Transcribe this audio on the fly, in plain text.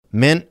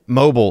Mint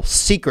Mobile's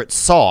secret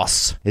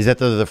sauce is that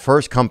they're the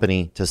first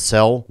company to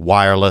sell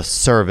wireless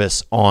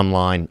service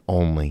online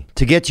only.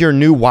 To get your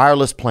new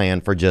wireless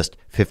plan for just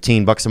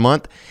 $15 a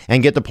month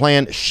and get the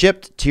plan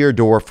shipped to your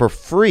door for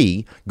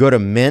free, go to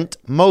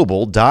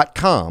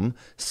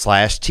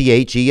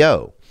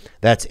mintmobile.com/THEO.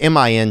 That's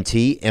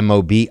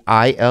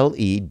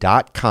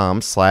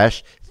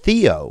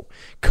mintmobile.com/Theo.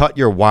 Cut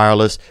your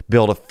wireless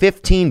bill to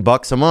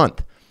 $15 a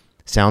month.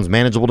 Sounds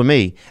manageable to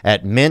me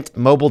at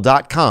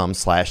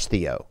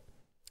mintmobile.com/Theo.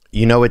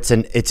 You know, it's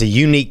a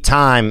unique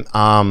time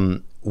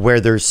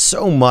where there's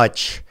so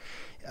much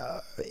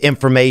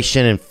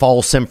information and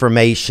false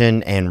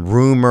information and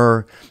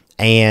rumor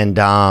and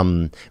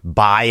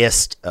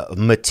biased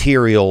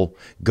material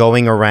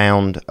going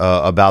around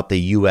about the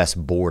U.S.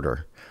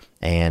 border.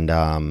 And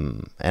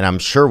I'm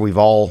sure we've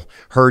all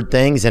heard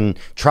things and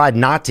tried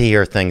not to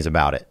hear things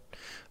about it.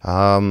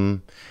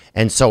 And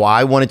so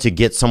I wanted to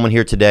get someone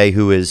here today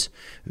who is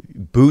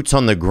boots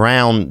on the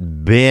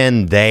ground,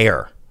 been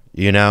there,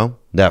 you know,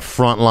 that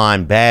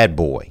frontline bad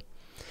boy.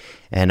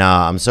 And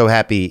I'm so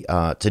happy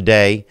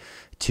today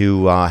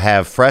to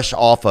have fresh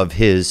off of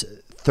his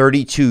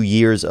 32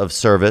 years of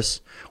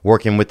service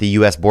working with the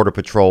U.S. Border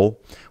Patrol,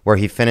 where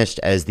he finished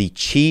as the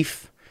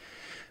Chief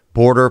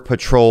Border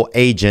Patrol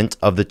Agent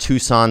of the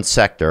Tucson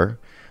sector.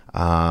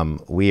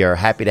 We are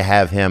happy to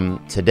have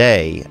him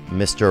today,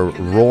 Mr.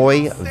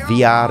 Roy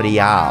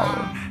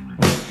Villarreal.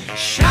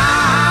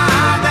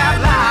 Shine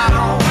that light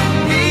on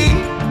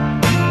me.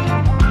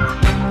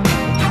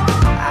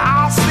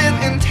 I'll sit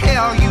and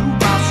tell you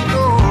my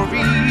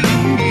stories.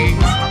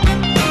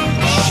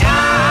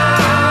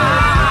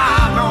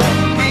 Shine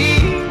on me,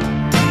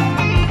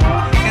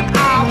 and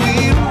I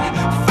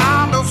will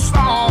find a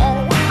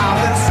song. I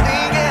will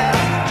sing it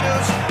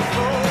just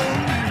for you.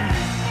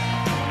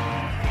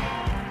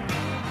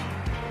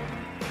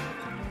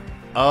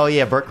 Oh,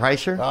 yeah, Bert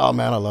Kreischer? Oh,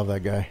 man, I love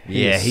that guy.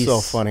 He's so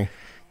funny.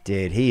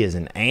 Dude, he is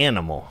an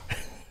animal.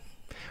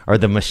 Or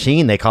the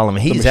machine, they call him.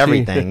 He's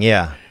everything,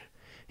 yeah.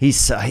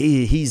 He's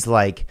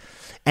like,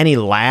 and he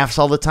laughs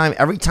all the time.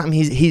 Every time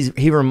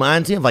he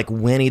reminds me of like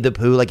Winnie the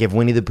Pooh, like if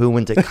Winnie the Pooh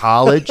went to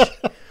college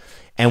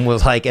and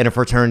was like in a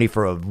fraternity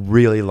for a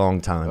really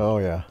long time. Oh,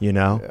 yeah. You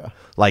know? Yeah.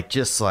 Like,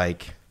 just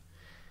like,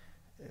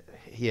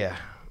 yeah,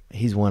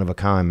 he's one of a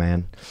kind,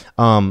 man.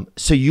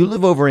 So you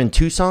live over in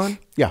Tucson?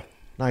 Yeah.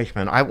 Nice,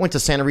 man. I went to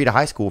Santa Rita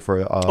High School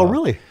for Oh,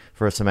 really?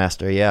 For a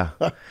semester, yeah.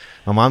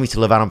 My mom used to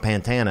live out on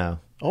Pantano.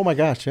 Oh, my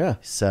gosh, yeah.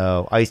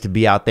 So I used to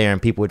be out there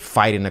and people would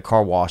fight in the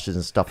car washes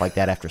and stuff like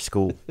that after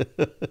school.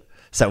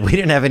 So we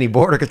didn't have any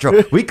border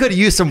control. We could have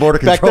used some border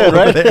control then,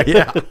 right? over there.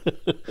 Yeah.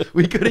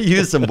 We could have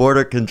used some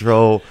border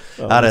control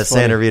out of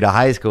Santa Rita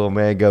High School,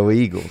 man. Go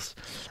Eagles.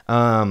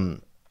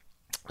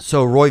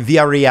 So Roy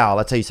Villarreal,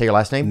 that's how you say your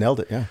last name? Nailed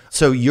it, yeah.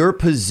 So your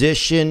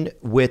position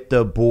with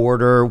the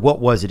border,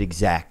 what was it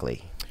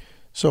exactly?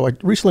 So I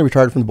recently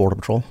retired from the Border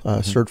Patrol,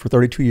 served for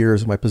 32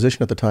 years. My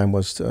position at the time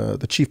was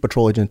the Chief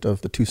Patrol Agent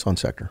of the Tucson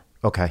sector.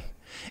 Okay.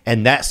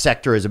 And that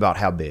sector is about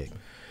how big?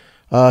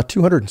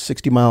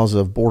 260 miles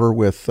of border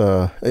with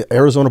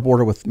Arizona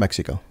border with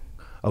Mexico.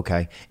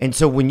 Okay. And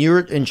so when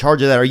you're in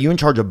charge of that, are you in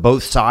charge of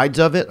both sides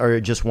of it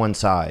or just one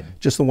side?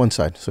 Just the one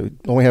side. So you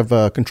only have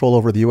control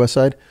over the U.S.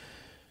 side.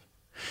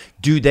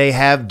 Do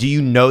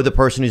you know the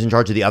person who's in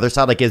charge of the other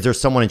side? Like, is there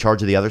someone in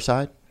charge of the other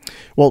side?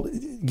 Well,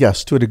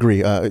 yes, to a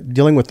degree.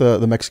 Dealing with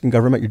the Mexican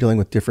government, you're dealing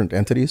with different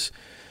entities.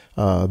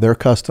 Their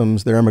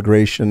customs, their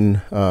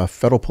immigration,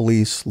 federal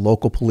police,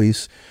 local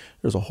police.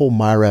 There's a whole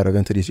myriad of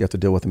entities you have to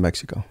deal with in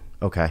Mexico.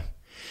 Okay.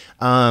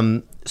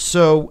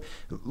 So,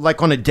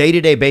 like on a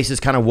day-to-day basis,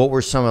 kind of what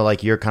were some of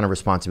like your kind of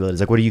responsibilities?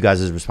 Like, what are you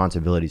guys'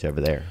 responsibilities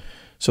over there?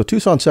 So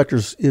Tucson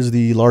sectors is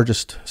the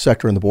largest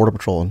sector in the Border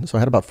Patrol. And so I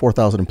had about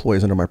 4,000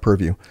 employees under my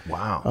purview.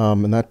 Wow.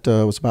 And that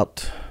was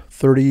about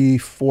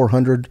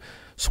 3,400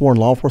 sworn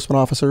law enforcement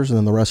officers, and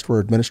then the rest were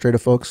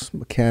administrative folks,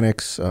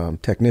 mechanics,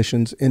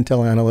 technicians,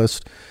 intel analysts,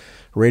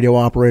 radio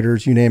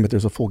operators, you name it.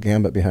 There's a full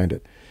gambit behind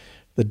it.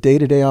 The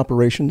day-to-day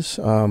operations,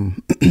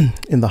 in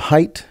the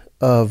height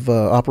of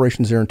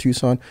operations there in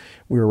Tucson,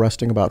 we were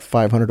arresting about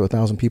 500 to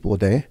 1,000 people a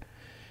day.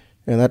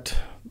 And that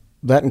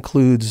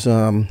includes,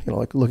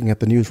 like looking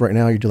at the news right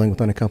now, you're dealing with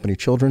unaccompanied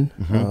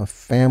children,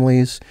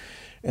 families,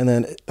 and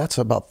then that's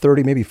about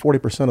 30, maybe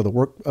 40% of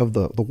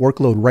the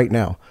workload right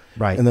now.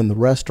 Right. And then the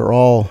rest are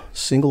all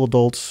single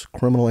adults,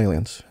 criminal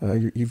aliens.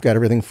 You've got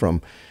everything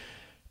from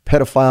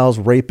pedophiles,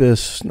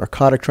 rapists,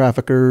 narcotic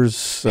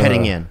traffickers.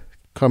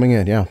 Coming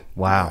in, yeah.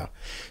 Wow.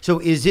 So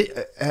is it,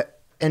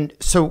 and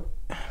so,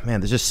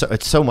 man, there's just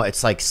it's so much,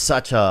 it's like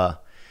such a,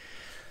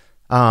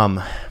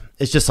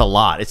 it's just a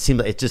lot. It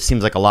just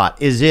seems like a lot.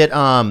 Is it,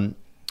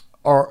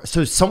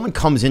 so someone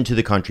comes into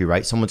the country,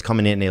 right? Someone's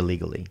coming in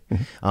illegally.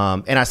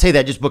 Mm-hmm. And I say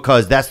that just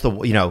because that's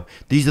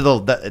these are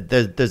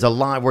there's a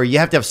line where you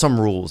have to have some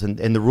rules.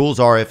 And the rules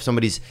are if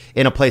somebody's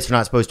in a place they're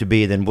not supposed to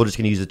be, then we're just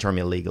going to use the term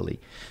illegally.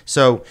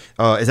 So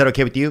is that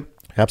okay with you?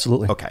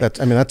 Absolutely. Okay.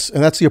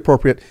 That's the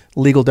appropriate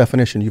legal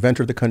definition. You've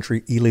entered the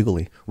country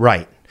illegally.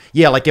 Right.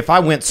 Yeah, like if I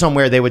went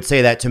somewhere, they would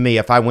say that to me.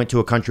 If I went to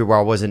a country where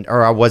I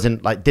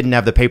wasn't like didn't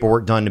have the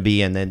paperwork done to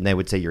be in, then they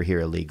would say you're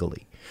here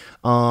illegally.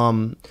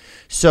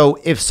 So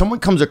if someone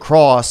comes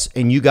across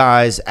and you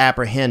guys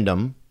apprehend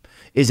them,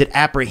 is it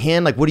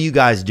apprehend? Like, what do? You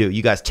guys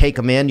take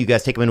them in? You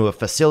guys take them into a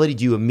facility?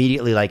 Do you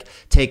immediately like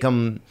take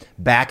them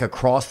back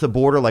across the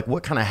border? Like,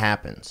 what kind of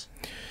happens?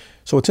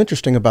 So what's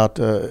interesting about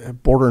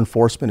border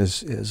enforcement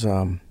is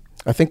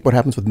I think what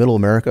happens with Middle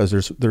America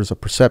is there's a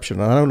perception.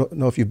 And I don't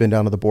know if you've been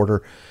down to the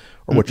border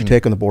or what your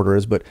take on the border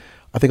is, but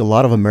I think a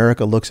lot of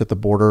America looks at the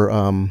border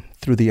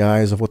through the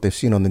eyes of what they've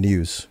seen on the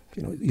news.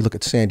 You know, you look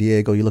at San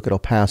Diego, you look at El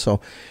Paso,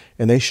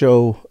 and they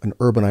show an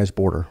urbanized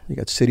border. You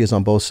got cities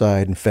on both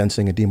sides and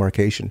fencing and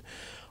demarcation.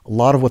 A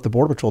lot of what the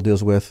Border Patrol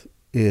deals with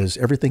is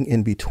everything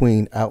in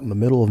between, out in the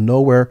middle of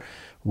nowhere,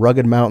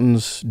 rugged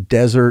mountains,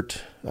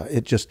 desert.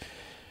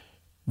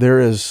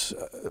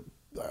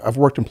 I've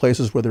worked in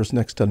places where there's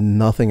next to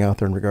nothing out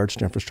there in regards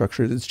to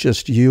infrastructure. It's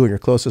just you, and your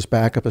closest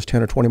backup is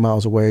 10 or 20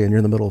 miles away, and you're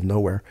in the middle of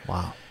nowhere.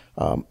 Wow.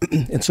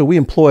 And so we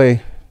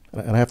employ,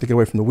 and I have to get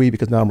away from the we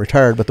because now I'm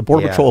retired, but the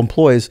Border Patrol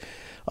employs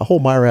a whole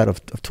myriad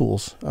of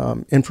tools,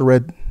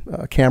 infrared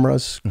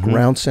cameras,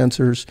 ground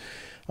sensors.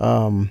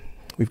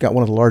 We've got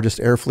one of the largest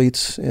air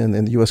fleets in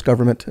the U.S.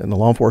 government in the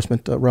law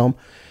enforcement realm.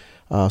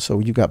 So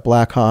you've got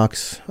Black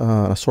Hawks,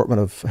 an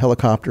assortment of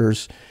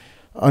helicopters,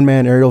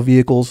 unmanned aerial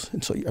vehicles.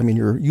 And so, I mean,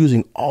 you're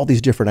using all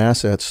these different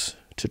assets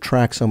to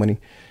track somebody,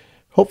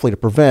 hopefully to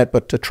prevent,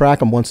 but to track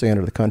them once they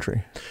enter the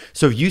country.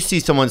 So if you see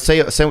someone,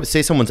 say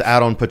someone's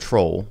out on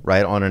patrol,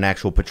 right, on an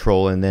actual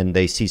patrol, and then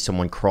they see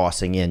someone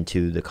crossing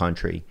into the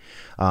country,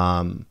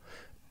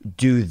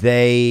 do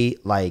they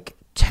like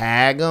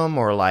tag them,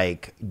 or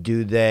like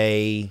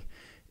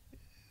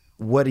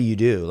what do you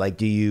do? Like,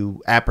 do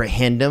you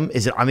apprehend them?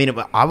 Is it? I mean,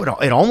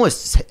 it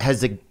almost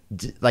has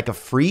like a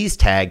freeze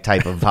tag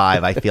type of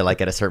vibe. I feel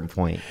like at a certain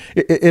point,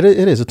 it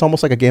is. It's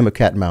almost like a game of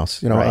cat and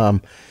mouse. You know.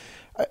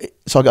 Right.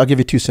 So I'll give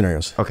you two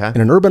scenarios. Okay.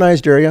 In an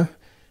urbanized area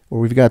where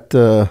we've got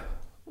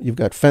you've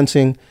got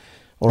fencing,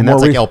 or and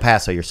that's like El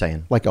Paso. You're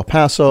saying like El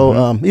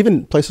Paso,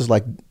 even places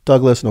like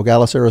Douglas,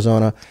 Nogales,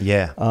 Arizona.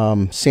 Yeah.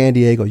 San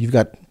Diego, you've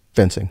got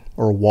fencing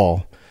or a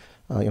wall.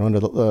 Under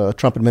the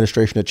Trump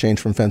administration, it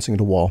changed from fencing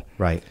to wall.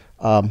 Right.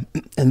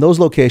 In those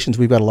locations,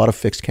 we've got a lot of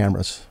fixed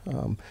cameras.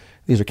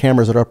 These are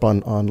cameras that are up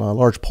on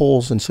large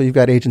poles, and so you've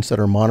got agents that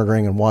are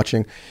monitoring and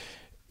watching.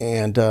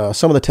 And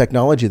some of the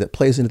technology that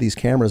plays into these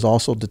cameras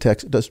also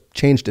does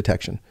change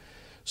detection.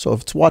 So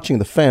if it's watching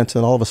the fence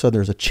and all of a sudden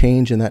there's a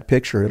change in that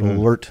picture, it'll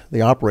alert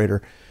the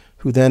operator,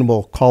 who then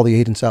will call the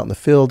agents out in the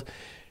field.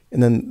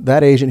 And then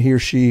that agent, he or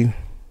she,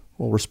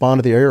 will respond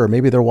to the area, or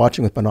maybe they're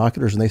watching with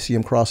binoculars and they see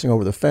him crossing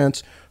over the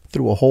fence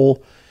through a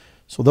hole.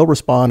 So they'll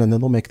respond and then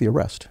they'll make the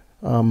arrest.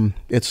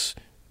 It's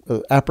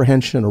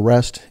apprehension,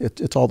 arrest,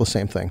 it's all the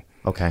same thing.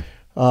 Okay.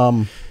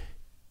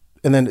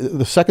 And then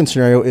the second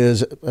scenario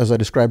is, as I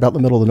described, out in the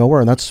middle of nowhere,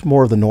 and that's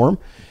more of the norm.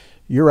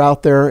 You're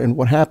out there, and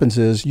what happens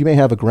is you may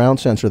have a ground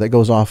sensor that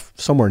goes off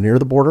somewhere near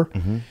the border,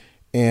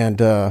 and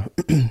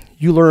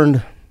you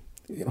learned,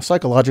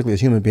 psychologically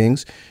as human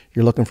beings,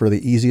 you're looking for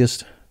the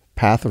easiest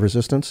path of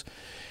resistance.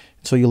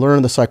 So you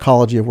learn the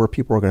psychology of where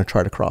people are going to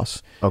try to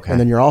cross. Okay. And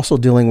then you're also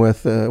dealing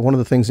with, one of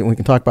the things that we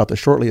can talk about this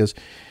shortly is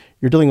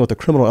you're dealing with a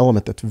criminal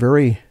element that's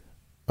very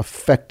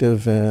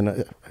effective,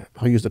 and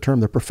I'll use the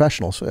term, they're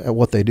professionals at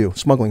what they do,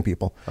 smuggling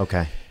people.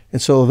 Okay.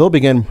 And so they'll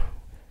begin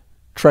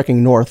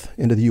trekking north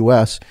into the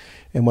U.S.,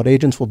 and what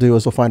agents will do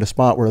is they'll find a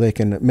spot where they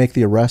can make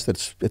the arrest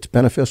that's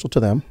beneficial to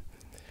them,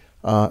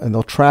 and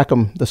they'll track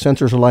them. The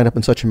sensors are lined up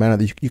in such a manner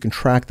that you can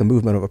track the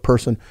movement of a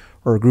person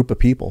or a group of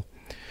people.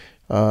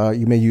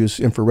 You may use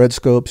infrared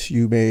scopes.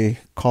 You may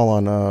call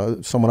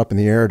on someone up in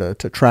the air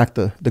to track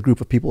the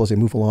group of people as they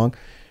move along,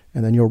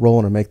 and then you'll roll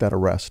in and make that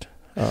arrest.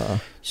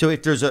 So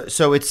it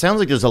sounds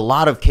like there's a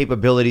lot of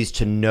capabilities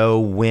to know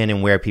when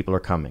and where people are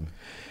coming.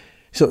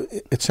 So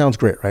it sounds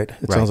great, right?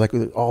 It sounds like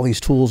all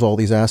these tools, all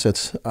these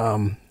assets.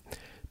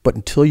 But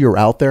until you're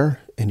out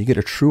there and you get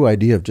a true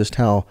idea of just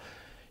how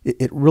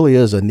it really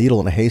is a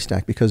needle in a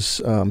haystack, because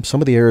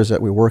some of the areas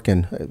that we work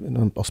in,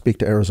 and I'll speak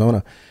to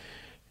Arizona,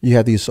 you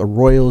have these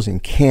arroyos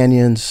and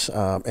canyons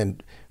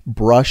and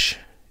brush.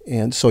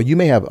 And so I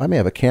may have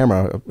a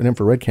camera, an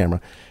infrared camera,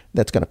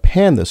 that's going to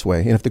pan this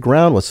way. And if the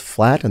ground was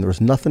flat and there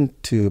was nothing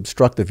to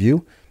obstruct the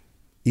view,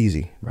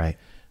 easy. Right.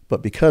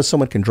 But because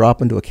someone can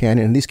drop into a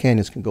canyon, and these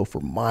canyons can go for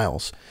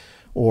miles,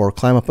 or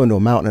climb up into a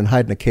mountain and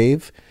hide in a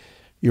cave,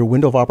 your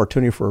window of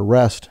opportunity for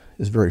arrest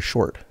is very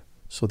short.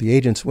 So the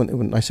agents,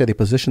 when I say they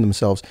position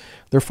themselves,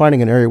 they're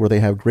finding an area where they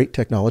have great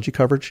technology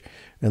coverage,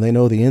 and they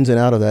know the ins and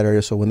out of that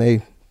area. So when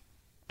they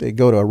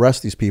go to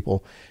arrest these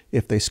people,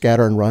 if they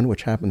scatter and run,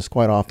 which happens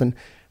quite often,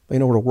 they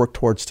know where to work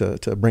towards to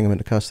bring them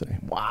into custody.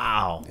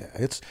 Wow. Yeah,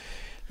 we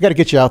got to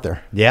get you out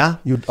there. Yeah.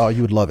 You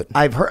would love it.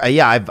 I've heard.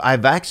 Yeah.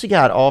 I've actually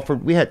got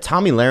offered. We had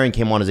Tommy Lahren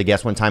came on as a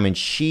guest one time, and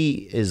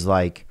she is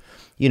like,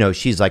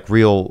 she's like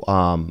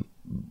real,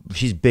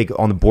 she's big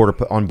on the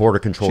border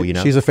control.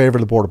 She's a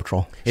favorite of the Border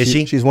Patrol. Is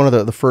she? She's one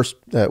of the first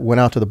that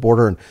went out to the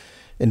border and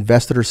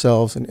invested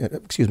herself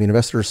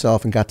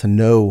and got to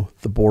know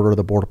the Border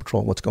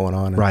Patrol and what's going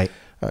on. And, Right.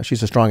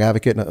 She's a strong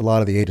advocate, and a lot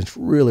of the agents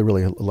really,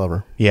 really love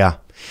her. Yeah.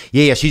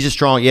 She's she's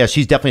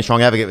definitely a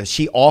strong advocate.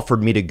 She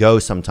offered me to go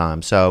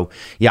sometime. So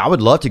I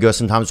would love to go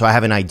sometime. So I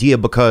have an idea,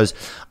 because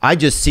I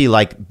just see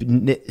like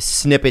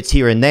snippets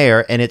here and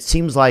there. And it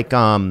seems like,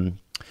 a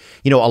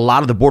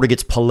lot of the border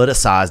gets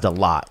politicized a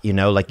lot,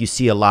 like you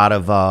see a lot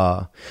of,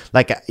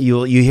 like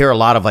you hear a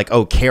lot of like,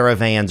 oh,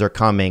 caravans are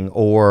coming,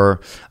 or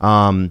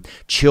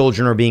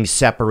children are being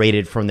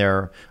separated from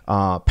their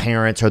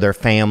parents or their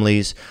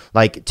families.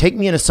 Like, take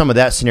me into some of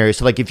that scenario.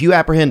 So like, if you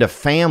apprehend a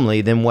family,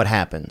 then what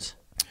happens?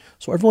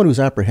 So everyone who's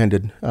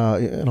apprehended,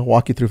 and I'll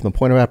walk you through from the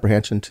point of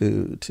apprehension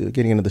to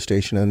getting into the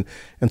station, and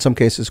in some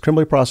cases,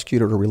 criminally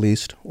prosecuted or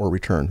released or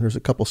returned. There's a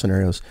couple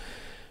scenarios.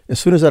 As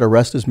soon as that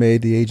arrest is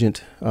made, the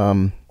agent,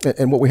 and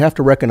what we have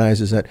to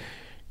recognize is that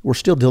we're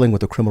still dealing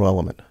with the criminal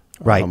element.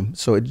 Right.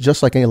 So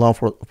just like any law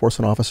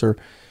enforcement officer,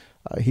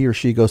 he or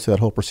she goes through that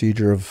whole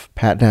procedure of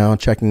pat down,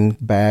 checking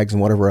bags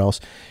and whatever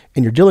else.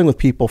 And you're dealing with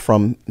people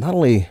from not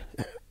only,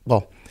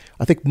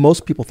 I think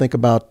most people think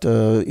about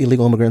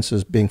illegal immigrants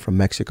as being from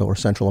Mexico or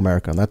Central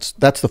America, and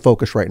that's the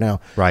focus right now.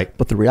 Right.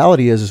 But the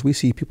reality is we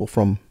see people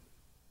from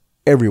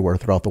everywhere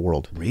throughout the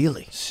world.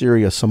 Really?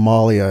 Syria,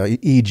 Somalia,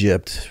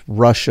 Egypt,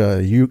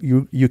 Russia,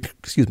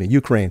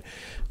 Ukraine,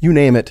 you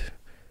name it.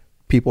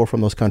 People from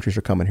those countries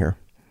are coming here,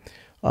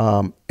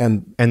 and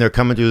they're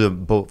coming through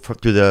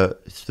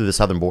the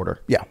southern border.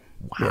 Yeah.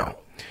 Wow.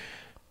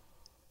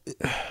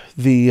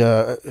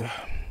 Yeah.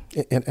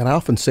 And I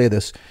often say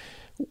this.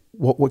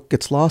 What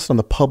gets lost on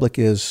the public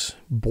is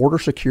border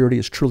security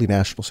is truly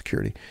national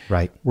security.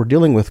 Right. We're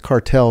dealing with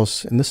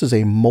cartels, and this is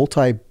a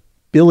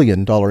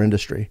multi-billion-dollar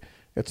industry.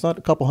 It's not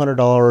a couple $100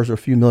 or a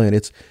few million.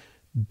 It's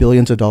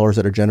billions of dollars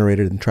that are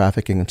generated in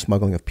trafficking and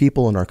smuggling of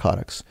people and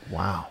narcotics.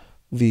 Wow.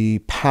 The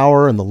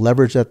power and the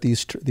leverage that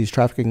these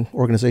trafficking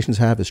organizations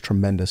have is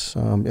tremendous.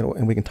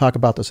 And we can talk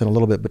about this in a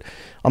little bit. But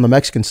on the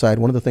Mexican side,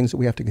 one of the things that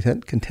we have to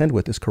contend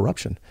with is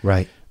corruption.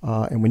 Right.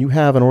 And when you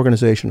have an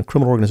organization, a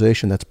criminal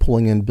organization that's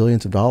pulling in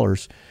billions of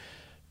dollars,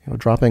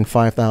 dropping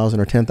 $5,000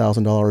 or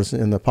 $10,000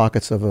 in the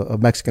pockets of a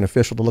Mexican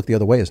official to look the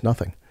other way is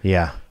nothing.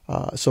 Yeah.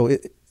 So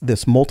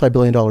this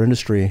multi-billion-dollar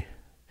industry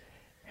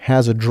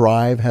has a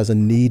drive, has a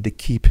need to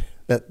keep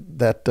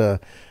that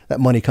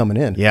money coming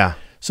in. Yeah.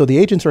 So the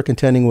agents are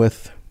contending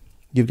with,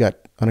 you've got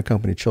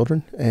unaccompanied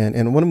children.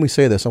 And when we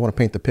say this, I want to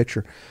paint the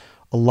picture.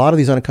 A lot of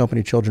these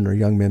unaccompanied children are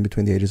young men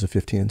between the ages of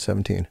 15 and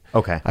 17.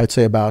 Okay. I'd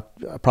say about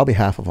probably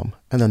half of them.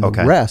 And then the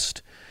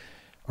rest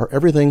are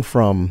everything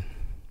from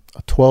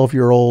a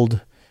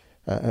 12-year-old.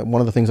 One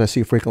of the things I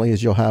see frequently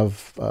is you'll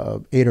have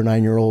 8 or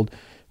 9-year-old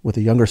with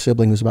a younger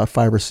sibling who's about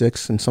 5 or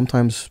 6, and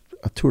sometimes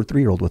a 2 or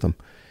 3-year-old with them.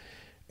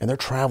 And they're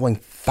traveling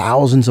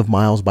thousands of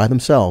miles by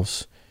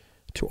themselves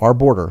to our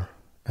border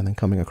and then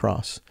coming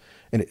across.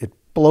 And it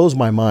blows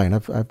my mind.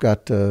 I've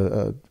got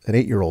an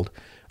 8-year-old,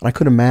 and I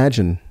couldn't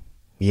imagine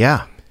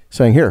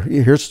saying,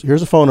 here's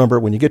a phone number.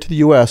 When you get to the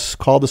U.S.,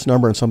 call this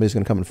number and somebody's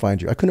going to come and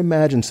find you. I couldn't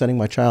imagine sending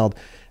my child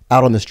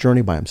out on this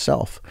journey by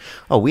himself.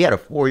 Oh, we had a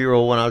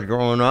 4-year-old when I was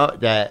growing up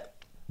that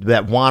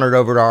wandered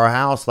over to our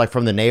house, like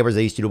from the neighbors.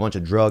 They used to do a bunch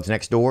of drugs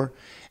next door.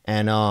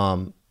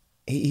 And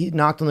he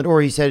knocked on the door.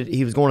 He said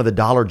he was going to the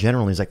Dollar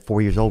General. He's like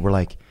 4 years old. We're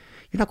like,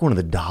 you're not going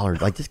to the Dollar.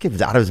 Like, this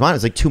kid's out of his mind.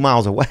 It's like 2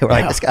 miles away. We're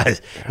like, this guy's,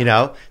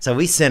 So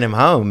we sent him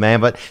home,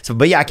 man. But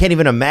yeah, I can't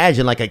even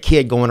imagine like a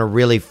kid going a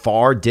really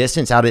far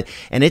distance and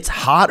it's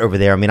hot over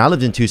there. I mean, I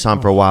lived in Tucson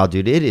for a while,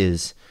 dude.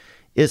 It's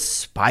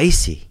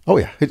spicy. Oh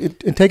yeah,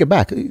 and take it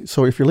back.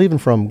 So if you're leaving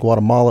from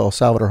Guatemala, El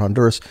Salvador,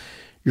 Honduras,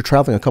 you're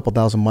traveling a couple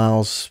thousand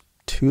miles,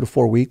 2 to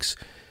 4 weeks.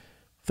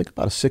 Think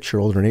about a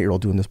 6-year-old or an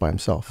 8-year-old doing this by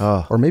himself,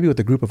 or maybe with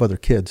a group of other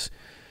kids.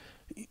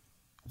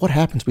 What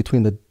happens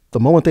between the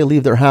moment they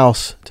leave their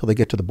house till they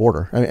get to the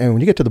border? And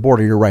when you get to the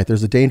border, you're right.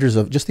 There's the dangers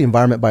of just the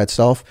environment by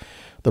itself,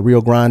 the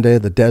Rio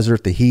Grande, the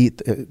desert, the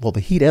heat. Well,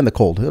 the heat and the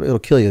cold. It'll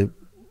kill you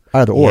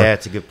either or. Yeah,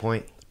 it's a good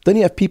point. Then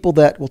you have people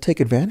that will take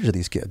advantage of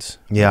these kids.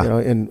 Yeah.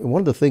 And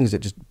one of the things that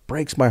just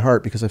breaks my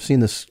heart, because I've seen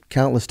this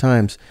countless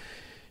times,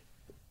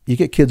 you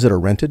get kids that are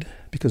rented,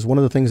 because one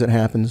of the things that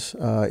happens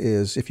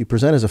is if you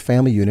present as a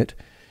family unit,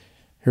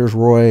 here's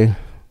Roy,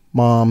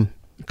 mom,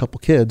 a couple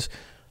kids,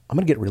 I'm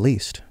going to get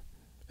released.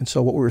 And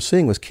so what we were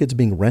seeing was kids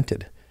being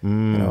rented.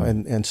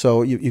 And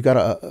so you've got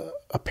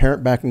a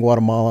parent back in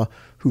Guatemala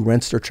who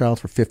rents their child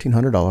for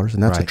 $1,500,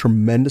 and that's a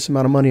tremendous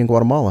amount of money in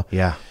Guatemala.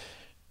 Yeah.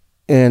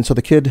 And so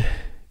the kid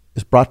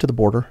is brought to the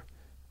border,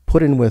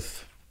 put in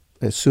with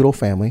a pseudo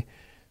family,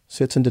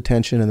 sits in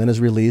detention, and then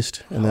is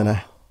released. And then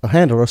a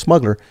handler, a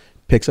smuggler,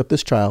 picks up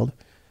this child,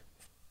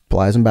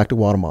 flies him back to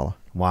Guatemala.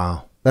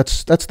 Wow.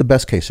 That's the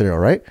best case scenario,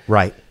 right?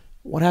 Right.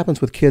 What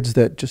happens with kids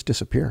that just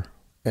disappear?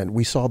 And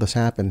we saw this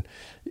happen.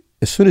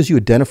 As soon as you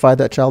identified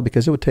that child,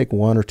 because it would take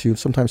 1 or 2,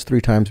 sometimes 3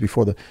 times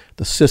before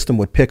the system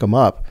would pick them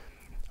up,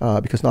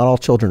 because not all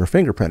children are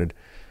fingerprinted.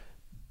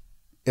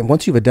 And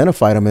once you've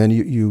identified them, and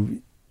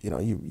you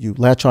you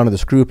latch onto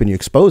this group and you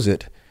expose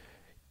it.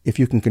 If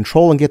you can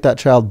control and get that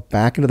child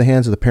back into the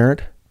hands of the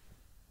parent,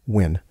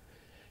 win.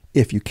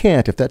 If you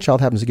can't, if that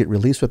child happens to get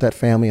released with that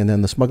family and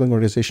then the smuggling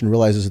organization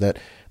realizes that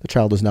the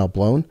child is now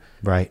blown,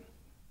 Right.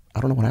 I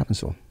don't know what happens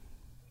to them.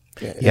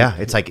 Yeah,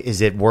 it's like,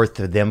 is it worth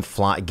them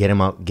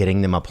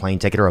getting them a plane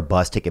ticket or a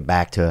bus ticket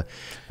back to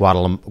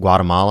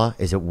Guatemala?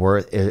 Is it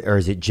worth, or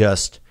is it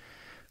just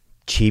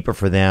cheaper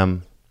for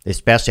them,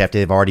 especially after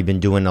they've already been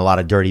doing a lot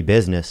of dirty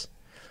business,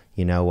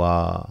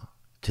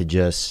 to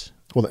just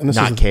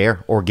not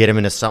care or get them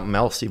into something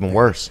else even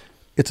worse?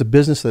 It's a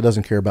business that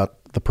doesn't care about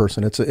the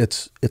person. It's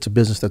a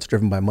business that's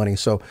driven by money.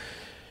 So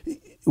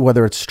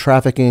whether it's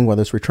trafficking,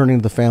 whether it's returning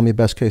to the family,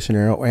 best case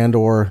scenario, and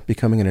or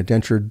becoming an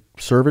indentured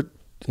servant,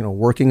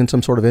 working in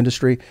some sort of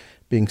industry,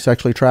 being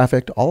sexually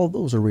trafficked, all of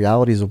those are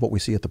realities of what we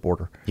see at the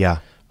border. Yeah.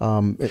 I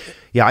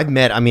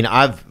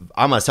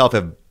myself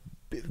have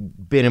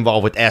been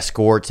involved with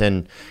escorts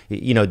and,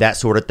 that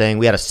sort of thing.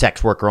 We had a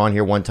sex worker on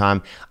here one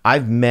time.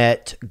 I've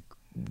met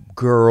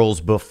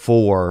girls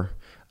before,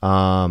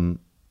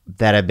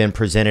 that have been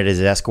presented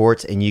as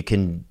escorts,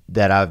 and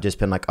that I've just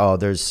been like, oh,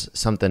 there's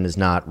something is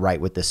not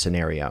right with this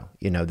scenario.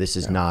 This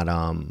is not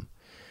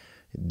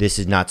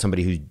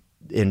somebody who's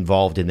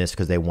involved in this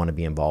because they want to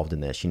be involved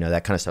in this.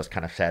 That kind of stuff's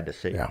kind of sad to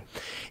see. Yeah.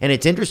 And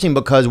it's interesting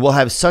because we'll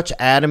have such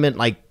adamant,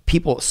 like,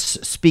 people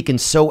speaking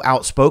so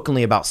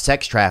outspokenly about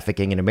sex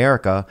trafficking in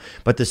America,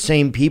 but the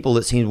same people,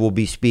 it seems, will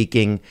be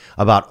speaking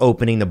about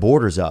opening the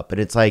borders up. And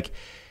it's like,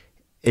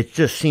 it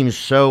just seems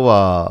so,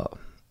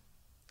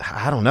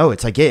 I don't know.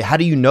 It's like, how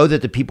do you know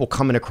that the people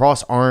coming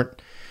across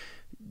aren't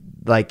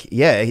like,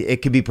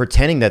 it could be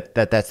pretending that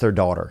that's their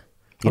daughter,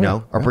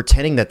 or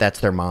pretending that that's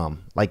their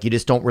mom. Like, you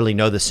just don't really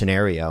know the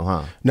scenario,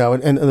 huh? No.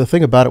 And the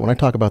thing about it, when I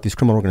talk about these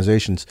criminal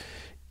organizations,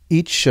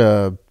 each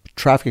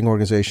trafficking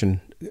organization,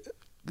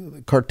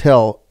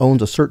 cartel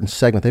owns a certain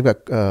segment. They've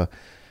got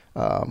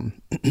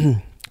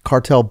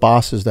cartel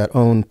bosses that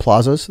own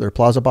plazas. They're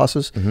plaza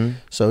bosses. Mm-hmm.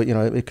 So,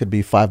 it could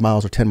be 5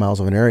 miles or 10 miles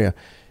of an area.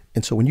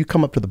 And so when you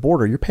come up to the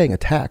border, you're paying a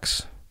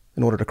tax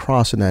in order to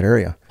cross in that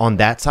area. On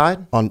that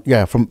side? From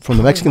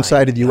the Mexican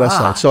side to the U.S.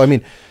 side. So,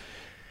 and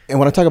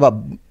when I talk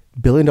about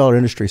billion-dollar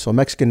industry, so a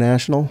Mexican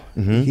national,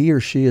 mm-hmm. he or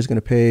she is going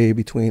to pay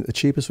between, the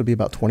cheapest would be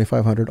about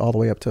 $2,500 all the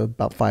way up to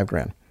about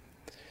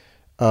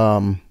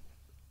 $5,000.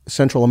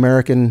 Central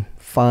American,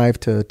 $5,000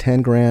 to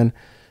 $10,000.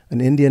 An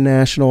Indian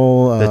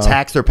national. The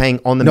tax they're paying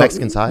on the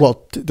Mexican side?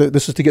 Well,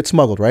 this is to get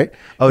smuggled, right?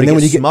 Oh, and then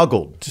when you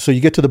smuggled. So you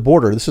get to the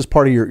border. This is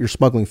part of your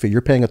smuggling fee. You're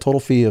paying a total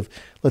fee of,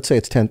 let's say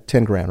it's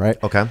 $10,000, right?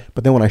 Okay.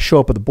 But then when I show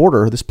up at the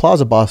border, this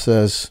plaza boss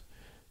says,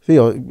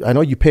 Theo, I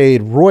know you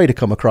paid Roy to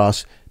come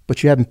across,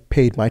 but you haven't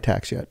paid my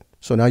tax yet.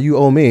 So now you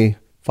owe me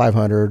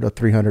 $500 or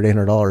 $300,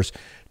 $800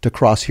 to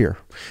cross here.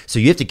 So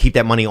you have to keep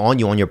that money on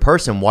you, on your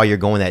person, while you're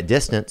going that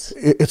distance.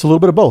 It's a little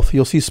bit of both.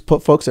 You'll see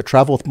folks that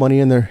travel with money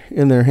in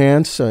their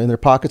hands, in their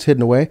pockets,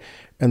 hidden away,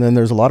 and then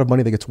there's a lot of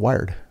money that gets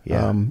wired.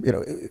 Yeah.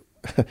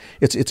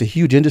 It's a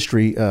huge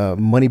industry,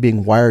 money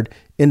being wired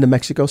into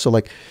Mexico. So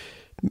like,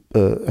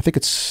 I think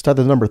it's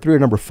either number 3 or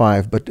number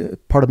 5,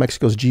 but part of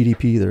Mexico's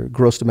GDP, their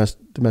gross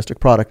domestic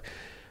product,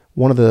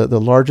 one of the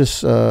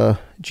largest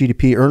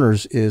GDP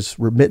earners is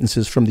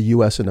remittances from the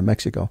U.S. into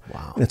Mexico.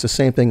 Wow. And it's the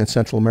same thing in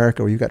Central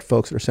America where you've got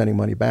folks that are sending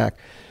money back.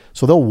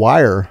 So they'll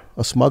wire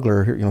a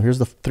smuggler, here's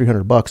the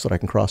 $300 that I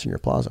can cross in your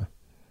plaza.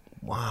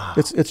 Wow.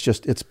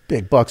 It's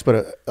big bucks,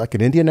 but like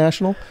an Indian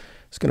national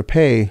is going to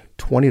pay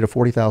 $20,000 to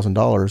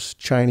 $40,000.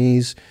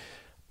 Chinese,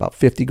 about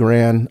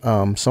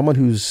 $50,000. Someone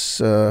who's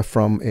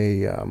from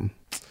a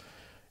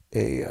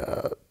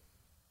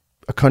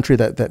country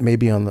that may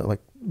be on the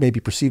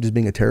maybe perceived as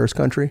being a terrorist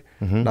country.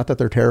 Mm-hmm. Not that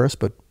they're terrorists,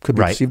 but could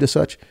be perceived as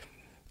such.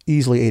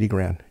 Easily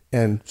 $80,000.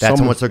 And that's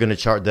how much they're going to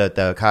charge.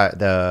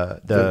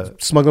 The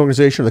smuggling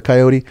organization or the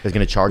coyote is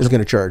going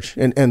to charge.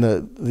 And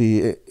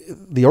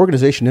the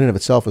organization in and of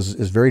itself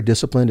is very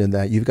disciplined in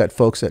that you've got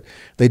folks that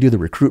they do the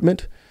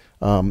recruitment.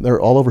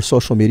 They're all over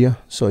social media,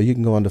 so you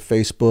can go onto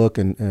Facebook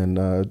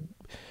and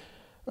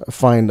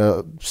find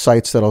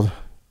sites that'll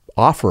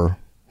offer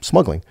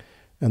smuggling.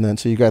 And then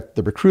so you got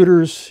the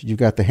recruiters, you've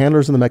got the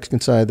handlers on the Mexican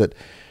side that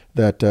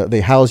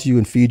they house you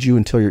and feed you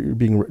until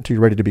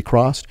you're ready to be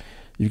crossed.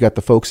 You've got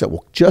the folks that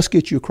will just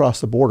get you across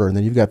the border, and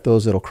then you've got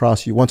those that'll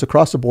cross you once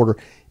across the border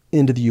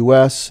into the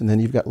U.S. And then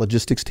you've got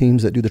logistics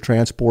teams that do the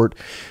transport.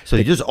 So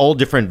there's all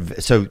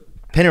different. So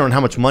depending on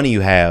how much money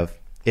you have,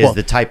 is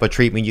the type of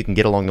treatment you can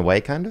get along the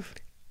way, kind of.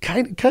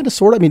 Kind of,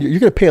 sort of. I mean, you're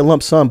going to pay a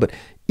lump sum, but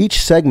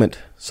each segment,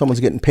 someone's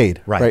getting paid,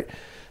 right?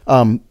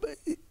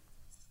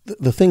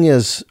 The thing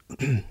is,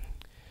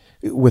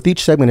 with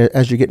each segment,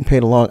 as you're getting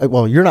paid along,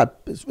 well, you're not,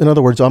 in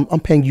other words, I'm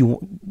paying you,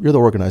 you're the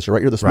organizer,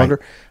 right? You're the smuggler.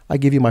 Right. I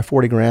give you my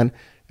 $40,000,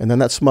 and then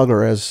that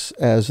smuggler, as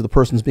the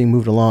person's being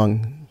moved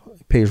along,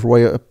 pays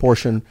Roy a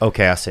portion.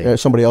 Okay, I see.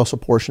 Somebody else a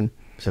portion.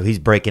 So he's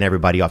breaking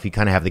everybody off. You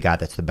kind of have the guy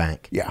that's the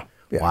bank. Yeah,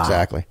 wow.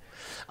 Exactly.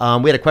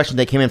 We had a question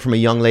that came in from a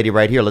young lady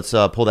right here. Let's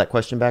pull that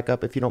question back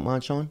up if you don't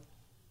mind, Sean.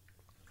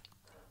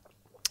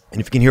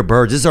 And if you can hear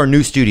birds, this is our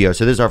new studio.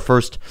 So this is our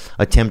first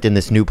attempt in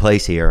this new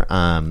place here.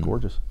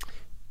 Gorgeous.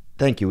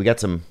 Thank you. We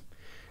got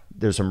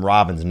there's some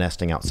robins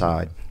nesting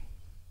outside.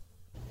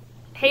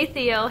 Hey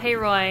Theo, hey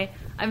Roy.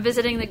 I'm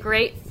visiting the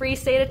great free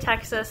state of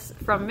Texas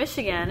from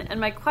Michigan, and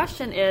my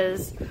question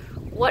is,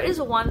 what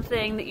is one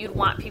thing that you'd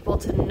want people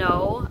to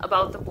know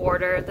about the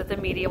border that the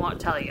media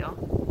won't tell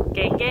you?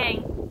 Gang,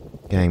 gang.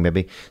 Gang,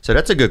 baby. So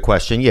that's a good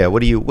question. Yeah.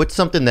 What's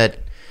something that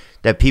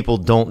people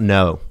don't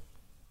know?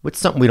 What's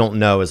something we don't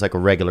know as like a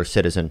regular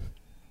citizen?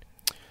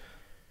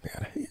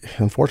 Man,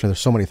 unfortunately, there's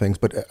so many things,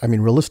 but I mean,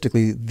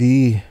 realistically,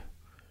 the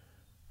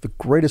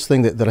greatest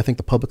thing that I think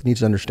the public needs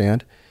to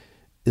understand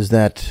is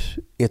that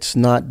it's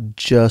not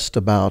just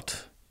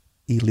about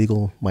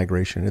illegal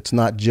migration. It's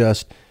not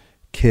just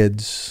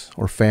kids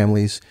or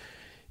families.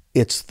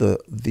 It's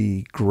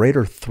the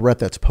greater threat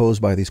that's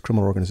posed by these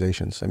criminal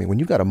organizations. I mean, when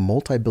you've got a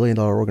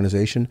multi-billion-dollar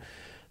organization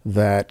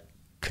that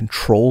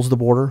controls the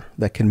border,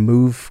 that can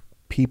move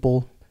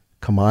people,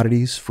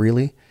 commodities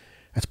freely,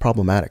 that's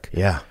problematic.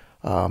 Yeah.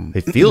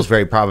 It feels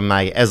very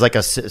problematic as like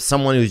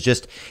someone who's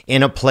just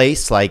in a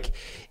place like,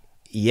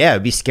 yeah,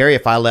 it'd be scary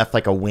if I left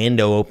like a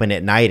window open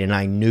at night and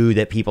I knew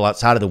that people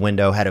outside of the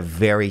window had a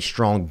very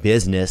strong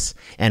business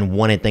and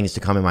wanted things to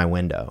come in my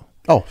window.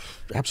 Oh,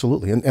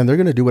 absolutely. And they're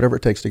going to do whatever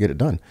it takes to get it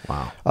done.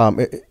 Wow.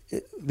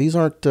 These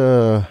aren't,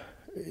 they're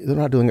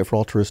not doing it for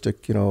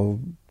altruistic,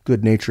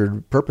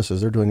 good-natured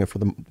purposes. They're doing it for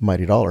the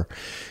mighty dollar.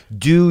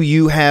 Do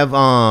you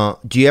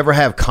ever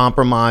have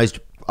compromised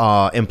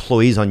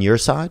employees on your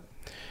side?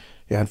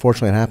 Yeah,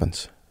 unfortunately it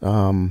happens.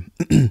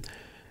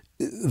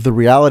 The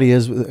reality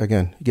is,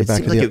 again, It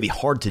seems like it would be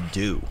hard to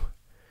do.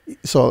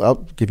 So I'll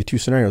give you two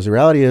scenarios. The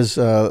reality is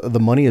the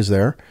money is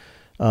there.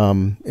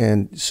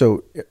 And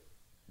so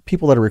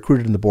people that are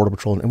recruited in the Border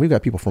Patrol, and we've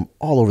got people from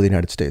all over the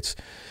United States,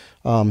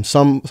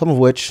 some of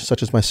which,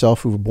 such as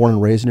myself, who were born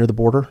and raised near the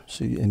border,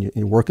 and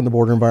you work in the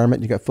border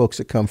environment. You got folks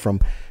that come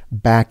from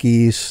back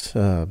east,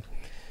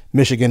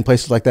 Michigan,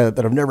 places like that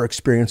have never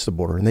experienced the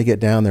border, and they get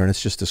down there, and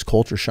it's just this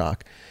culture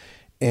shock.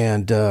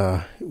 And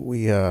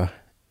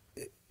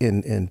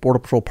in Border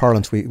Patrol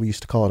parlance, we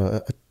used to call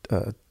it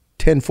a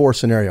 10-4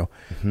 scenario,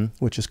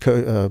 which is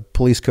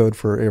police code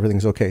for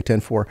everything's okay,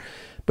 10-4.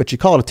 But you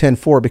call it a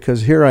 10-4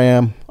 because here I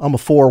am, I'm a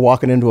 4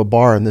 walking into a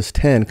bar, and this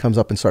 10 comes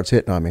up and starts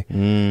hitting on me.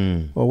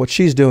 Well, what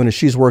she's doing is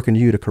she's working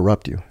you to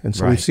corrupt you. And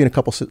so we've seen a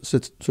couple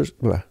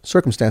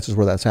circumstances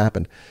where that's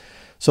happened.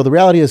 So the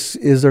reality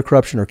is there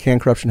corruption, or can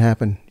corruption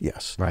happen?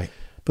 Yes. Right.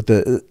 But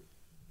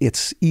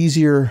it's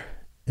easier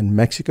in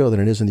Mexico than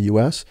it is in the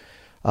U.S.,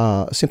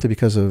 simply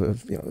because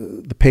of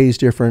the pay is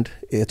different.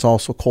 It's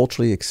also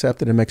culturally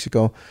accepted in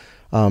Mexico.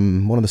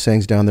 One of the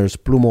sayings down there is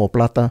 "plumo o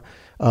plata."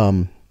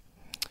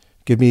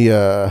 Give me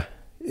a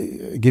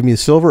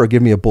silver or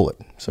give me a bullet.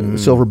 So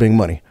silver being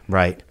money,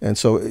 right? And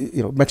so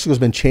Mexico's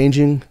been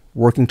changing,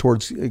 working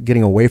towards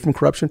getting away from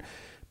corruption,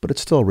 but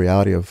it's still a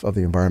reality of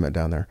the environment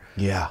down there.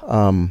 Yeah.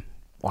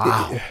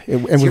 Wow.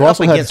 And so you're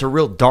also up against a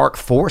real dark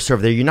force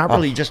over there. You're not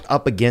really just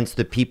up against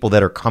the people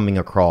that are coming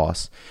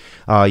across.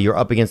 You're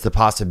up against the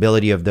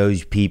possibility of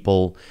those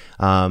people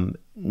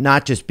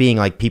not just being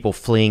like people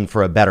fleeing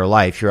for a better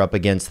life. You're up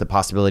against the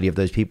possibility of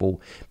those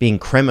people being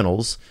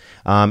criminals.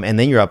 And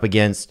then you're up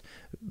against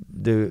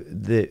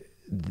the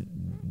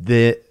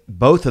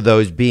both of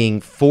those being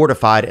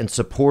fortified and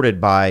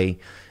supported by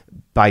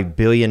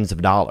billions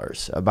of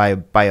dollars, by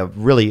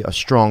a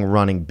strong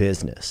running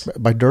business,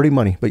 by dirty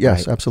money. But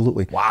yes,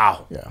 absolutely.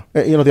 Wow. Yeah.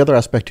 The other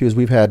aspect too is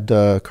we've had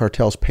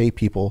cartels pay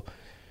people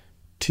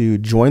to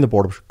join the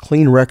border,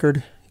 clean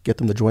record, get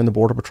them to join the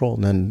Border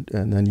Patrol, and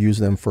then use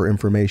them for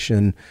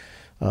information,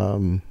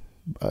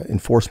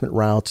 enforcement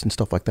routes and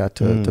stuff like that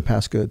to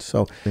pass goods.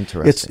 So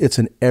it's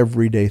an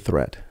everyday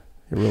threat.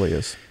 It really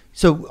is.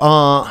 So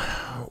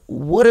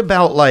what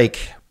about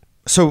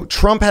so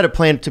Trump had a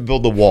plan to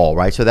build the wall,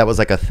 right? So that was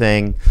like a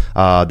thing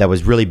that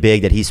was really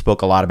big that he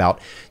spoke a lot about.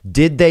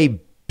 Did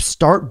they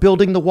start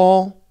building the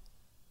wall?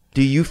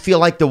 Do you feel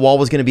like the wall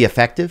was going to be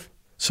effective?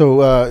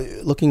 So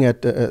looking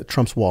at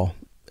Trump's wall,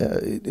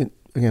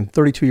 again,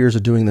 32 years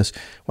of doing this.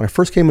 When I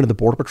first came into the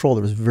Border Patrol,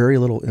 there was very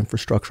little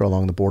infrastructure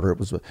along the border. It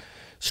was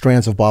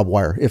strands of barbed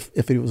wire, if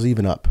it was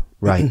even up.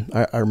 Right.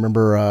 I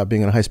remember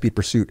being in a high-speed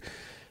pursuit,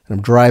 and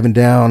I'm driving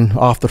down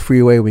off the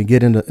freeway. We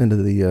get into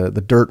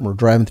the dirt, and we're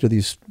driving through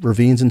these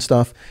ravines and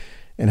stuff.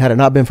 And had it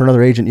not been for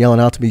another agent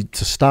yelling out to me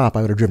to stop,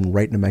 I would have driven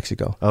right into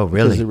Mexico. Oh,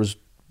 really? Because there was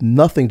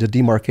nothing to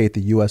demarcate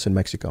the U.S. and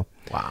Mexico.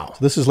 Wow.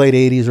 So this is late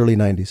 80s, early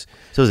 90s.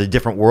 So it was a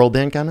different world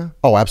then, kind of?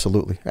 Oh,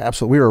 absolutely.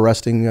 Absolutely. We were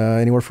arresting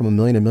anywhere from 1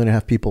 million to 1.5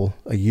 million people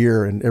a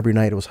year, and every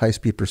night it was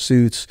high-speed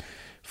pursuits,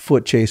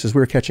 foot chases. We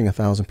were catching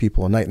 1,000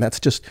 people a night, and that's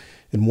just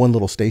in one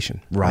little station.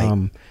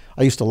 Right.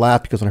 I used to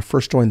laugh because when I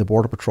first joined the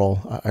Border Patrol,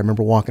 I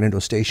remember walking into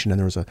a station and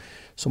there was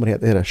somebody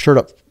had a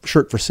shirt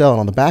for sale, and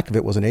on the back of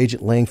it was an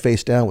agent laying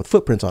face down with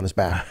footprints on his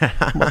back.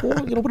 I'm like,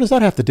 well, what does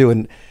that have to do?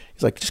 And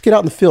he's like, just get out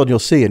in the field and you'll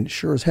see. And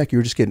sure as heck, you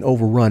were just getting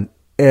overrun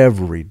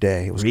every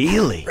day. It was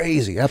really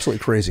crazy,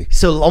 absolutely crazy.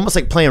 So almost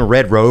like playing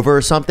Red Rover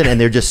or something, and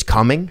they're just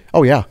coming.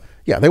 Oh yeah.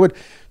 Yeah, they would.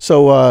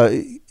 So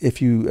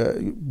if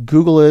you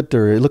Google it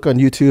or look on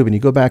YouTube and you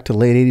go back to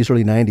late 80s,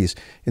 early 90s,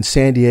 in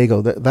San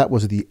Diego, that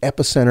was the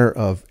epicenter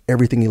of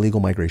everything illegal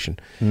migration.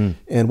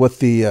 And what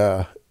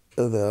the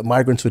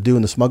migrants would do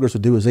and the smugglers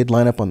would do is they'd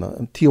line up on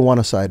the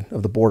Tijuana side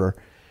of the border,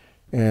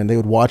 and they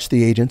would watch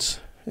the agents.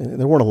 And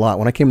there weren't a lot.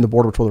 When I came to the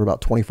Border Patrol, there were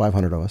about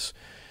 2,500 of us.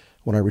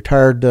 When I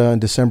retired in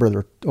December,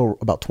 there were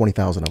about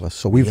 20,000 of us.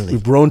 So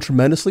we've grown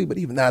tremendously, but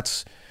even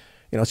that's,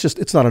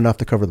 it's not enough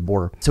to cover the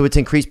border. So it's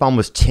increased by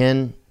almost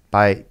 10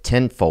 by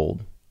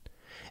 10-fold,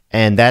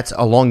 and that's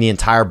along the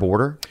entire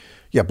border?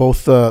 Yeah,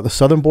 both the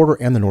southern border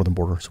and the northern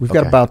border. So we've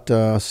got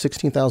about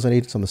 16,000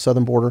 agents on the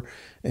southern border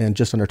and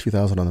just under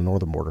 2,000 on the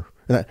northern border.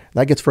 And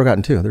that gets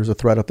forgotten too. There's a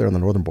threat up there on the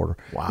northern border.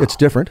 Wow. It's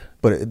different,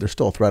 but there's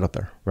still a threat up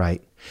there.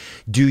 Right.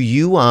 Do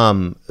you,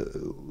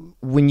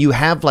 when you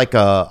have like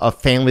a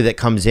family that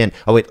comes in,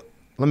 let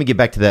me get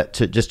back to that,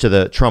 to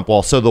the Trump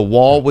wall. So the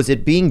wall, was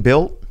it being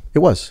built? It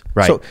was.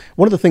 Right. So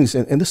one of the things,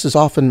 and this is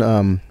often,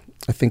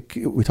 I think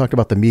we talked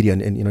about the media,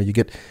 and you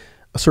get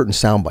a certain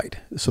soundbite.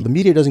 So the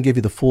media doesn't give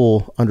you the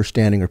full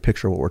understanding or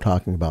picture of what we're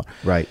talking about.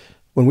 Right.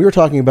 When we were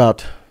talking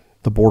about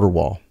the border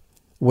wall,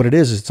 what it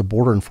is it's a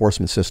border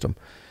enforcement system.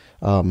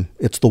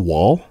 It's the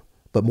wall,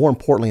 but more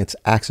importantly, it's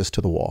access to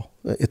the wall.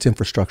 It's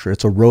infrastructure.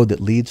 It's a road that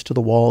leads to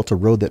the wall. It's a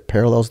road that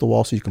parallels the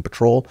wall so you can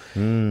patrol.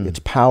 It's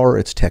power.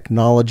 It's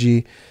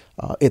technology.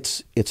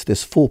 It's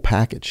this full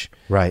package.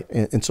 Right.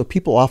 And so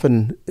people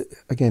often,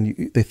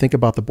 again, they think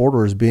about the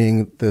border as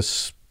being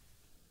this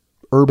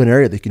urban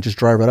area that you can just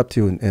drive right up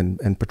to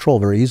and patrol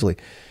very easily.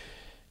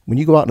 When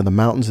you go out into the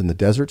mountains and the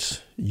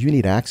deserts, you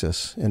need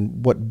access.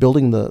 And what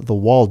building the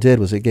wall did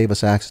was it gave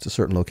us access to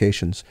certain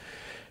locations.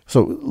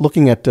 So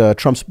looking at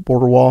Trump's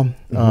border wall,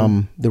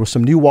 there was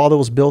some new wall that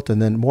was built,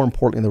 and then more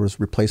importantly, there was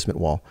replacement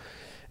wall.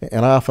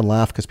 And I often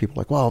laugh because people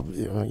are like, well,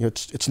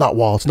 it's not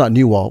wall, it's not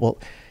new wall. Well,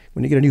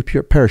 when you get a new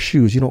pair of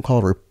shoes, you don't call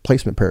it a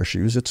replacement pair of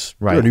shoes. It's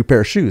a new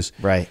pair of shoes.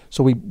 Right.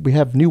 So we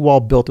have new wall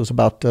built. It was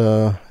about,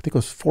 I think it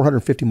was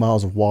 450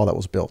 miles of wall that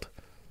was built.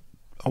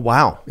 Oh,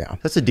 wow. Yeah.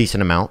 That's a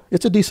decent amount.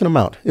 It's a decent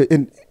amount.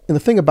 And the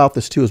thing about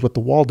this, too, is what the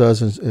wall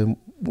does is, and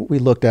what we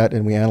looked at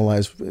and we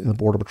analyzed in the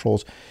Border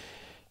Patrols,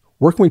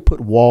 where can we put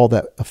wall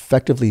that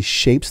effectively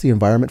shapes the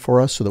environment for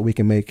us so that we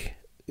can make,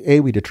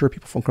 we deter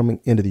people from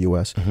coming into the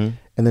U.S.,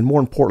 and then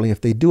more importantly,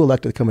 if they do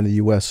elect to come into the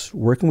U.S.,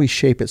 where can we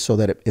shape it so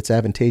that it's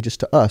advantageous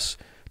to us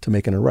to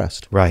make an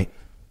arrest? Right.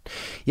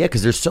 Yeah,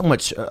 because there's so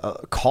much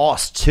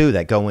cost too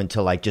that go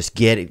into like just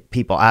getting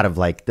people out of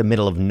like the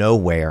middle of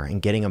nowhere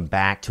and getting them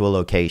back to a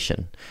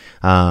location.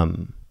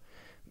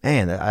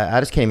 Man, I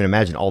just can't even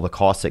imagine all the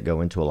costs that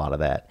go into a lot of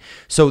that.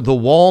 So the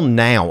wall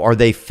now, are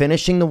they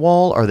finishing the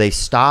wall? Are they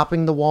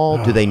stopping the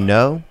wall? Do they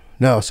know?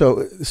 No. So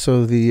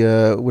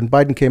the when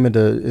Biden came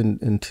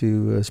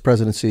into his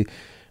presidency,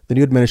 the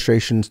new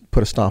administration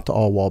put a stop to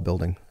all wall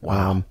building.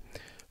 Wow.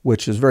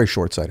 Which is very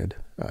short-sighted.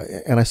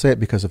 And I say it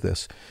because of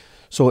this.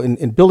 So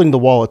in building the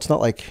wall, it's not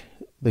like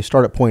they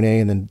start at point A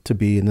and then to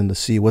B and then to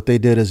C. What they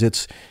did is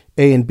it's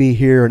A and B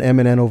here and M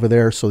and N over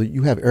there, so that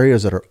you have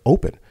areas that are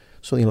open.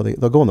 So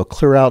they'll go and they'll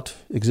clear out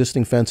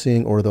existing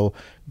fencing, or they'll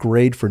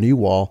grade for new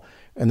wall,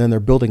 and then they're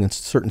building in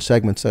certain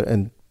segments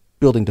and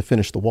building to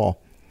finish the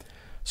wall.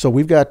 So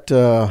we've got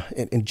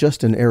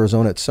just in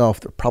Arizona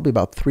itself, there are probably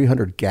about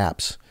 300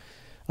 gaps.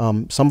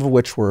 Some of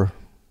which are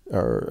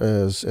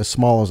as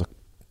small as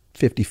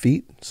 50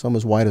 feet, some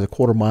as wide as a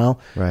quarter mile.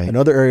 Right. And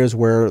other areas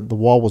where the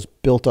wall was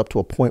built up to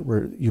a point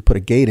where you put a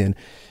gate in,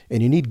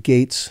 and you need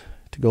gates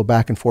to go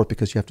back and forth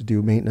because you have to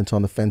do maintenance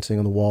on the fencing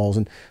on the walls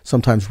and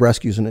sometimes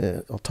rescues,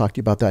 and I'll talk to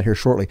you about that here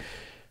shortly.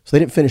 So they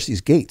didn't finish these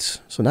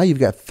gates. So now you've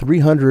got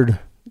 300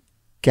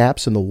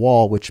 gaps in the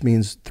wall, which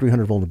means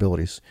 300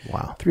 vulnerabilities.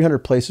 Wow. 300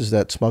 places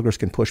that smugglers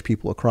can push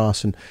people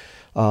across. And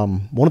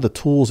one of the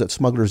tools that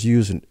smugglers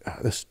use, and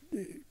this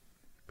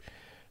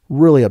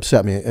really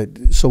upset me.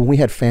 So when we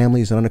had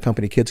families and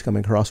unaccompanied kids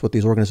coming across, what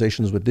these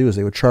organizations would do is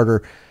they would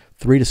charter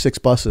 3 to 6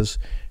 buses.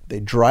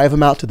 They drive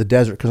them out to the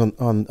desert because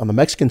on the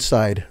Mexican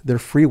side, their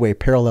freeway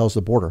parallels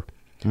the border.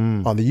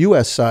 On the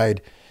U.S.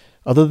 side,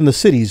 other than the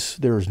cities,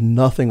 there's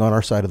nothing on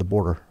our side of the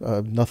border.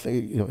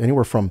 Nothing,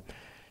 anywhere from,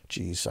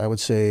 I would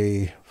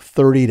say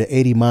 30 to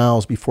 80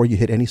 miles before you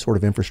hit any sort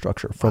of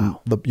infrastructure from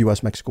the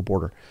U.S.-Mexico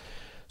border.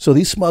 So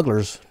these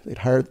smugglers, they'd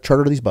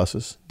charter these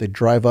buses. They'd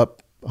drive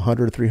up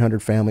 100 or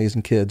 300 families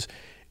and kids,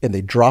 and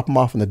they drop them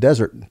off in the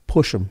desert and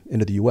push them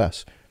into the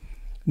U.S.,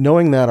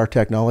 knowing that our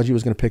technology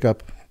was going to pick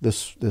up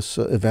this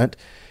event,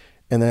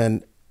 and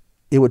then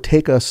it would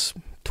take us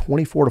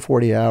 24 to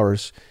 40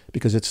 hours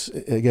because it's,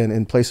 again,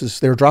 in places,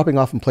 they were dropping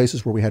off in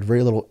places where we had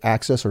very little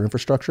access or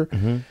infrastructure.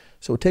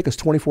 So it would take us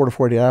 24 to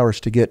 40 hours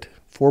to get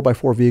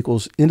 4x4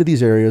 vehicles into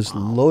these areas,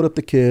 load up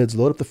the kids,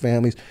 load up the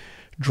families,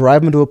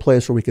 drive them to a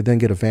place where we could then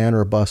get a van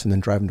or a bus and then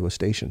drive them to a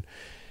station.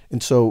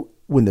 And so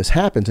when this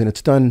happens, and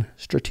it's done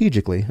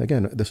strategically,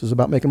 again, this is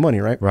about making money,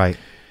 right? Right.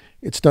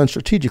 It's done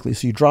strategically.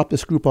 So you drop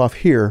this group off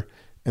here,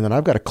 and then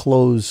I've got to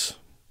close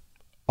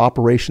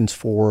operations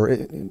for,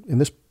 in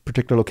this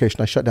particular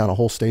location, I shut down a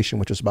whole station,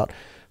 which is about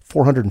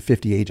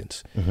 450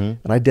 agents. And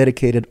I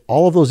dedicated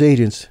all of those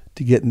agents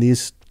to getting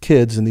these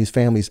kids and these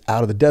families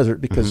out of the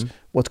desert, because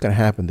what's going to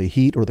happen? The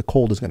heat or the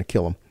cold is going to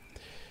kill them.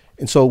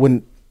 And so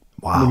when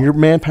your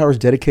manpower is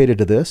dedicated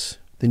to this,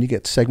 then you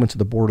get segments of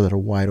the border that are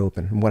wide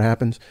open. And what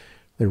happens?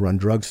 They run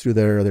drugs through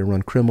there. They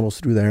run criminals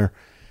through there.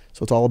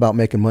 So it's all about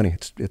making money.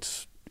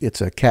 It's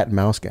a cat and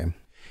mouse game.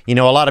 You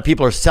know, a lot of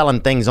people are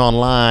selling things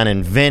online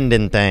and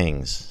vending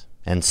things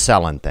and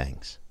selling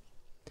things.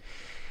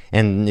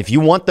 And if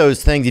you want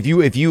those things, if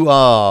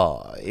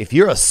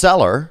you're a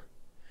seller,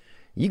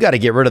 you got to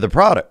get rid of the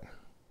product.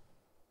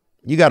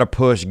 You got to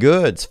push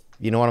goods.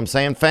 You know what I'm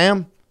saying,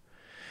 fam?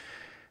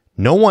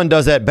 No one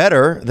does that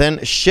better than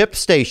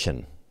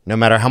ShipStation. No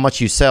matter how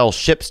much you sell,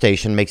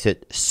 ShipStation makes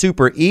it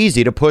super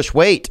easy to push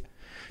weight,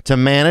 to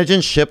manage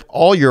and ship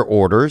all your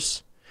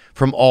orders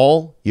from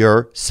all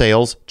your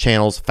sales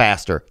channels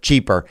faster,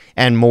 cheaper,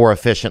 and more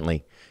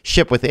efficiently.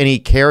 Ship with any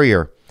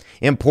carrier.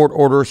 Import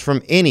orders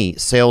from any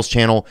sales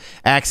channel.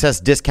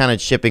 Access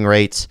discounted shipping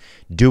rates.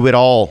 Do it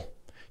all.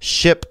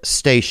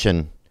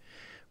 ShipStation.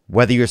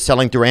 Whether you're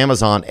selling through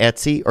Amazon,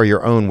 Etsy, or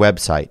your own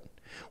website.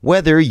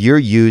 Whether you're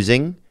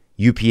using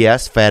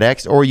UPS,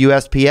 FedEx, or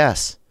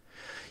USPS.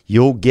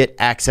 You'll get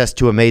access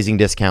to amazing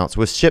discounts.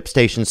 With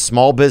ShipStation,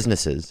 small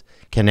businesses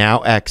can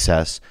now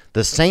access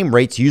the same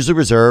rates usually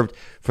reserved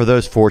for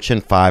those Fortune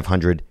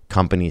 500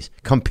 companies.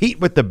 Compete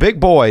with the big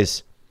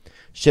boys.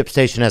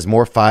 ShipStation has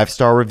more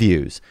 5-star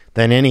reviews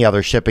than any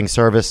other shipping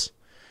service.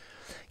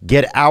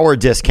 Get our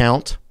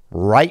discount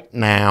right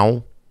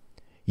now.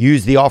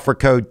 Use the offer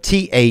code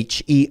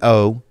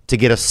THEO to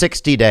get a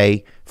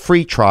 60-day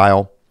free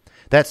trial.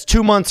 That's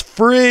 2 months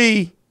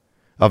free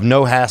of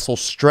no-hassle,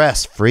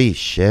 stress-free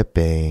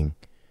shipping.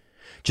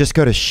 Just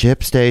go to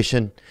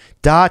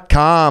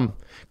ShipStation.com.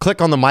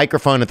 Click on the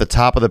microphone at the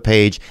top of the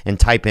page and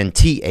type in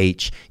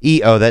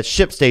THEO. That's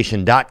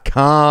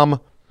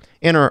ShipStation.com.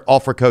 Enter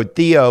offer code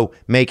Theo.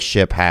 Make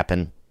ship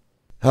happen.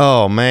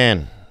 Oh,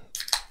 man.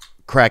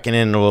 Cracking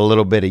into a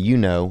little bit of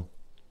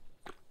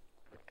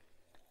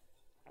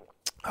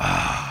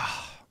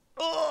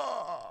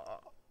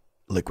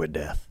liquid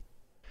death.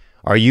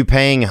 Are you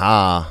paying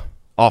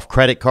off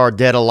credit card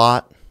debt a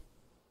lot?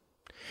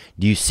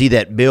 Do you see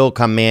that bill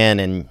come in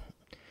and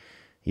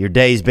your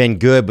day's been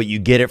good, but you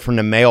get it from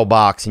the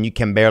mailbox and you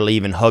can barely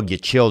even hug your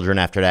children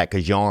after that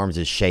because your arms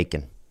is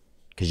shaking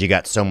because you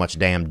got so much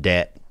damn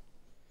debt?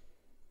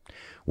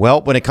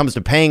 Well, when it comes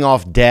to paying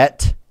off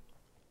debt,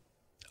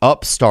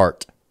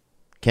 Upstart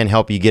can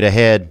help you get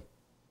ahead.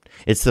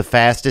 It's the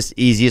fastest,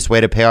 easiest way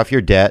to pay off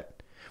your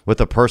debt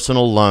with a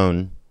personal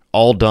loan,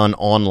 all done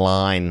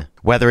online.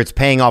 Whether it's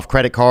paying off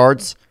credit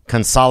cards,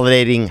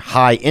 consolidating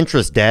high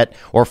interest debt,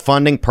 or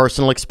funding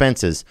personal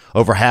expenses,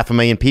 over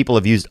 500,000 people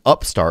have used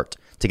Upstart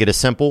to get a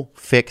simple,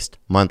 fixed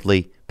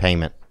monthly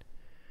payment.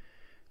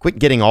 Quit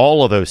getting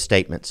all of those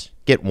statements.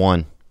 Get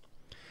one.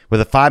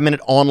 With a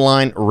 5-minute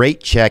online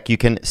rate check, you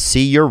can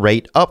see your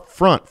rate up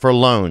front for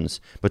loans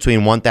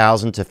between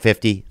 $1,000 to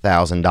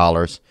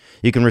 $50,000.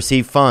 You can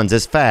receive funds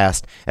as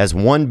fast as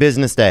 1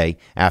 business day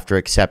after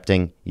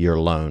accepting your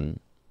loan.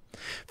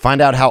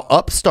 Find out how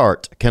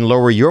Upstart can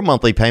lower your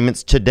monthly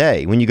payments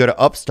today when you go to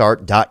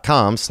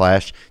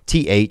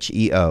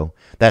upstart.com/THEO.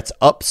 That's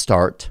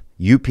Upstart,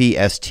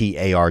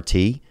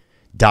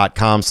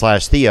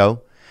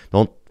 UPSTART.com/Theo.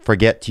 Don't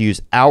forget to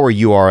use our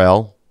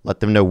URL. Let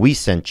them know we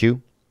sent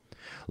you.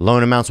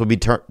 Loan amounts will be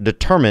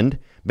determined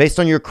based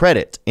on your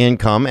credit,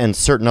 income, and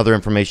certain other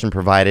information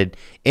provided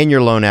in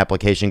your loan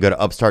application. Go to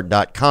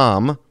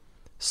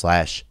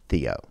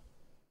upstart.com/Theo.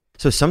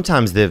 So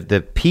sometimes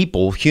the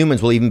people,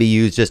 humans, will even be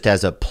used just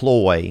as a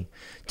ploy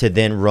to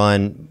then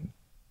run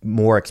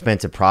more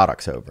expensive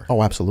products over.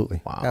 Oh,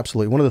 absolutely. Wow.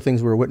 Absolutely. One of the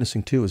things we were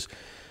witnessing too is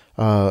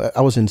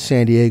I was in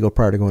San Diego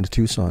prior to going to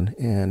Tucson,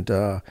 and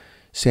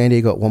San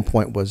Diego at one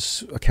point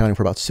was accounting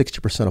for about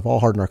 60% of all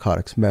hard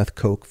narcotics, meth,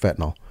 coke,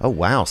 fentanyl. Oh,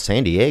 wow.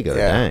 San Diego.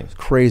 Dang. It's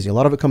crazy. A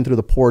lot of it come through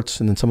the ports,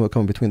 and then some of it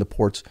come between the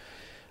ports.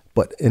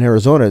 But in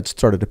Arizona, it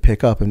started to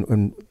pick up,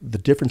 and the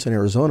difference in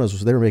Arizona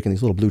was they were making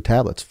these little blue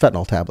tablets,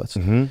 fentanyl tablets,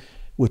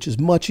 which is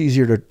much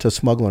easier to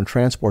smuggle and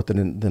transport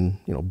than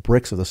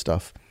bricks of the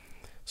stuff.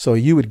 So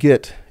you would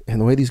get,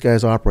 and the way these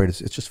guys operate,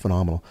 it's just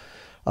phenomenal.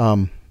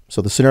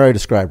 So the scenario I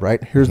described,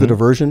 right? Here's the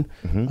diversion.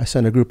 I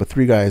send a group of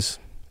 3 guys,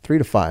 3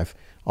 to 5,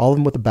 all of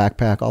them with a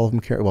backpack, all of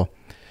them carry, well,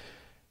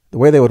 the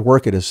way they would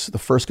work it is the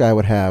first guy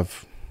would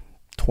have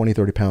 20,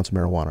 30 pounds of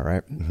marijuana,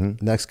 right? The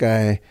next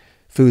guy,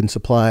 food and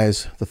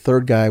supplies. The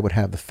third guy would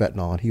have the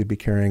fentanyl, and he would be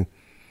carrying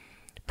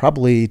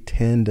probably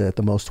 10 to at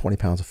the most 20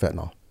 pounds of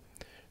fentanyl.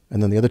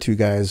 And then the other 2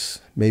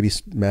 guys, maybe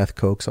meth,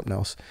 coke, something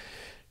else.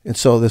 And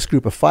so this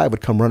group of 5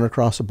 would come running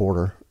across the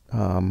border.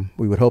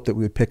 We would hope that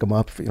we would pick them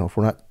up. If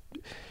we're not,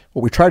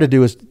 what we try to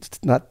do is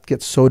not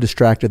get so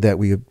distracted that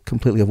we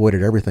completely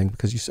avoided everything,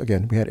 because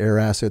again, we had air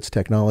assets,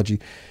 technology.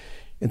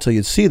 And so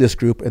you'd see this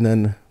group, and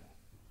then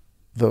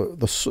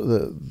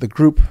the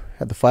group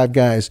had the 5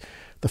 guys.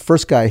 The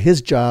first guy,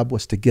 his job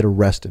was to get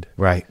arrested.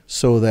 Right.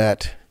 So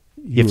that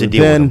you have to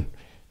deal with them.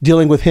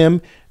 dealing with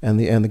him, and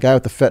the guy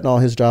with the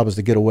fentanyl, his job is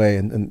to get away,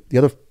 and the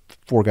other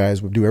 4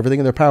 guys would do everything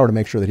in their power to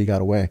make sure that he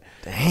got away.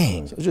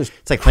 Dang. So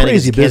it's like playing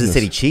against crazy the Kansas business.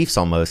 City Chiefs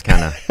almost,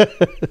 kind of.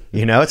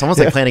 It's almost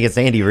like playing against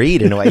Andy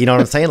Reid in a way. You know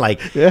what I'm saying?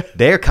 Like,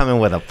 they're coming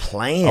with a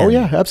plan. Oh,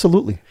 yeah,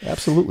 absolutely.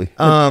 Absolutely.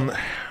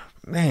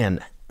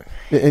 Man.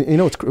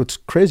 And what's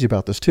crazy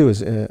about this, too,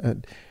 is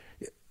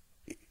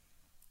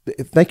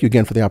thank you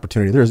again for the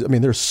opportunity.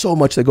 There's so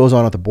much that goes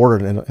on at the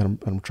border, and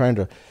I'm trying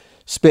to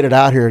spit it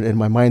out here, and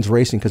my mind's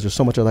racing because there's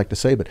so much I'd like to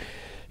say. But,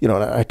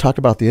 I talked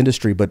about the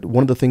industry, but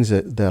one of the things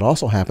that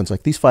also happens,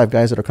 like these 5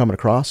 guys that are coming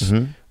across,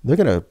 they're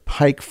going to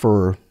hike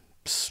for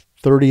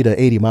 30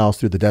 to 80 miles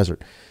through the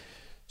desert.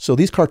 So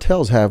these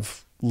cartels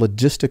have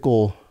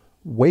logistical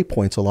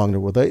waypoints along there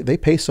where they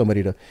pay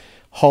somebody to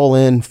haul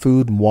in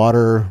food and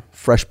water,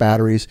 fresh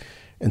batteries.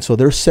 And so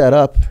they're set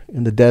up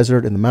in the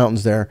desert, in the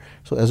mountains there.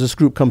 So as this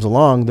group comes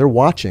along, they're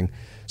watching.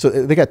 So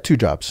they got 2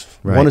 jobs.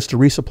 Right. One is to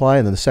resupply,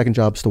 and then the second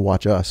job is to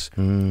watch us.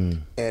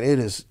 And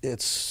it's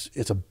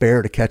a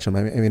bear to catch them.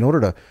 In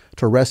order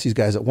to arrest these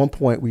guys, at one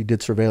point we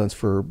did surveillance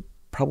for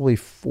probably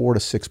 4 to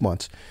 6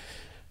 months,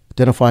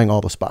 identifying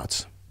all the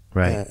spots.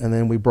 Right. And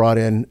then we brought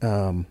in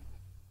a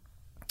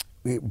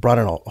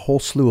whole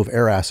slew of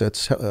air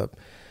assets,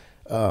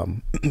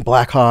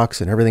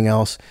 Blackhawks and everything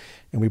else.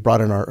 And we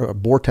brought in our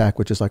BORTAC,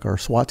 which is like our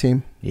SWAT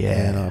team. Yeah.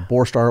 And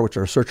BORSTAR, which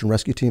are our search and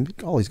rescue team.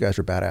 All these guys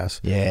are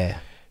badass. Yeah.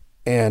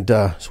 And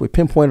so we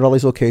pinpointed all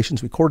these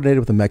locations. We coordinated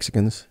with the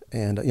Mexicans.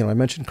 And, I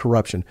mentioned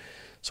corruption.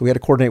 So we had to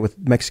coordinate with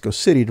Mexico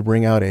City to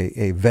bring out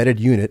a vetted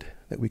unit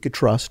that we could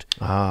trust.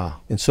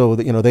 And so,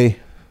 they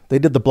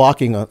did the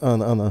blocking on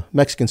the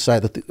Mexican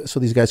side so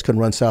these guys couldn't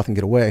run south and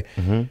get away.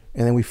 And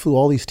then we flew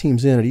all these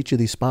teams in at each of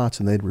these spots,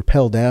 and they'd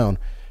rappel down,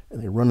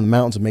 and they'd run in the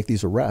mountains and make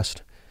these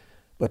arrests.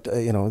 But,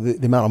 the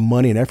amount of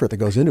money and effort that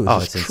goes into it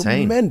is just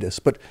tremendous.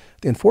 But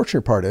the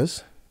unfortunate part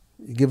is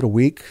you give it a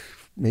week,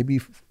 maybe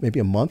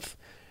a month,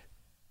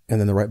 and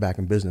then they're right back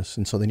in business.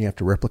 And so then you have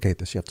to replicate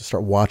this. You have to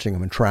start watching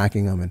them and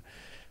tracking them, and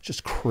it's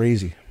just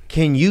crazy.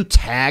 Can you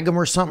tag them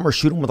or something, or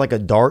shoot them with like a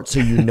dart so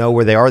you know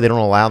where they are? They don't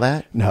allow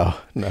that? No.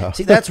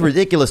 See, that's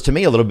ridiculous to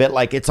me a little bit.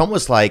 Like, it's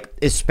almost like,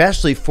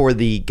 especially for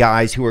the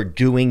guys who are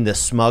doing the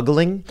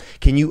smuggling,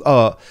 can you,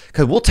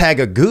 because we'll tag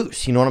a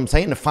goose, you know what I'm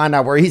saying, to find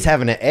out where he's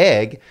having an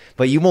egg,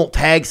 but you won't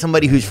tag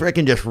somebody who's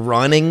freaking just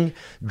running,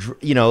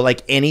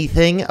 like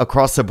anything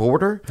across the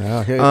border.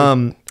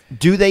 Okay.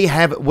 Do they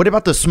have, what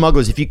about the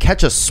smugglers? If you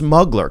catch a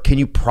smuggler, can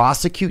you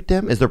prosecute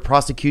them? Is there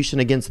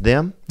prosecution against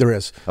them? There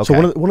is. Okay.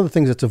 So one of the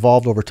things that's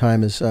evolved over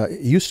time is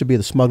it used to be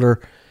the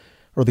smuggler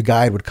or the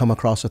guide would come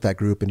across with that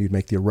group, and you'd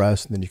make the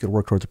arrest, and then you could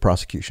work towards a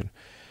prosecution.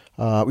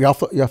 You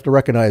have to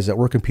recognize that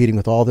we're competing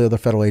with all the other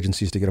federal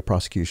agencies to get a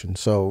prosecution.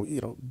 So,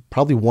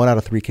 probably 1 out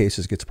of 3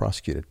 cases gets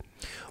prosecuted.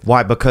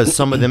 Why? Because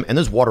some of them, and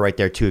there's water right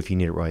there too if you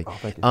need it, Roy. Oh,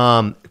 thank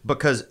you.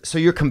 Because, so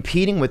you're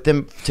competing with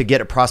them to get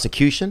a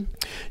prosecution?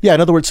 Yeah, in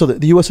other words, so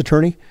the U.S.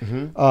 attorney,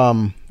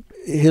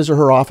 his or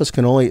her office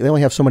they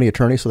only have so many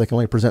attorneys, so they can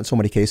only present so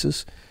many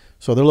cases.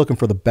 So they're looking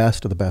for the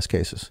best of the best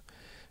cases.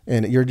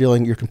 And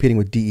you're competing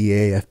with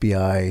DEA,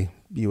 FBI,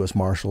 U.S.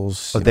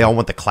 Marshals. But they all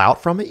want the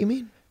clout from it, you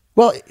mean?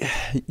 Well,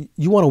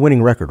 you want a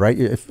winning record, right?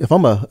 If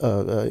I'm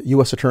a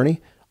U.S. attorney,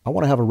 I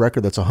want to have a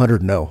record that's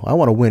 100-0. I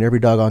want to win every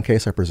doggone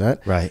case I present.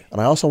 Right. And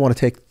I also want to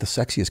take the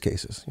sexiest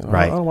cases.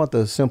 Right. I don't want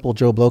the simple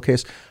Joe Blow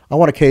case. I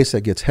want a case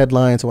that gets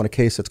headlines. I want a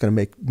case that's going to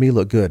make me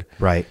look good.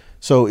 Right.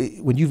 So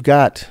when you've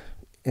got,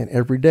 and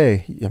every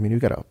day, you've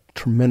got a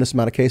tremendous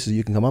amount of cases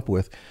you can come up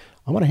with.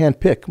 I'm going to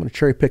handpick. I'm going to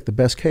cherry pick the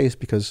best case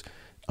because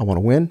I want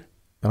to win.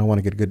 And I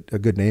want to get a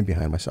good name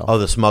behind myself. Oh,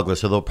 the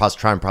smugglers. So they'll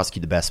try and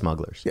prosecute the best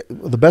smugglers. Yeah,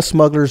 the best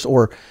smugglers,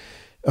 or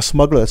a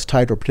smuggler that's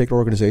tied to a particular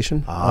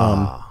organization.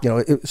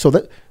 So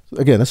that,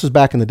 again, this is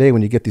back in the day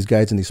when you get these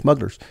guides and these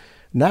smugglers.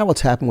 Now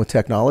what's happened with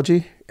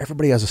technology,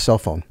 everybody has a cell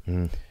phone.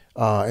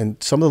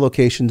 And some of the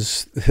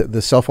locations,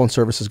 the cell phone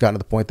service has gotten to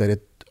the point that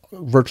it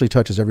virtually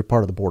touches every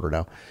part of the border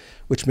now,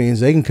 which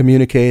means they can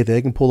communicate,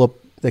 they can pull up,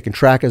 they can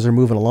track as they're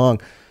moving along.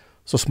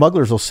 So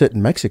smugglers will sit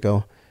in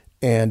Mexico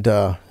and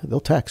they'll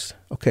text,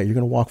 okay, you're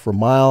going to walk for a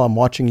mile. I'm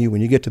watching you.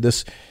 When you get to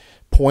this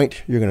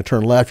point, you're going to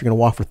turn left. You're going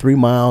to walk for 3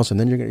 miles, and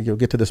then you'll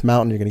get to this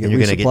mountain. You're going to get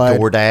resupplied. You're going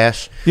to get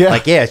DoorDash.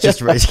 Yeah, it's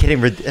just it's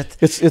getting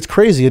it's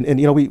crazy.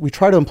 And we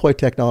try to employ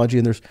technology,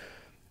 and there's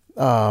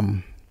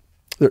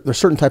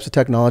certain types of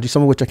technology,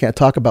 some of which I can't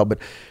talk about, but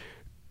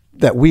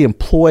that we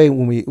employ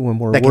when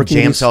we're that working.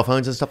 Can jam cell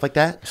phones and stuff like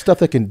that. Stuff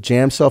that can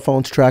jam cell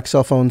phones, track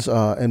cell phones,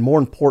 and more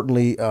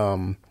importantly.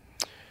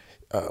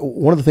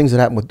 One of the things that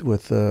happened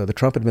with the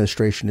Trump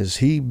administration is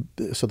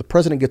so the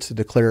president gets to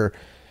declare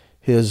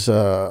his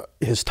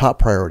top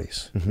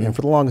priorities. And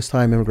for the longest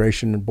time,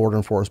 immigration and border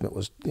enforcement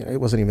was,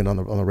 it wasn't even on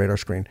the radar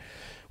screen.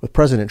 With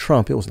President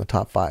Trump, it was in the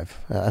top 5.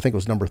 I think it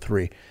was number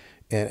 3.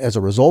 And as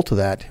a result of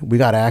that, we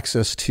got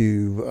access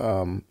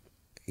to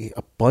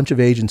a bunch of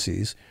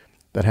agencies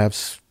that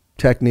have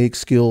techniques,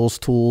 skills,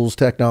 tools,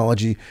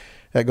 technology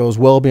that goes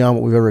well beyond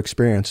what we've ever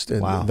experienced.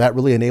 And that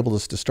really enabled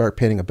us to start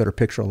painting a better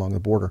picture along the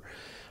border.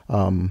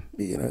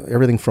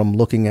 Everything from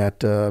looking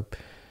at,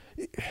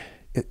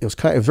 it was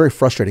very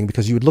frustrating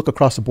because you would look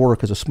across the border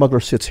because a smuggler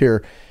sits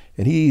here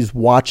and he's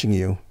watching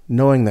you,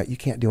 knowing that you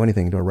can't do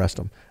anything to arrest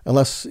him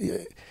unless,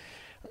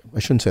 I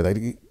shouldn't say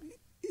that.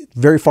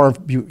 Very far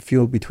and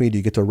few between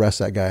you get to arrest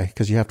that guy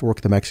because you have to work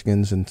with the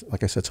Mexicans. And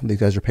like I said, some of these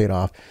guys are paid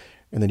off.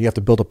 And then you have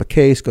to build up a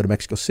case, go to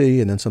Mexico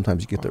City, and then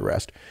sometimes you get the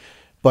arrest.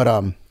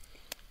 But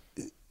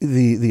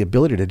the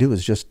ability to do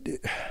is just,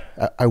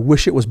 I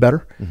wish it was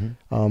better.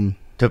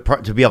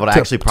 To be able to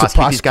actually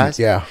prosecute these guys?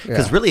 Yeah.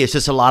 Because really it's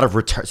just a lot of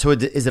return. So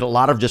is it a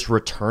lot of just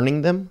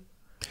returning them?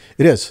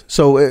 It is.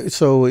 So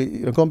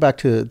going back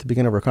to the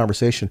beginning of our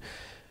conversation,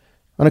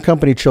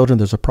 unaccompanied children,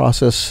 there's a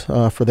process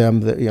for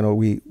them that,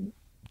 we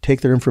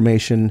take their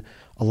information.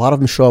 A lot of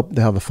them show up,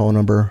 they have a phone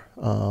number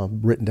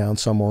written down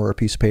somewhere or a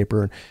piece of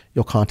paper, and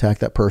you'll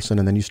contact that person,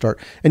 and then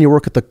you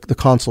work at the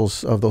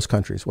consuls of those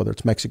countries, whether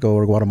it's Mexico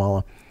or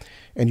Guatemala,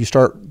 and you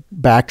start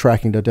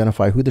backtracking to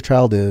identify who the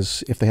child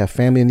is, if they have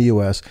family in the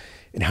U.S.,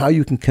 and how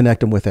you can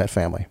connect them with that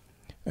family.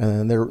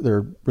 And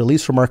they're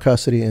released from our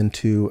custody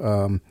into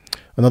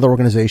another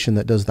organization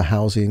that does the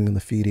housing and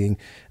the feeding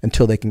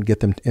until they can get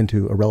them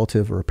into a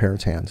relative or a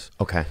parent's hands.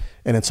 Okay.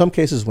 And in some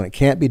cases, when it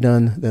can't be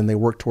done, then they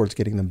work towards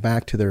getting them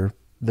back to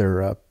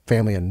their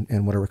family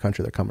in whatever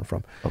country they're coming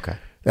from. Okay.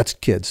 That's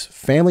kids.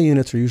 Family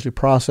units are usually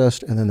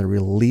processed and then they're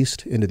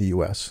released into the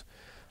U.S.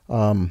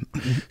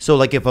 So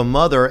like if a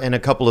mother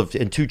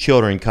and two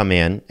children come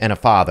in and a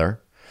father,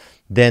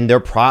 then they're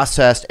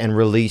processed and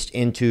released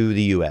into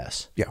the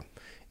U.S. Yeah.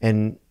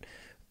 And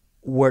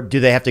where do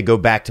they have to go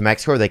back to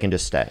Mexico or they can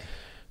just stay?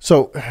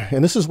 So,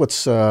 and this is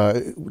what's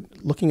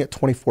looking at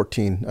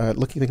 2014,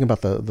 thinking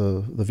about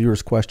the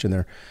viewer's question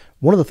there.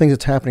 One of the things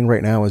that's happening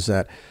right now is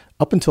that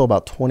up until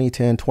about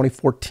 2010,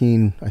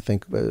 2014, I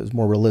think is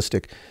more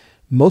realistic.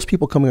 Most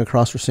people coming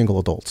across were single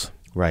adults.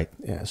 Right.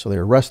 Yeah. So they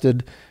were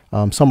arrested.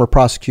 Some were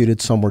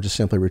prosecuted. Some were just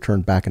simply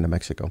returned back into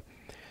Mexico.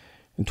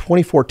 In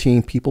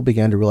 2014, people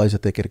began to realize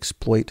that they could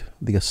exploit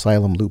the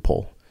asylum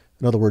loophole.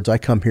 In other words, I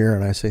come here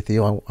and I say,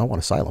 Theo, I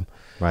want asylum.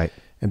 Right.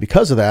 And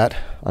because of that,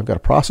 I've got to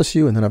process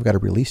you and then I've got to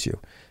release you.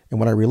 And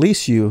when I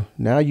release you,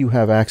 now you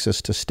have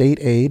access to state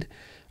aid.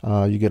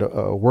 You get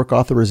a work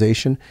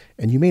authorization,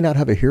 and you may not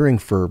have a hearing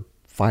for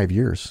 5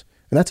 years.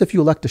 And that's if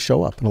you elect to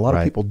show up. And a lot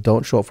of people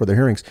don't show up for their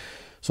hearings.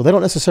 So they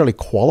don't necessarily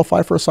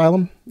qualify for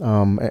asylum.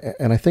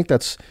 And I think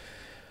it's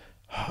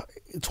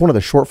one of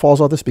the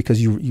shortfalls of this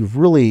because you've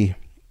really,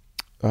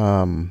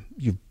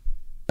 you've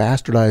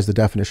bastardized the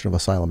definition of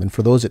asylum. And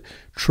for those that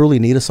truly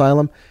need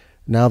asylum,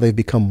 now they've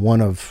become one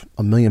of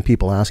a million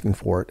people asking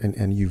for it,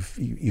 and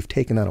you've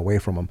taken that away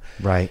from them.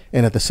 Right.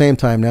 And at the same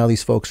time, now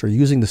these folks are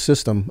using the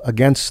system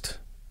against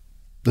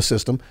the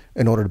system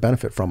in order to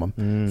benefit from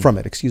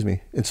it. Excuse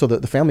me. And so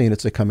the family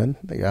units, they come in,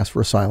 they ask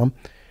for asylum,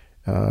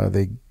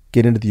 they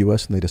get into the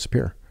U.S. and they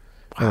disappear.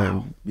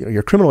 Wow. And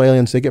your criminal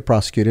aliens, they get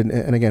prosecuted.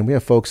 And again, we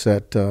have folks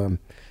that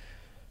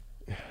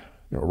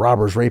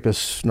robbers,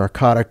 rapists,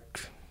 narcotic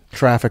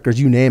traffickers,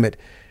 you name it.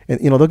 And,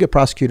 they'll get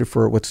prosecuted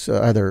for what's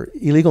either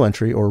illegal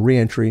entry or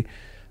reentry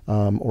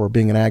or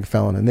being an ag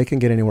felon. And they can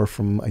get anywhere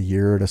from a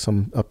year to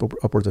some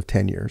upwards of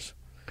 10 years.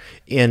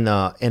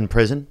 In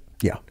prison?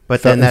 Yeah.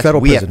 But then that's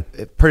federal prison.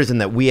 Prison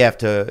that we have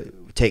to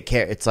take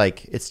care. It's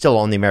like, it's still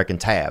on the American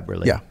tab,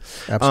 really. Yeah,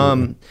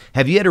 absolutely.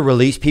 Have you had to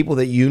release people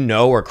that you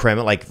know are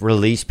criminal, like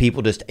release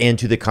people just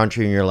into the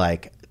country and you're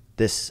like,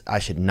 I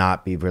should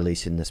not be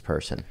releasing this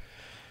person,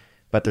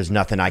 but there's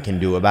nothing I can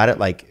do about it?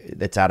 Like,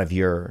 it's out of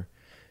your...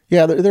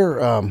 Yeah,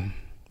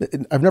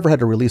 I've never had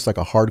to release like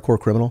a hardcore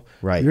criminal.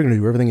 Right. You're going to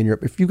do everything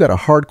if you've got a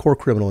hardcore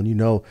criminal and you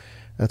know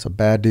that's a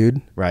bad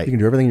dude, right, you can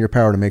do everything in your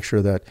power to make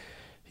sure that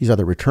he's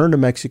either returned to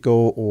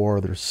Mexico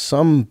or there's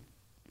some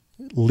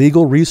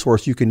legal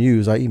resource you can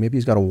use, i.e. maybe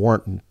he's got a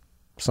warrant in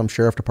some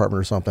sheriff department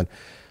or something,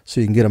 so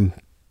you can get him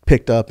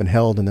picked up and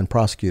held and then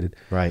prosecuted.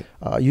 Right.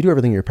 You do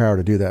everything in your power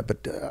to do that.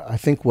 But I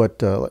think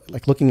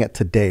like looking at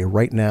today,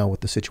 right now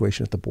with the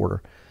situation at the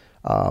border,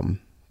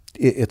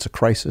 it's a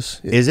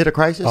crisis. Is it a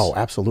crisis? Oh,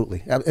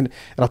 absolutely. And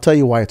I'll tell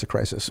you why it's a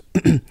crisis.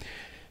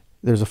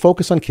 There's a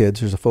focus on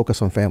kids. There's a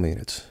focus on family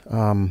units.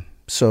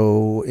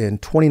 So in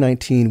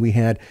 2019, we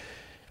had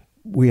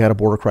a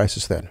border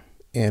crisis then.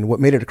 And what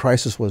made it a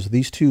crisis was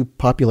these two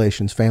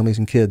populations, families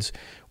and kids,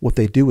 what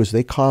they do is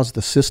they cause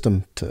the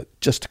system to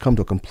come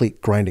to a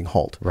complete grinding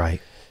halt.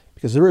 Right.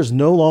 Because there is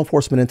no law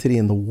enforcement entity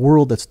in the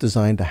world that's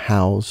designed to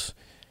house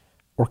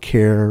or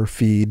care,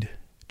 feed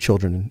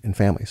children and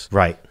families.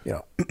 Right.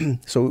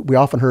 So we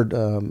often heard,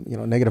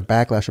 negative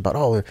backlash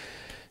about,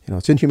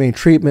 it's inhumane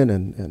treatment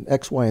and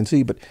X, Y, and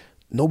Z, but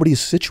nobody's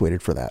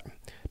situated for that.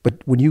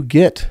 But when you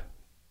get,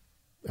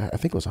 I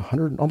think it was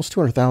almost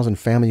 200,000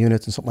 family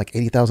units and something like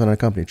 80,000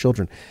 unaccompanied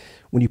children,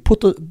 when you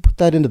put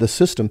that into the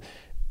system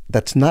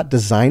that's not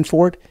designed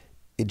for it,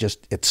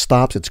 it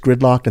stops, it's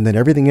gridlocked, and then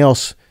everything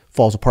else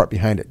falls apart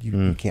behind it.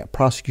 You can't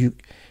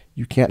prosecute,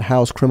 you can't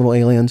house criminal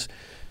aliens.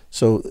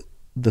 So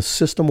the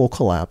system will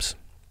collapse.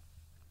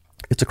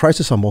 It's a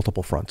crisis on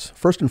multiple fronts.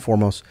 First and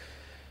foremost,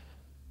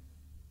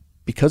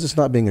 because it's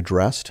not being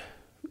addressed,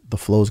 the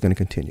flow is going to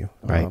continue.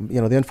 Right.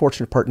 The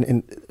unfortunate part,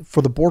 and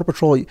for the Border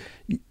Patrol,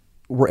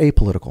 we're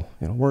apolitical.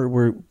 You know,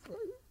 we're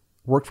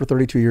worked for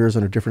 32 years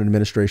under different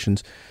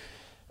administrations.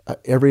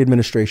 Every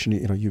administration,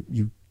 you know,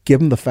 you give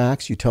them the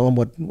facts, you tell them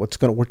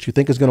what you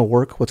think is going to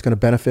work, what's going to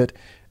benefit,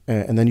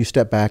 and then you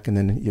step back and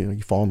then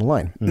you fall in the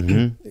line.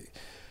 Mm-hmm.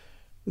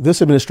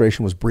 This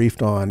administration was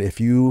briefed on, if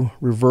you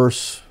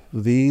reverse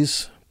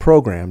these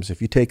programs,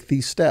 if you take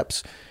these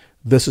steps,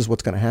 this is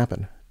what's going to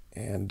happen.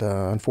 And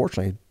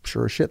unfortunately,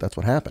 sure as shit, that's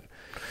what happened.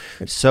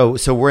 So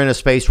we're in a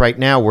space right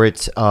now where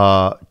it's.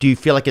 Do you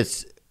feel like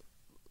it's?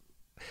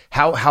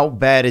 How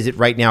bad is it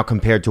right now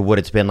compared to what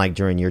it's been like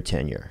during your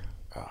tenure?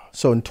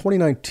 So in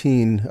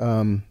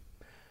 2019,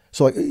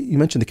 so like you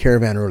mentioned the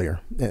caravan earlier,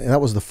 and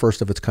that was the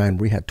first of its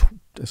kind. We had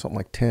something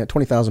like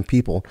 20,000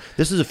 people.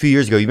 This was a few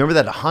years ago. You remember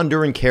that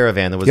Honduran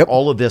caravan? There was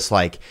all of this,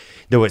 like,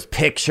 there was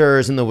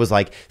pictures, and there was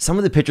like, some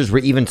of the pictures were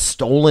even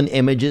stolen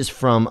images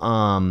from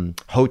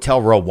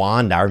Hotel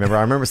Rwanda. I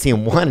remember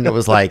seeing one, and it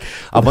was like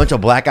a bunch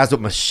of black guys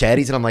with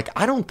machetes, and I'm like,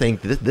 I don't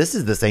think this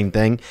is the same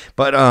thing.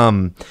 But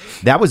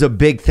that was a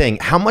big thing.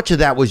 How much of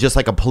that was just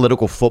like a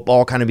political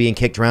football kind of being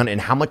kicked around,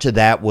 and how much of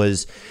that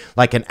was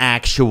like an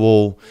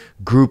actual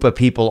group of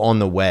people on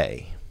the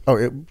way?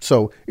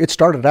 So it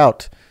started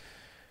out,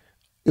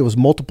 it was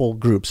multiple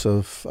groups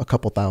of a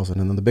couple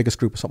thousand, and then the biggest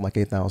group was something like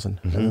 8,000.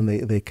 Mm-hmm. And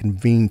then they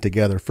convened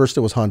together. First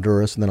it was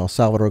Honduras, and then El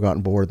Salvador got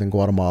on board, then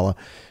Guatemala.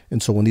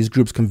 And so when these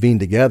groups convened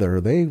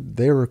together, they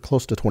were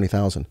close to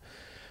 20,000.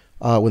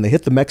 When they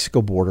hit the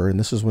Mexico border, and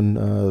this is when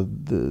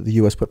the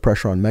U.S. put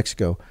pressure on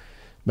Mexico,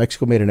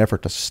 Mexico made an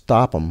effort to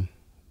stop them,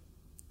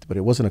 but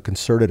it wasn't a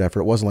concerted effort.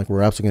 It wasn't like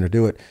we're absolutely going to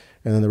do it.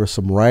 And then there was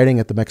some rioting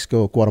at the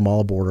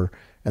Mexico-Guatemala border,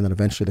 and then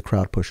eventually the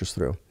crowd pushes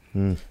through.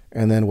 Mm.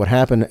 And then what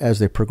happened as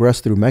they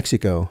progressed through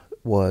Mexico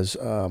was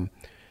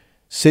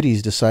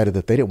cities decided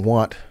that they didn't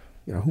want,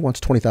 who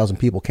wants 20,000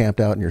 people camped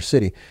out in your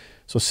city?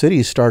 So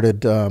cities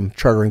started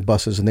chartering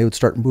buses, and they would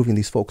start moving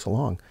these folks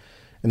along.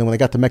 And then when they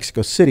got to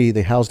Mexico City,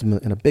 they housed them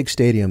in a big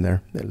stadium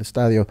there, El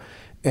Estadio,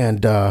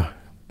 and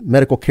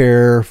medical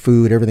care,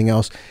 food, everything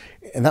else,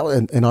 and that was,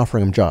 and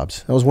offering them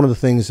jobs. That was one of the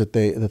things that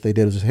they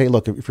did was, hey,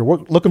 look, if you're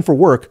looking for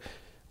work,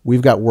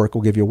 we've got work.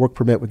 We'll give you a work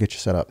permit. We'll get you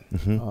set up.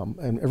 Mm-hmm.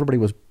 And everybody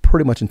was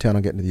pretty much intent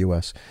on getting to the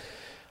U.S.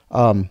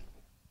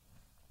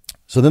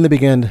 So then they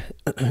began,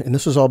 and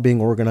this was all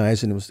being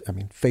organized, and it was,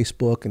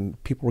 Facebook,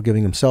 and people were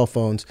giving them cell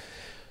phones.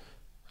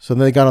 So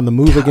then they got on the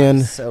move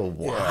again. So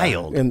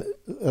wild. And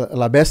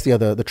La Bestia,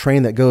 the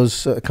train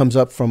that comes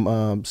up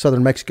from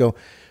southern Mexico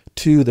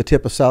to the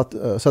tip of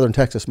southern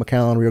Texas,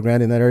 McAllen, Rio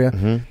Grande, in that area.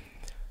 Mm-hmm.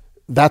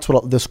 That's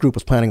what this group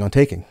was planning on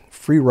taking.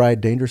 Free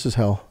ride, dangerous as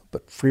hell,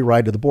 but free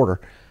ride to the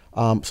border.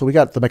 So we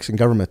got the Mexican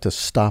government to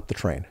stop the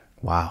train.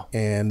 Wow.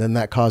 And then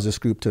that caused this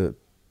group to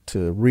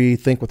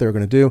rethink what they were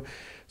going to do.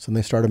 So then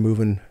they started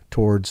moving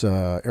towards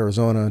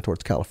Arizona and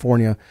towards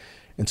California.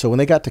 And so when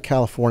they got to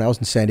California, I was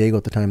in San Diego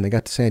at the time. They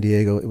got to San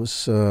Diego. It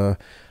was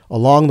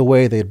along the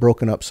way, they had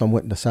broken up. Some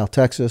went into South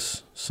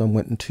Texas. Some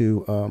went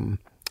into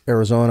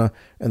Arizona.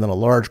 And then a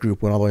large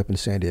group went all the way up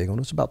into San Diego. And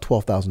it was about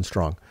 12,000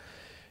 strong.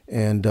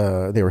 And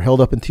they were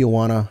held up in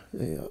Tijuana.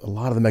 A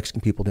lot of the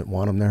Mexican people didn't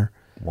want them there.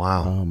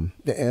 Wow.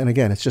 And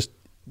again, it's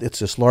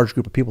this large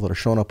group of people that are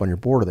showing up on your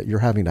border that you're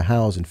having to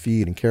house and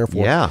feed and care for.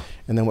 Yeah.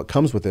 And then what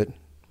comes with it?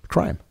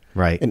 Crime.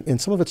 Right.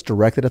 And some of it's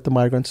directed at the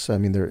migrants.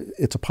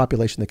 It's a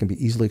population that can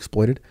be easily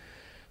exploited.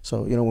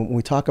 So, when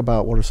we talk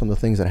about what are some of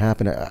the things that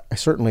happen, I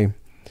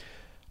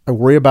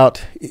worry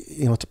about,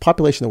 it's a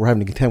population that we're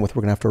having to contend with.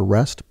 We're going to have to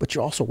arrest, but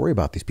you also worry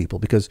about these people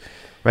because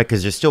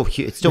they're still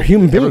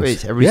human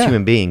beings. Everybody's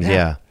human beings.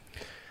 Yeah.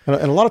 And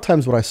a lot of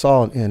times what I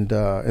saw in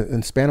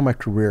the span of my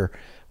career,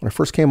 when I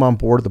first came on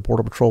board the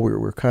Border Patrol, we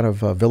were kind of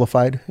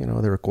vilified. There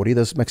were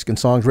corridas, Mexican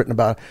songs written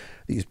about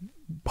these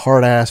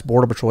hard-ass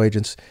Border Patrol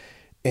agents.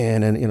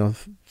 And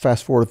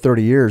fast forward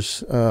 30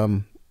 years,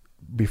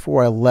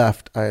 before I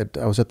left, I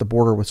was at the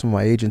border with some of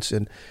my agents,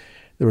 and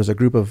there was a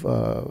group of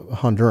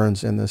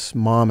Hondurans, and this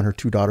mom and her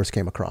two daughters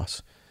came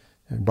across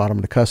and brought them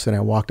into custody.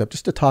 And I walked up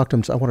just to talk to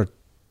them. So I want to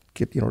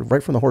get,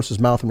 right from the horse's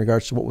mouth in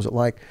regards to what was it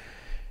like.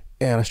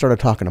 And I started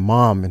talking to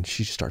mom, and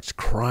she just starts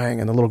crying,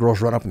 and the little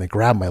girls run up and they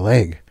grab my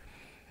leg.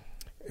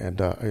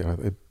 And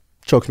it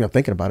chokes me up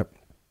thinking about it.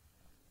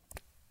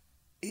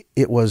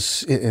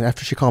 And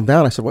after she calmed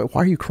down, I said, why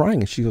are you crying?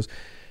 And she goes,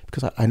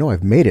 because I know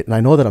I've made it, and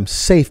I know that I'm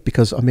safe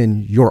because I'm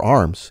in your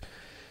arms.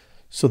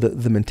 So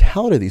the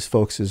mentality of these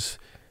folks is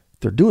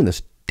they're doing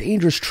this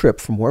dangerous trip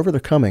from wherever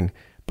they're coming,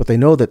 but they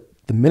know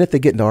that the minute they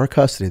get into our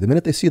custody, the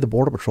minute they see the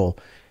Border Patrol,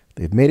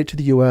 they've made it to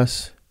the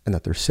U.S. and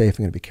that they're safe and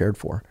going to be cared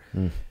for.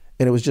 Mm.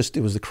 And it was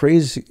the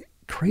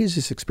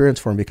craziest experience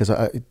for me because,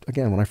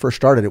 when I first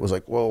started, it was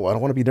like, whoa, I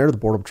don't want to be near the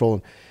Border Patrol,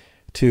 and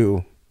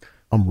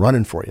I'm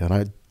running for you,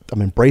 and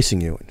I'm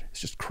embracing you, and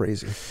it's just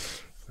crazy.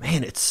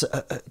 Man, it's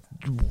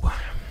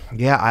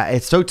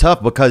it's so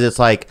tough because it's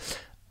like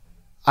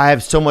I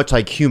have so much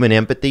like human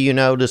empathy,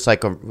 just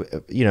like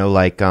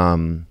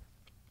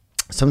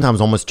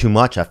sometimes almost too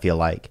much, I feel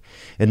like.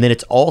 And then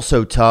it's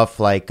also tough,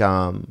 like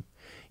a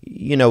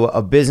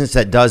business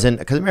that doesn't,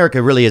 because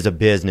America really is a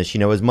business,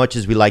 as much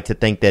as we like to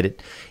think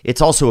that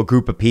it's also a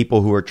group of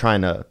people who are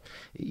trying to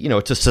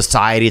it's a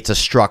society, it's a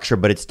structure,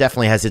 but it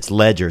definitely has its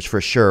ledgers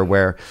for sure,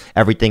 where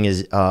everything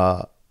is,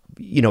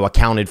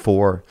 accounted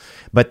for.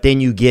 But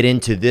then you get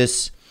into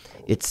this,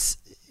 it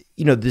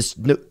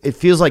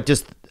feels like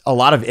just a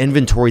lot of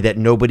inventory that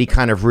nobody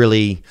kind of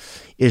really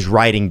is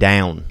writing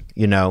down,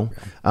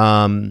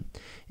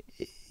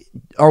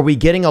 Are we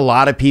getting a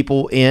lot of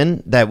people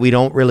in that we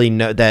don't really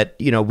know, that,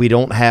 we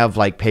don't have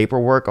like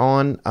paperwork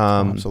on?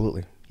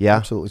 Absolutely. Yeah.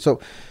 Absolutely. So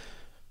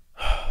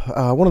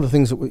one of the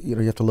things that you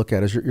have to look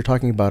at is you're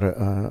talking about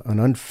an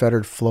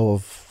unfettered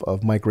flow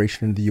of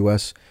migration into the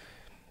U.S.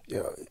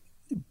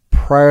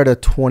 Prior to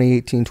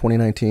 2018,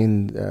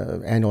 2019,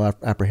 annual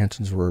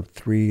apprehensions were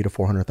 300,000 to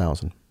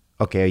 400,000.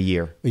 Okay, a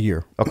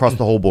year Across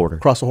the whole border.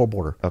 Across the whole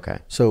border. Okay.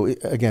 So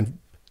again,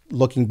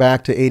 looking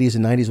back to 80s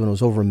and 90s when it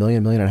was over 1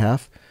 million, 1.5 million,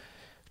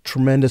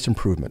 tremendous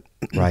improvement.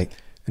 Right.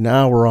 And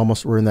now we're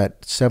in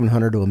that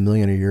 700 to 1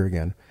 million a year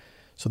again.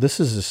 So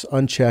this is this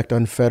unchecked,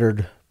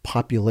 unfettered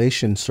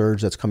population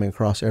surge that's coming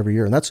across every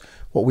year, and that's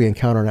what we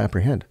encounter and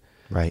apprehend.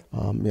 Right.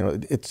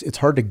 It's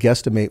hard to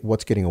guesstimate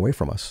what's getting away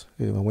from us.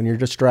 When you're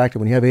distracted,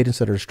 when you have agents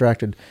that are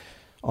distracted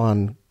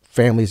on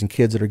families and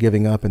kids that are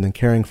giving up and then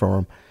caring for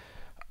them,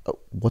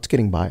 what's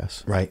getting by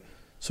us? Right.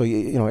 So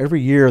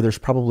every year there's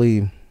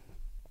probably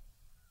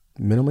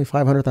minimally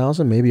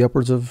 500,000, maybe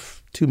upwards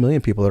of 2 million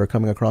people that are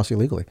coming across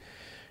illegally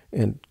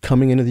and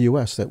coming into the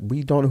U.S. that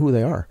we don't know who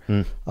they are.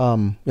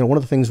 One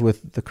of the things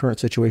with the current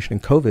situation in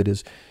COVID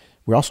is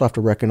we also have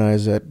to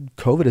recognize that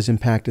COVID has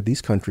impacted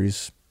these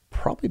countries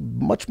probably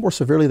much more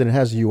severely than it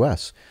has the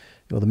U.S.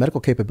 The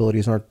medical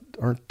capabilities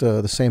aren't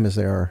the same as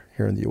they are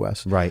here in the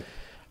U.S. Right.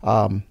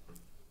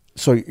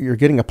 So you're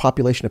getting a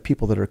population of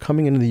people that are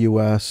coming into the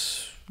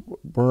U.S.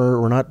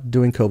 We're not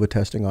doing COVID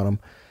testing on them.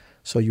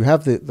 So you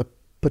have the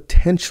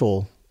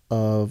potential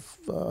of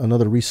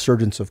another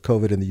resurgence of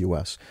COVID in the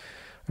U.S.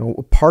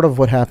 Part of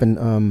what happened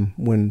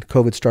when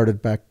COVID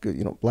started back,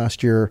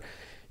 last year,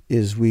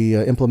 is we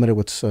implemented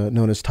what's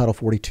known as Title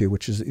 42,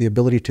 which is the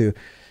ability to,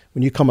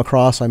 when you come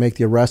across, I make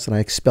the arrest and I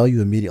expel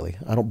you immediately.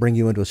 I don't bring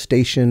you into a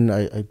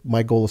station.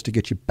 My goal is to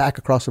get you back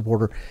across the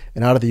border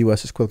and out of the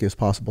U.S. as quickly as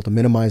possible to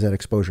minimize that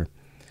exposure.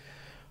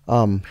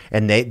 And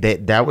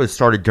that was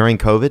started during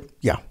COVID?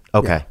 Yeah.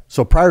 Okay. Yeah.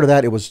 So prior to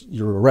that, it was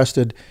you're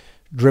arrested,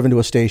 driven to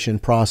a station,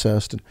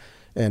 processed,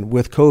 and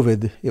with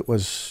COVID, it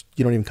was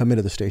you don't even come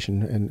into the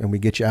station, and we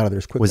get you out of there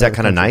as quickly. Was that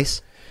kind of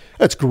nice?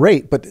 That's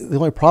great, but the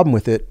only problem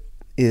with it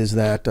is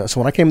that so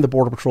when I came to the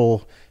Border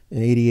Patrol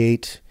in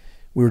 '88,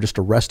 we were just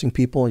arresting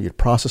people. You'd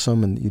process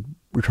them, and you'd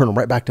return them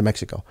right back to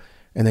Mexico,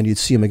 and then you'd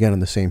see them again on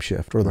the same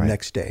shift or the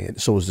next day.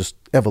 And so it was just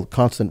a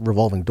constant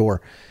revolving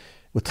door.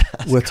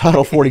 With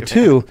Title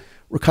 42,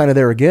 we're kind of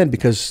there again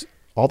because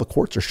all the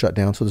courts are shut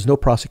down, so there's no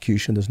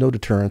prosecution, there's no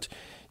deterrent.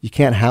 You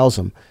can't house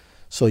them.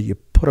 So you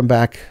put them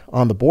back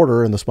on the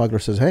border, and the smuggler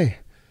says, "Hey,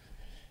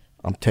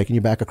 I'm taking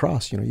you back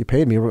across. You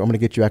paid me. I'm going to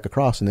get you back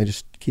across." And they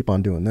just keep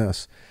on doing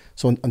this.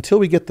 So until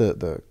we get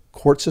the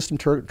court system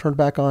turned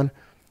back on,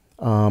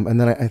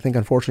 and then I think,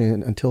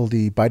 unfortunately, until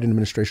the Biden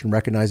administration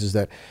recognizes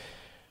that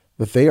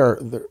their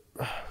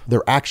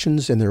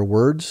actions and their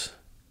words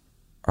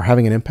are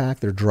having an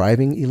impact, they're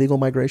driving illegal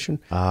migration.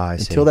 I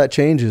see. Until that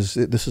changes,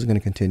 this is going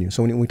to continue.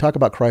 So when we talk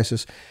about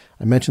crisis,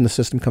 I mentioned the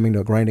system coming to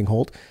a grinding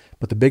halt,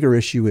 but the bigger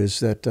issue is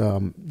that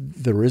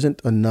there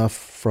isn't enough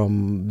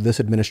from this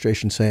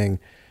administration saying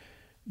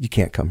you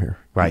can't come here.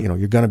 Right.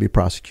 You're going to be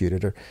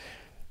prosecuted. Or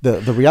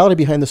the reality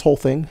behind this whole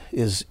thing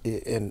is,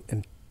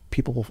 and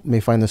people may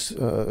find this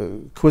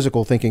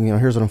quizzical, thinking,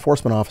 here's an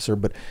enforcement officer,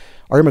 but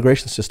our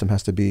immigration system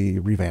has to be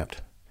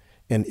revamped.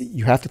 And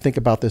you have to think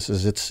about this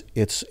as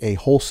it's a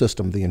whole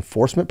system, the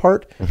enforcement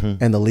part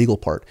and the legal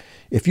part.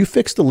 If you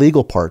fix the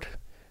legal part,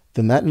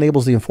 then that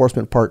enables the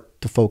enforcement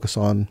part to focus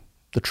on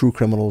the true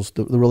criminals,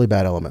 the really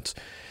bad elements.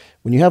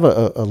 When you have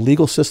a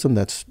legal system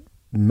that's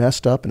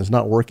messed up and is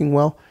not working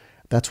well,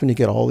 that's when you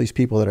get all these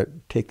people that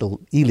take the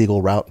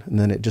illegal route, and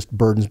then it just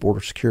burdens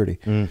border security.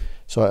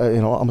 So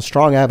I'm a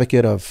strong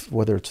advocate of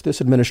whether it's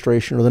this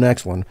administration or the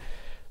next one,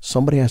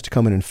 somebody has to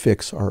come in and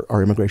fix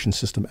our immigration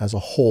system as a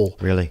whole.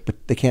 Really?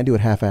 But they can't do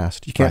it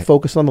half-assed. You can't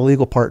focus on the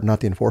legal part,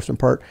 not the enforcement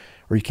part,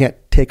 or you can't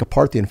take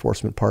apart the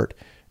enforcement part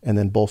and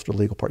then bolster the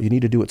legal part. You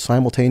need to do it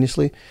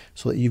simultaneously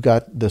so that you've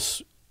got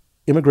this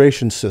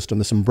immigration system,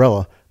 this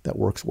umbrella that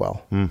works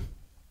well.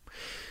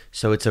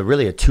 So it's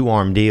really a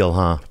two-arm deal,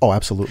 huh? Oh,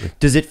 absolutely.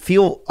 Does it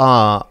feel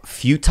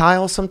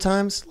futile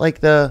sometimes?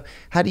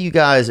 How do you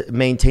guys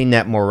maintain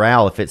that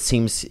morale if it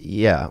seems,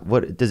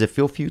 what does it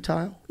feel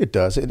futile? It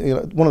does.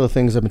 One of the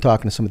things I've been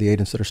talking to some of the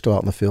agents that are still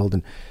out in the field,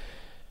 and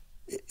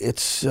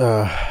it's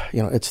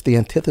it's the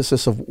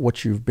antithesis of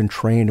what you've been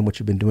trained and what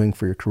you've been doing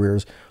for your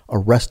careers,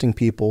 arresting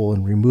people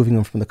and removing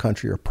them from the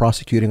country or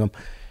prosecuting them,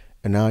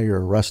 and now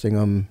you're arresting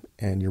them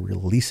and you're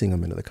releasing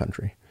them into the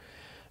country.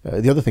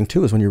 The other thing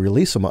too is when you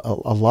release them,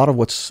 a lot of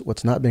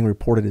what's not being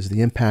reported is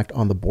the impact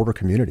on the border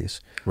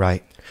communities.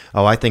 Right.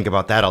 Oh, I think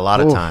about that a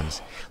lot of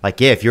times.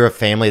 If you're a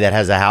family that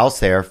has a house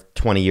there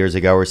 20 years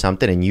ago or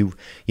something, and you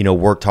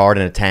worked hard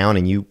in a town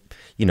and you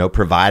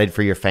provided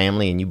for your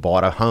family and you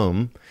bought a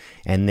home,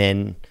 and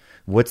then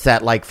What's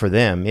that like for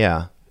them?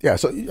 Yeah. Yeah,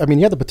 so I mean,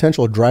 you have the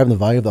potential of driving the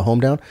value of the home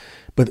down,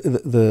 but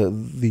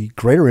the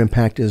greater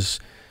impact is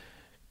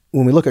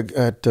when we look at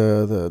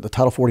the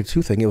Title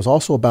 42 thing. It was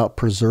also about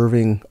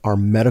preserving our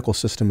medical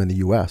system in the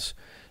U.S.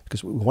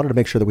 because we wanted to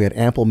make sure that we had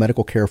ample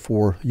medical care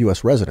for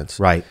U.S. residents.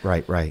 Right.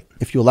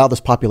 If you allow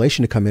this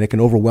population to come in, it can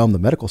overwhelm the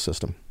medical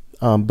system.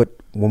 But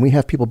when we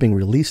have people being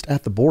released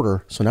at the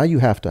border, so now you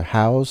have to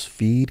house,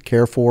 feed,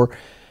 care for,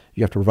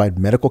 you have to provide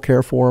medical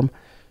care for them.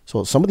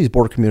 So some of these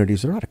border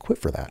communities, they're not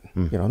equipped for that.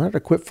 They're not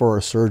equipped for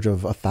a surge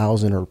of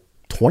 1,000 or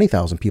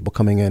 20,000 people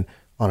coming in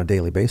on a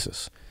daily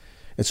basis.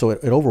 And so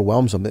it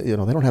overwhelms them. They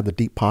don't have the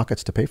deep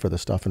pockets to pay for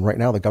this stuff. And right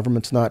now the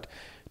government's not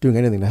doing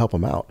anything to help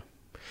them out.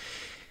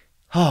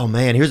 Oh,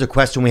 man, here's a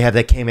question we have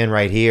that came in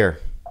right here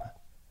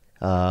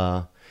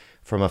from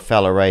a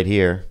fella right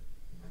here.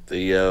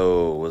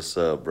 Theo, what's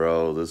up,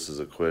 bro? This is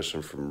a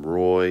question from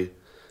Roy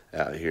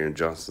out here in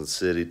Johnson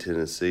City,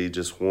 Tennessee.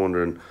 Just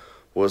wondering,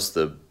 what's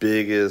the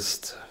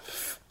biggest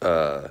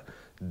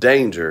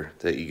danger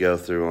that you go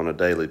through on a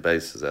daily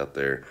basis out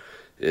there?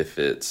 If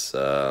it's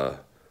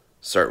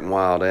certain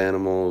wild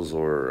animals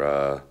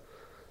or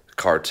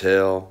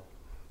cartel.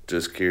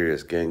 Just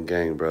curious.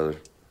 Gang, brother.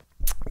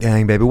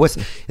 Gang, baby.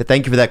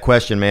 Thank you for that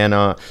question, man.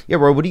 Yeah,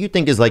 Roy, what do you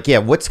think is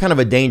what's kind of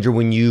a danger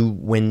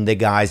when the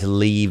guys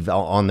leave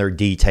on their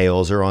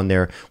details or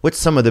what's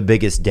some of the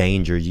biggest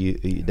dangers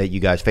that you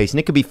guys face? And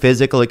it could be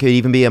physical, it could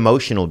even be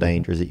emotional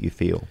dangers that you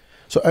feel.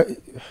 So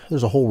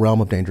there's a whole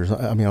realm of dangers.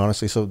 I mean,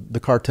 honestly, so the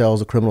cartels,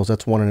 the criminals,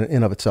 that's one in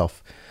and of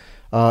itself.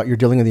 You're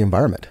dealing in the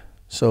environment.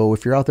 So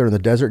if you're out there in the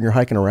desert and you're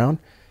hiking around,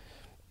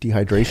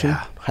 dehydration,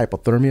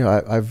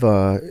 hypothermia.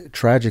 I've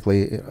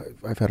tragically,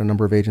 I've had a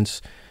number of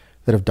agents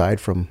that have died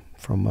from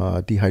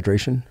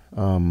dehydration.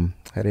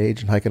 Had an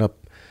agent hiking up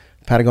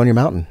Patagonia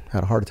Mountain,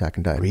 had a heart attack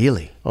and died.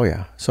 Really? Oh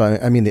yeah. So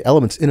I mean, the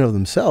elements in and of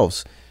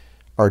themselves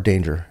are a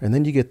danger, and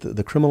then you get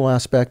the criminal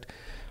aspect.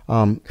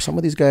 Some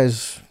of these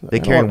guys, they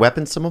carrying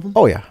weapons. Some of them.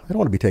 Oh yeah, they don't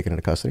want to be taken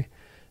into custody.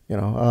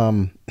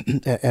 And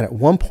at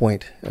one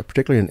point,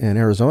 particularly in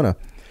Arizona,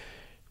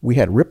 we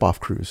had rip-off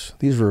crews.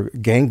 These were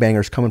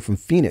gangbangers coming from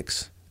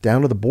Phoenix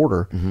down to the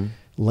border,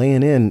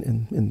 laying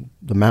in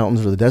the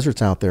mountains or the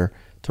deserts out there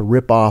to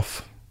rip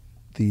off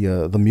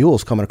the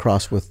mules coming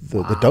across with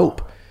the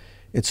dope.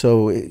 And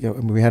so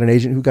we had an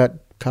agent who got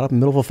caught up in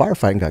the middle of a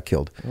firefight and got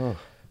killed.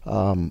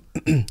 And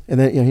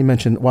then he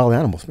mentioned wild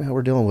animals. Man,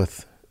 we're dealing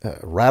with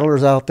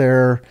rattlers out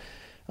there,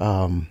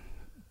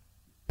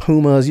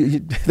 pumas.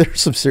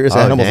 There's some serious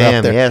animals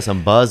out there. Yeah,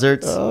 some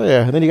buzzards. Oh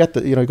yeah. And then you got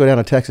you go down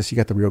to Texas, you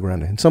got the Rio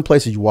Grande. In some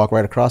places you walk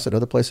right across it.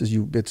 Other places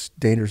it's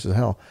dangerous as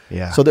hell.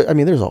 Yeah. So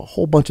there's a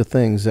whole bunch of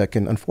things that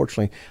can,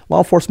 unfortunately, law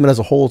enforcement as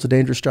a whole is a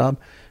dangerous job,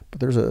 but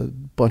there's a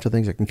bunch of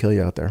things that can kill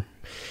you out there.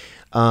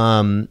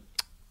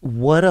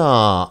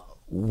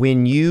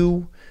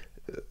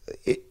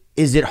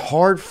 Is it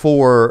hard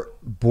for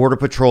Border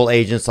Patrol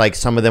agents, like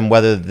some of them,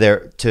 whether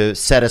they're to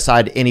set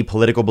aside any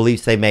political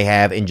beliefs they may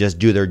have and just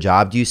do their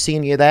job? Do you see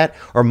any of that?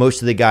 Or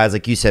most of the guys,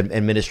 like you said,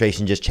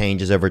 administration just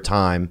changes over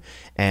time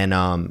and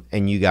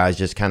you guys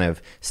just kind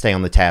of stay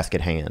on the task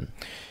at hand?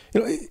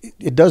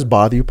 It does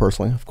bother you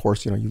personally. Of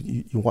course,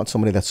 you want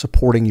somebody that's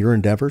supporting your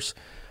endeavors,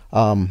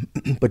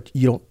 but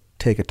you don't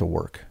take it to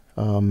work.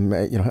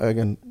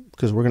 Again,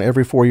 because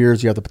every 4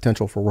 years you have the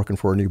potential for working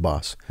for a new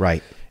boss.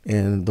 Right.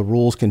 And the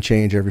rules can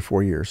change every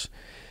 4 years.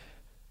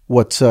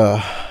 I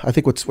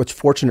think what's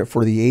fortunate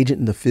for the agent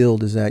in the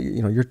field is that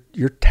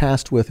you're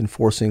tasked with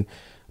enforcing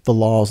the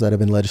laws that have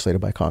been legislated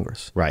by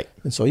Congress. Right.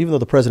 And so even though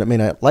the president may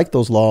not like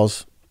those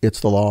laws, it's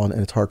the law, and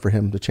it's hard for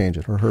him to change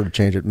it or her to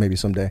change it maybe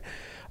someday.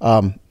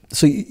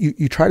 So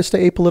you try to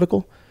stay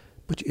apolitical,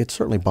 but it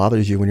certainly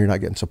bothers you when you're not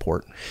getting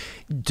support.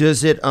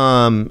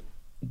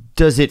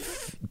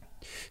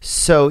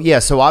 So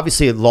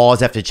obviously laws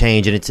have to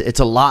change, and it's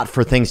a lot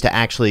for things to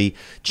actually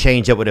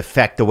change that would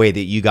affect the way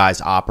that you guys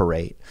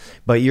operate.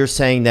 But you're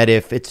saying that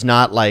if it's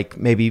not like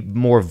maybe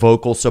more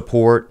vocal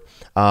support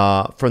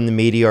from the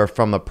media or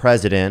from a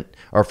president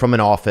or from an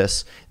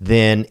office,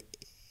 then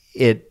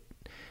if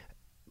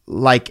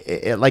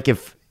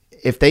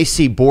they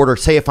see border,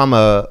 say if I'm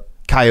a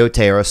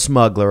coyote or a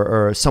smuggler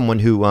or someone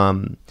who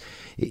one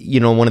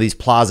of these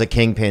plaza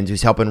kingpins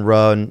who's helping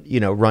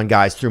run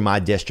guys through my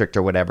district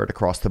or whatever to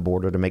cross the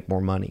border to make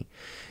more money.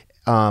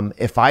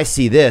 If I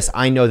see this,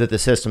 I know that the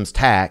system's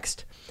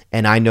taxed,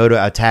 and I know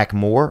to attack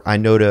more. I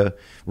know to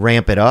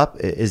ramp it up.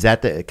 Is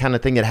that the kind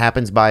of thing that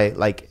happens by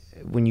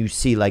when you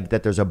see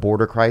that there's a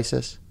border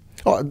crisis?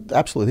 Oh,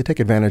 absolutely. They take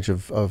advantage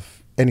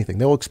of anything.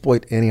 They'll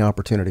exploit any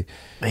opportunity.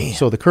 Man.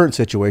 So the current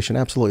situation,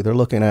 absolutely. They're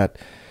looking at,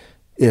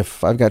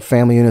 if I've got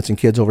family units and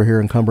kids over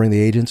here encumbering the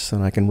agents,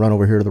 then I can run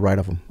over here to the right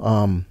of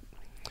them.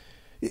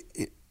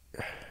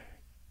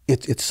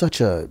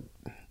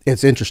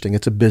 It's interesting.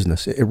 It's a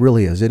business. It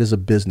really is. It is a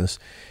business.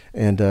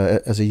 And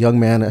as a young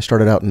man, I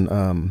started out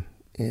in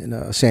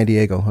San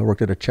Diego. I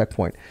worked at a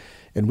checkpoint,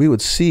 and we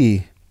would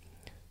see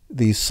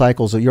these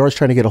cycles. You're always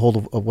trying to get a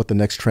hold of what the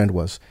next trend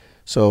was.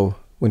 So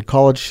when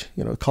college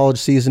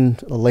season,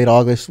 late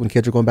August, when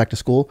kids are going back to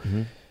school,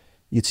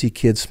 you'd see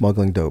kids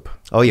smuggling dope.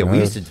 Oh yeah, You we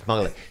know? used to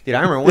smuggle it, dude.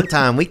 I remember one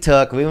time we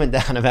went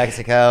down to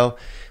Mexico.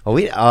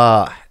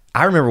 Well,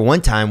 I remember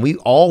one time we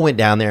all went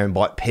down there and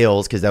bought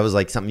pills because that was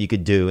like something you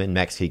could do in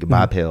Mexico. You could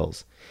buy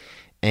pills,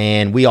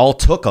 and we all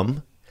took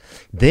them.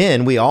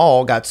 Then we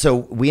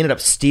ended up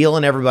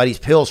stealing everybody's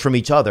pills from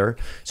each other.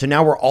 So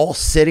now we're all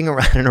sitting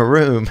around in a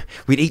room.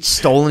 We'd each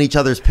stolen each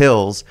other's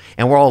pills,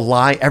 and we're all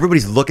lying.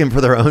 Everybody's looking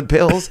for their own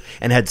pills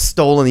and had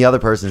stolen the other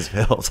person's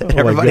pills. And my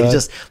everybody's God.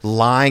 just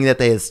lying that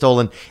they had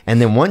stolen. And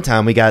then one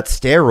time we got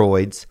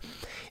steroids,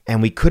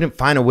 and we couldn't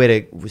find a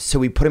way so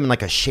we put them in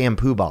like a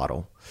shampoo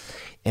bottle.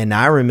 And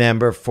I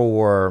remember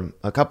for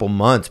a couple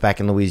months back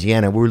in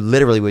Louisiana, we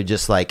literally would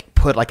just like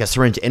put like a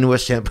syringe into a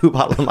shampoo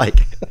bottle and like,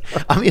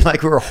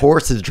 like we were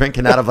horses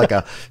drinking out of like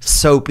a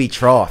soapy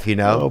trough, you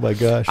know? Oh, my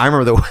gosh. I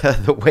remember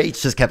the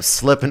weights just kept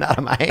slipping out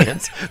of my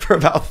hands for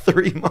about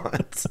 3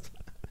 months.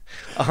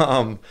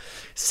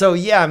 So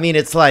yeah, I mean,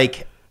 it's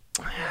like,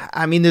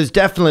 there's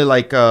definitely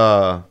like,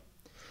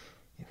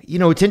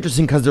 it's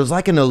interesting because there's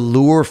like an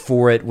allure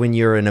for it when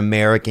you're an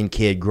American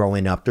kid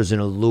growing up. There's an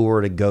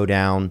allure to go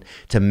down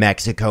to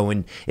Mexico,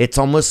 and it's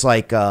almost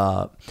like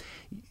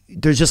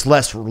there's just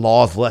less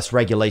laws, less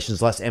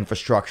regulations, less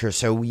infrastructure.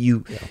 So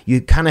you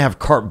kind of have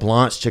carte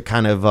blanche to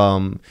kind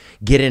of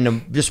get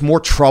into just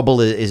more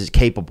trouble is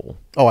capable.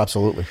 Oh,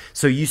 absolutely.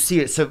 So you see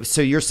it.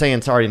 So you're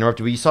saying, sorry to interrupt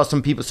you, but you saw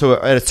some people. So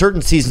at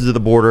certain seasons of the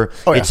border,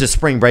 Oh, yeah. it's just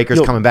spring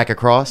breakers coming back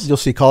across. You'll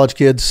see college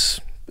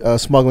kids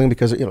smuggling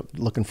because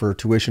looking for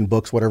tuition,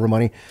 books, whatever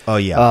money. Oh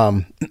yeah.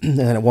 And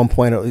at one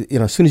point,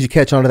 as soon as you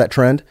catch on to that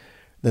trend,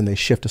 then they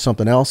shift to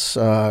something else.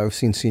 I've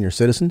seen senior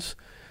citizens.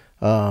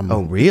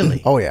 Oh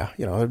really? Oh yeah,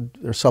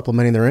 they're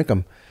supplementing their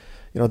income.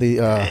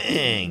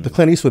 The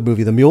Clint Eastwood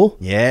movie, The Mule.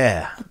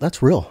 Yeah.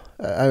 That's real.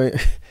 I mean,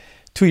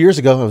 2 years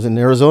ago, I was in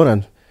Arizona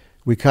and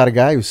we caught a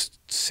guy who's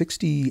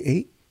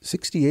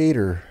 68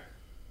 or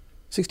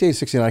 68,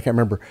 69, I can't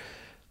remember.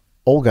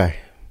 Old guy.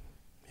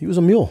 He was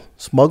a mule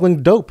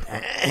smuggling dope.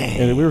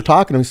 And we were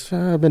talking to him. He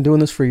said, I've been doing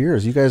this for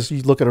years. You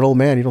look at an old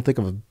man, you don't think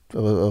of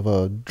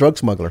a drug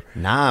smuggler.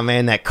 Nah,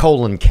 man, that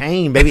colon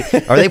cane, baby.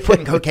 Are they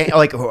putting cocaine?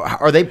 Like,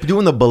 are they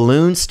doing the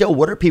balloons still?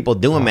 What are people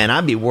doing, man?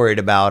 I'd be worried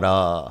about,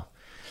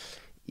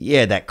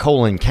 that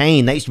colon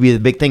cane. That used to be the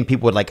big thing.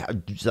 People would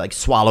like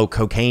swallow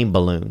cocaine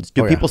balloons.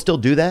 Do Oh, yeah. people still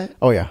do that?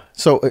 Oh, yeah.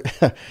 So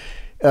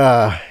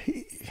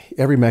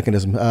every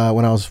mechanism.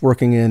 When I was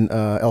working in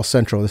El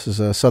Centro, this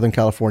is Southern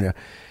California,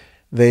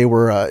 they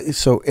were,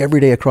 so every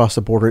day across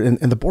the border, and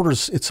the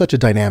border's, it's such a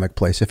dynamic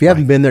place. If you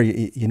haven't been there,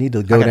 you need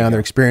to go down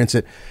there, experience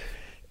it.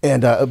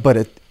 And,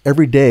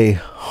 every day,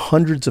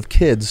 hundreds of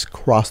kids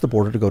cross the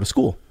border to go to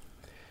school.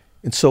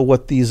 And so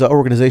what these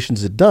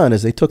organizations had done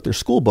is they took their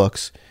school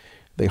books,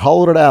 they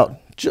hollowed it out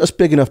just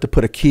big enough to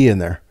put a key in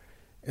there.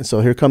 And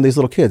so here come these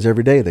little kids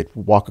every day. They'd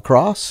walk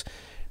across,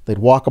 they'd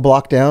walk a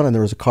block down, and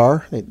there was a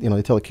car. They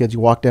tell the kids, you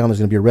walk down, there's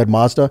going to be a red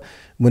Mazda,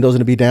 window's going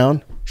to be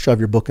down, shove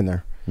your book in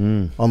there.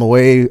 On the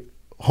way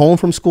home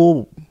from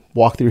school,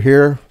 walk through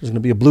here, there's going to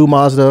be a blue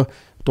Mazda,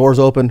 doors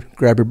open,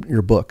 grab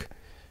your book.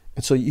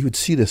 And so you would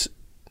see this,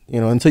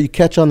 until you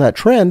catch on that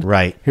trend.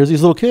 Right. Here's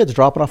these little kids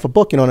dropping off a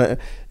book, and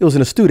it was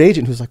an astute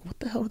agent who's like, what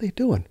the hell are they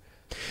doing?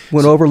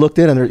 Went over, looked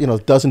in, and there, a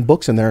dozen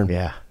books in there. And,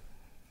 Yeah.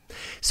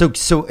 So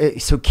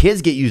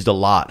kids get used a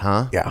lot,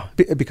 huh? yeah,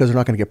 because they're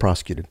not going to get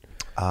prosecuted.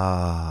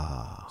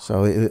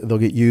 So they'll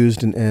get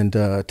used and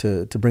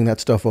to bring that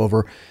stuff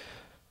over.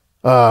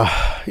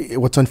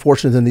 What's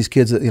unfortunate in these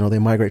kids that they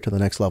migrate to the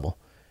next level,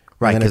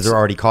 Right, because they're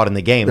already caught in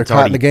the game. They're It's caught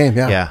in already- the game,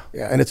 yeah,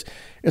 Yeah. And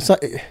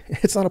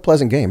it's not a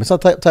pleasant game. It's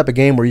not the type of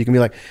game where you can be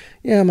like,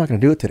 yeah, I'm not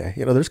going to do it today.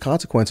 There's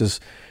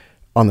consequences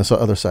on this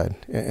other side,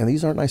 and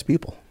these aren't nice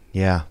people.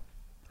 Yeah.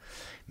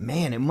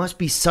 Man, it must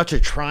be such a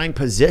trying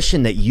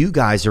position that you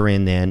guys are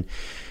in then,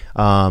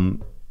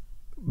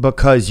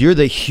 because you're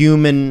the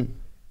human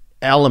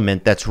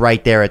element that's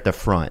right there at the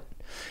front.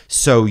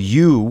 So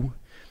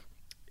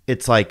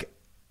it's like,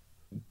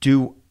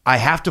 do I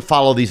have to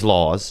follow these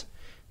laws?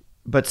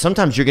 But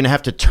sometimes you're going to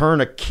have to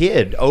turn a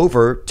kid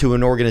over to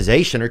an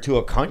organization or to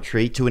a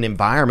country, to an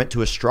environment,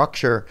 to a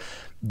structure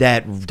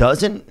that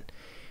doesn't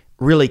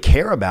really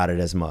care about it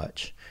as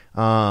much.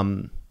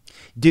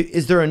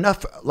 Is there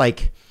enough,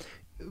 like,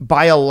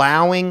 by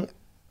allowing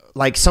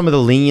like some of the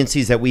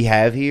leniencies that we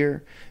have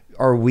here,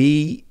 are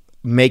we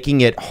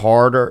making it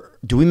harder?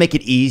 Do we make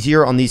it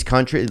easier on these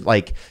countries?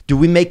 Like, do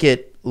we make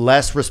it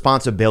less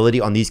responsibility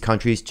on these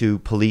countries to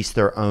police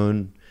their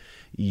own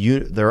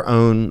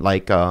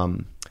like,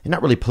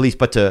 not really police,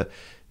 but to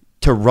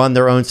run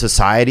their own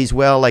societies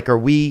well? Like, are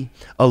we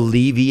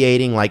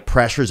alleviating like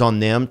pressures on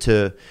them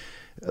to,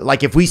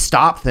 like, if we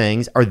stop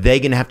things, are they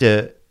going to have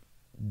to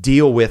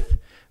deal with,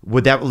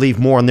 would that leave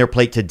more on their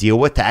plate to deal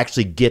with, to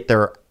actually get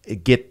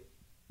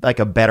like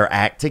a better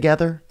act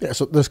together? Yeah,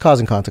 so there's cause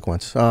and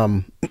consequence.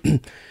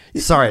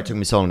 Sorry it took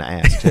me so long to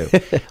ask too.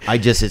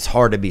 It's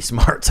hard to be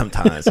smart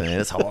sometimes, man.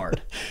 It's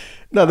hard.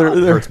 No,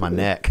 It hurts my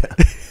neck.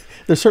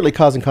 there's certainly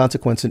cause and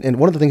consequence, and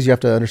one of the things you have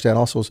to understand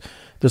also is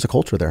there's a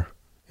culture there.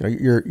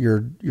 You're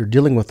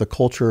dealing with a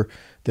culture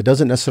that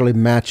doesn't necessarily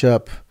match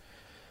up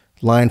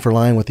line for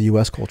line with the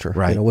U.S. culture.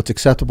 Right. You know, what's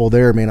acceptable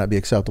there may not be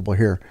acceptable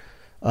here.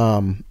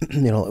 You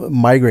know,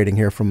 migrating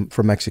here from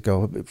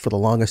Mexico for the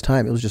longest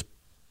time, it was just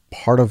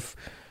part of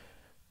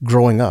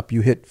growing up.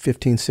 You hit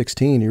 15,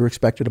 16, you were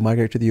expected to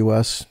migrate to the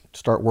U.S.,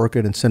 start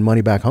working, and send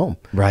money back home.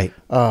 Right.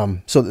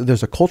 So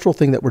there's a cultural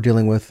thing that we're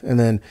dealing with, and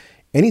then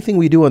anything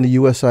we do on the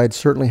U.S. side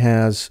certainly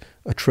has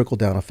a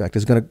trickle-down effect.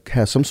 It's going to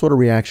have some sort of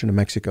reaction to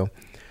Mexico.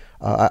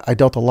 I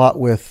dealt a lot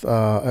with,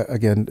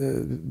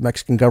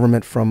 Mexican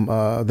government from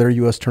their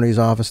U.S. Attorney's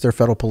Office, their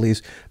federal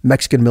police.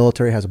 Mexican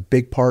military has a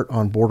big part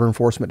on border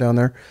enforcement down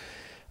there.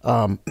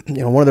 You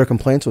know, one of their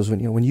complaints was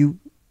when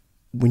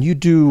you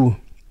do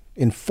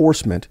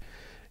enforcement,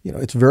 you know,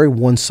 it's very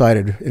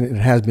one-sided, and it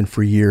has been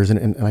for years.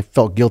 And I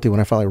felt guilty when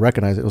I finally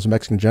recognized it. It was a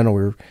Mexican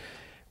general.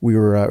 We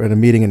were in a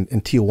meeting in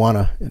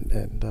Tijuana,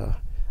 and I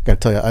got to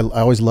tell you,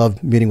 I always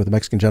love meeting with the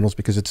Mexican generals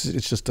because it's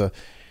just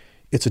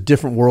it's a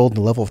different world, and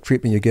the level of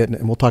treatment you get,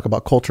 and we'll talk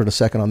about culture in a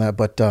second on that.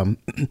 But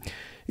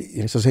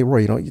he says, "Hey,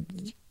 Roy,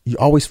 you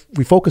know,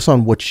 we focus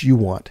on what you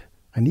want.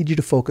 I need you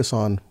to focus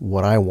on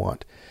what I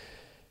want,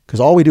 because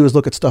all we do is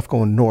look at stuff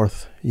going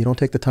north. You don't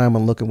take the time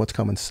on looking what's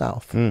coming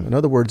south. In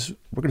other words,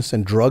 we're going to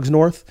send drugs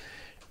north,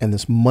 and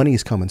this money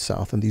is coming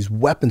south, and these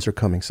weapons are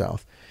coming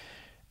south,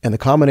 and the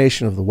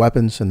combination of the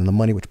weapons and the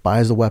money which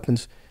buys the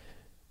weapons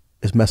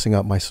is messing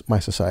up my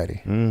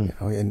society. You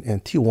know,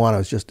 and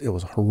Tijuana it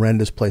was a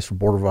horrendous place for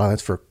border violence,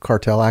 for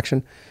cartel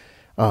action.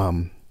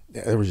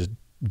 There was just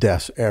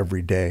deaths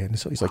every day. And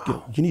so he's like,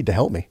 you need to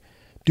help me.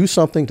 Do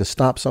something to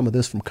stop some of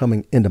this from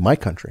coming into my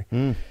country.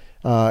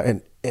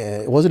 And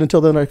it wasn't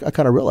until then I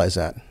kind of realized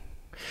that.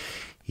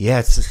 Yeah,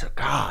 it's just,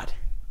 God,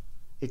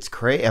 it's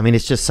crazy. I mean,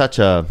 it's just such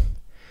a,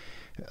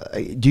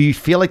 do you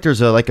feel like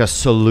there's a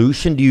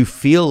solution? Do you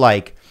feel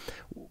like,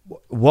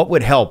 what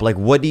would help? Like,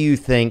 what do you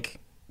think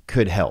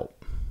could help?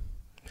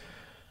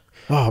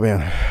 Oh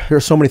man, there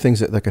are so many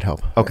things that could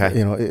help. Okay.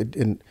 You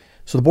know,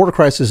 so the border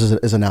crisis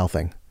is a now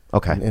thing.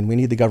 Okay. And we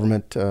need the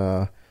government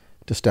to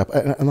step,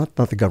 not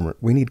the government.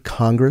 We need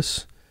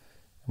Congress.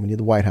 We need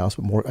the White House,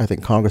 but more, I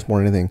think Congress more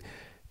than anything,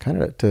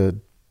 kind of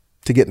to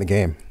get in the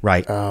game.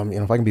 Right. You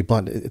know, if I can be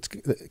blunt,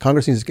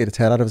 Congress needs to get its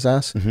head out of its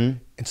ass and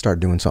start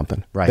doing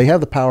something. Right. They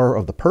have the power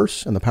of the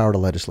purse and the power to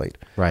legislate.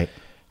 Right.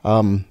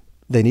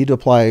 They need to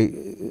apply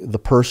the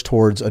purse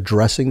towards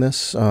addressing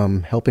this,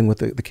 helping with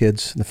the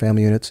kids and the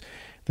family units.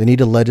 They need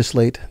to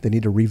legislate. They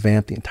need to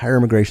revamp the entire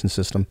immigration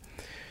system.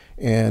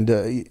 And,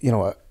 you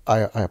know,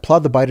 I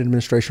applaud the Biden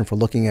administration for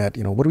looking at,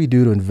 you know, what do we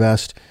do to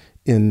invest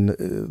in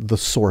the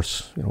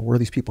source? You know, where are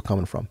these people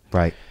coming from?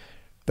 Right.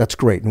 That's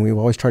great. And we've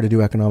always tried to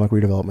do economic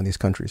redevelopment in these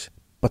countries.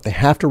 But they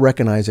have to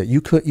recognize that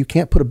you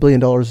can't put $1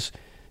 billion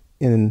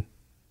in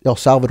El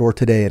Salvador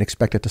today and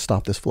expect it to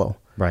stop this flow.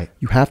 Right.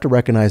 You have to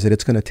recognize that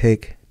it's going to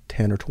take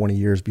 10 or 20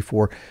 years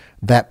before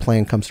that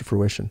plan comes to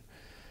fruition.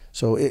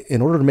 So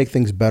in order to make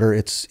things better,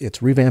 it's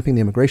revamping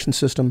the immigration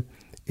system,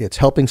 it's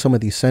helping some of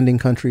these sending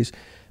countries,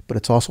 but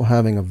it's also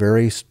having a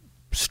very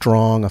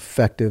strong,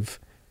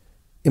 effective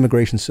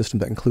immigration system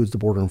that includes the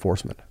border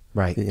enforcement.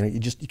 Right. You know,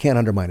 you can't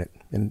undermine it.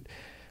 And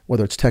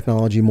whether it's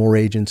technology, more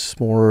agents,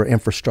 more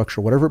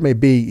infrastructure, whatever it may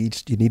be,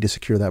 you need to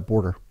secure that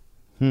border.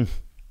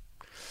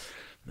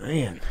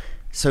 Man.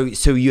 So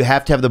you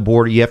have to have the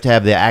border, you have to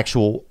have the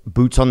actual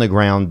boots on the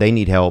ground, they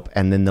need help,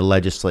 and then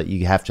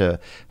you have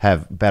to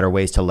have better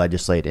ways to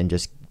legislate and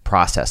just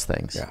process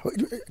things. Yeah.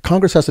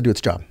 Congress has to do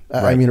its job.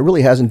 I mean, it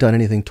really hasn't done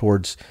anything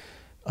towards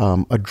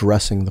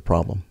addressing the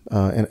problem.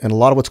 And a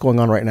lot of what's going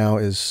on right now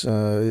is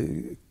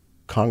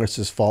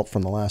Congress's fault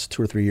from the last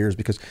 2 or 3 years,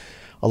 because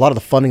a lot of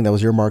the funding that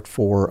was earmarked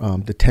for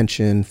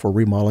detention, for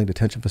remodeling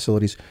detention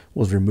facilities,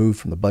 was removed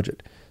from the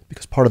budget,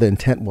 because part of the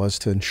intent was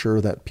to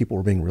ensure that people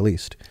were being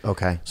released.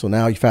 Okay. So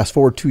now you fast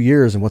forward 2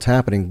 years, and what's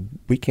happening?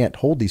 We can't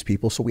hold these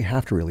people, so we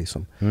have to release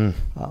them.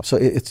 So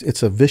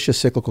it's a vicious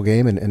cyclical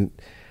game, and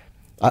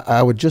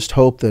I would just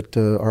hope that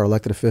our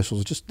elected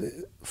officials just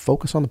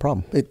focus on the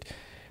problem.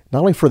 Not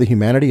only for the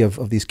humanity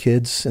of these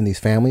kids and these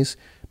families,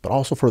 but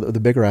also for the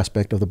bigger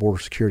aspect of the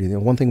border security. You know,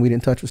 one thing we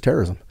didn't touch was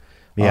terrorism.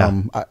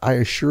 Yeah. I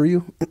assure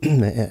you,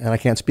 and I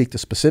can't speak to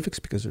specifics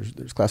because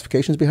there's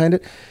classifications behind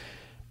it,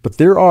 but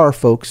there are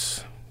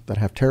folks that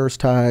have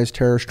terrorist ties,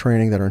 terrorist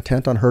training, that are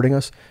intent on hurting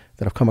us,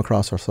 that have come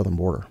across our southern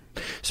border.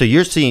 So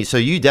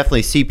you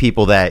definitely see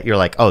people that you're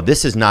like, oh,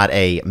 this is not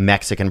a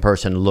Mexican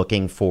person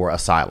looking for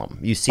asylum.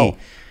 You see,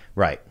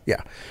 right.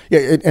 Yeah.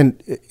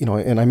 And you know,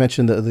 and I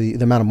mentioned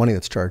the amount of money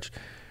that's charged.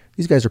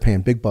 These guys are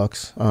paying big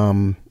bucks.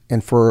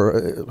 And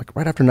for like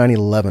right after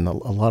 9/11, a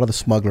lot of the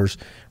smugglers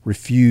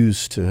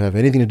refused to have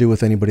anything to do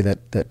with anybody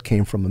that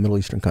came from a Middle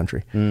Eastern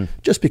country,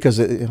 just because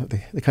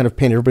they kind of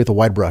painted everybody with a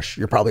wide brush.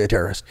 You're probably a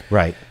terrorist.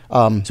 Right.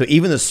 So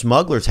even the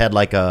smugglers had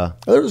like a...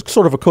 There was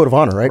sort of a code of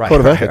honor, right?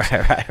 Code of ethics.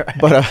 Right.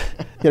 But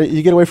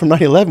you get away from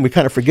 9/11, we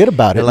kind of forget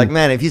about it. They're like,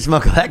 man, if you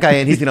smuggle that guy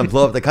in, he's going to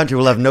blow up the country.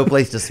 We'll have no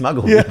place to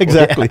smuggle. Yeah,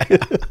 exactly.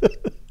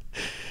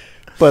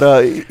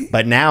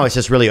 But now it's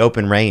just really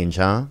open range,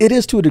 huh? It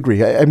is to a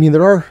degree. I mean,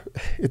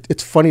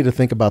 it's funny to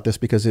think about this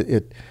because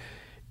it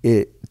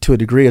to a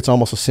degree, it's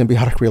almost a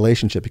symbiotic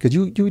relationship, because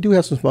you do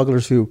have some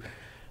smugglers who,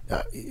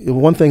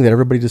 one thing that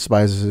everybody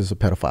despises is a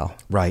pedophile.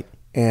 Right.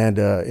 And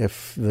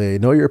if they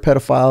know you're a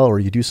pedophile or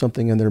you do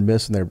something in their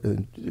midst and they're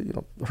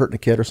hurting a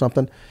kid or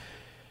something,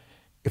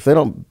 if they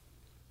don't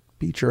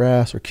beat your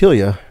ass or kill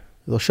you,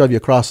 they'll shove you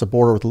across the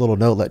border with a little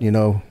note letting you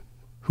know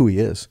who he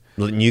is.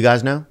 Letting you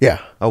guys know? Yeah.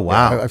 Oh,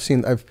 wow. Yeah, I've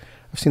seen that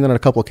on a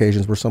couple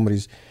occasions where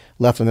somebody's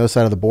left on the other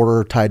side of the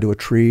border, tied to a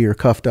tree or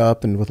cuffed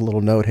up, and with a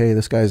little note, "Hey,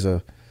 this guy's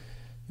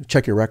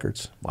check your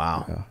records."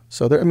 Wow. Yeah.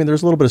 So there's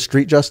a little bit of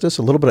street justice,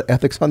 a little bit of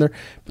ethics on there,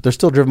 but they're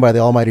still driven by the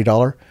almighty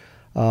dollar.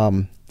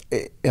 And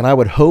I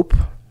would hope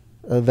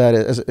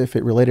that if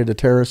it related to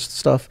terrorist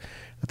stuff,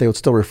 that they would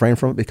still refrain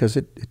from it because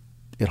it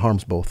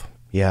harms both.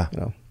 Yeah.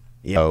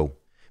 Yeah.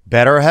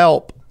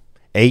 BetterHelp,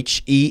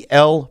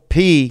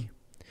 HELP.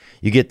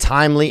 You get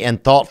timely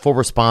and thoughtful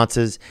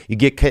responses. You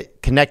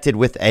get connected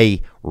with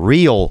a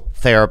real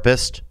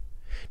therapist,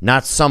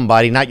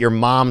 not your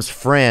mom's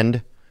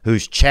friend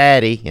who's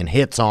chatty and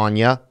hits on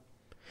you.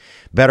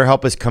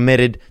 BetterHelp is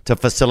committed to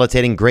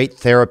facilitating great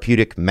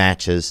therapeutic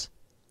matches.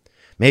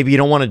 Maybe you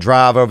don't want to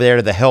drive over there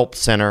to the help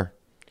center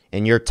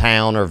in your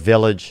town or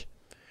village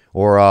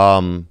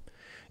or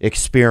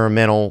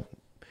experimental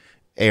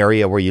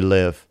area where you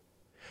live.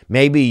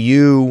 Maybe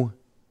you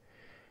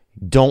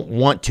don't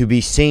want to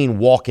be seen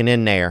walking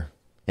in there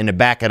in the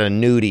back of a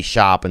nudie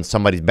shop and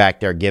somebody's back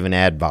there giving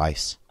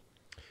advice.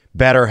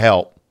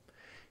 BetterHelp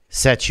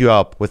sets you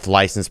up with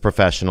licensed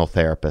professional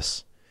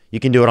therapists.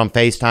 You can do it on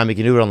FaceTime. You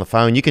can do it on the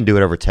phone. You can do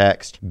it over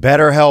text.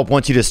 BetterHelp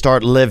wants you to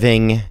start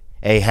living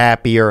a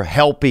happier,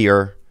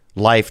 healthier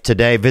life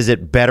today.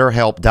 Visit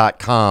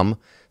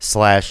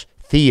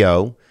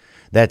BetterHelp.com/Theo.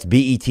 That's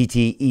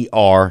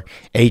BetterHelp.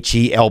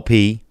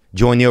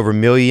 Join the over 1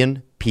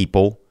 million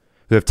people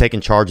who have taken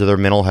charge of their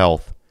mental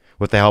health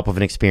with the help of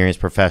an experienced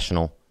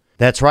professional.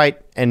 That's right.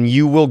 And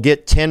you will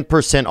get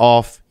 10%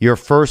 off your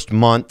first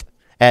month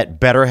at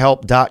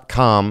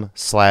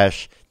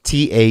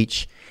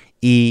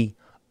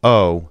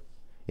BetterHelp.com/THEO.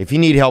 If you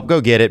need help,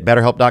 go get it.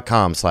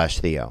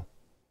 BetterHelp.com/Theo.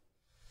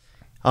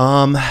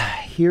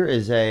 Here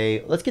is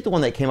let's get the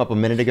one that came up a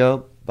minute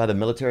ago by the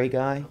military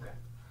guy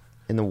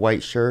in the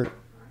white shirt.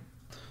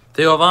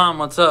 Theo Vaughn,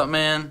 what's up,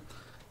 man?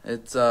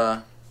 It's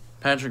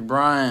Patrick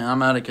Bryant.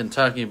 I'm out of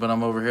Kentucky, but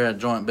I'm over here at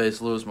Joint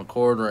Base Lewis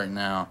McChord right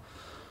now.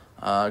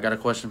 I got a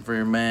question for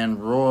your man,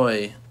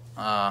 Roy.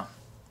 How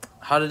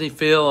did he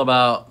feel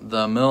about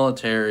the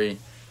military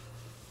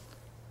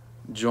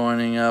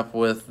joining up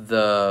with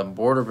the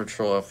Border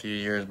Patrol a few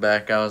years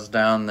back? I was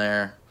down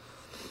there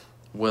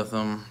with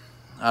him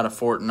out of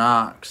Fort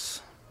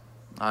Knox.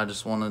 I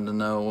just wanted to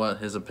know what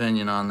his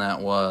opinion on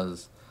that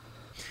was.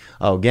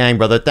 Oh, gang,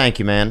 brother. Thank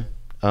you, man.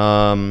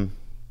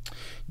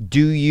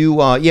 Do you,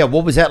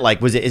 what was that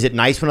like? Is it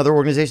nice when other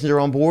organizations are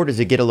on board? Does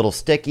it get a little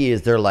sticky?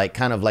 Is there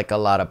kind of a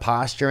lot of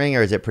posturing,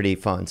 or is it pretty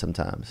fun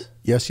sometimes?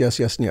 Yes. So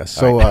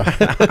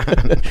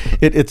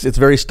it's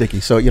very sticky.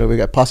 So, we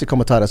got posse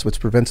comitatus, which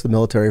prevents the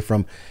military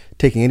from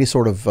taking any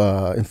sort of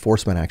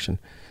enforcement action.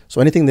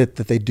 So anything that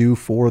they do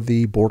for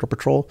the Border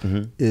Patrol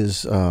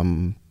is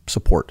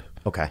support.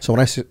 Okay. So when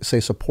I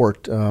say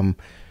support,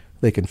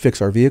 they can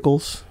fix our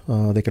vehicles.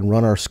 They can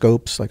run our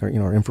scopes, like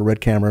our infrared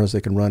cameras.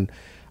 They can run.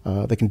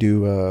 They can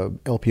do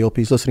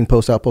LPOPs, listening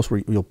post outposts,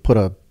 where you'll put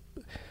a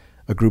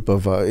group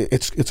of.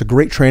 It's a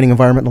great training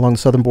environment along the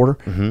southern border.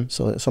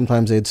 So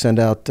sometimes they'd send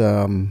out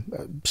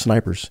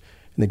snipers,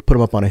 and they'd put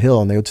them up on a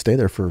hill, and they would stay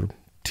there for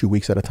 2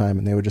 weeks at a time,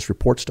 and they would just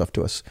report stuff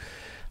to us.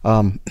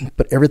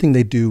 But everything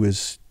they do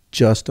is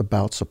just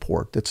about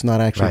support. It's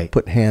not actually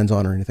putting hands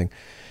on or anything.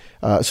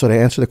 So to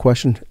answer the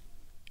question,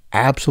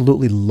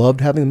 absolutely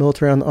loved having the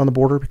military on the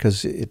border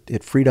because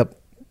it freed up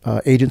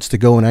agents to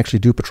go and actually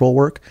do patrol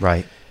work.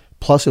 Right.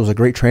 Plus, it was a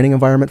great training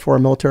environment for our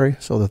military,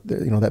 so that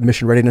that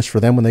mission readiness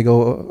for them when they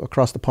go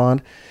across the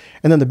pond.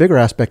 And then the bigger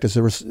aspect is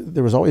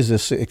there was always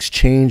this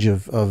exchange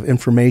of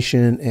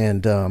information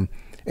and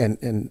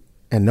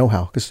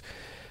know-how, because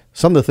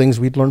some of the things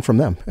we'd learned from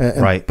them.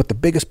 Right. But the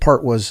biggest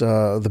part was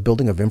the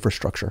building of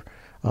infrastructure.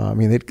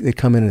 They'd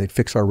come in and they'd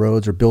fix our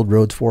roads or build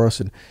roads for us,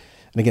 and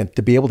again,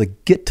 to be able to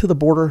get to the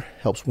border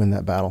helps win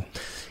that battle.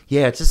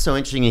 Yeah, it's just so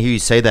interesting to hear you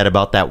say that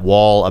about that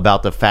wall,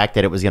 about the fact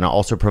that it was going to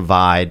also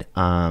provide,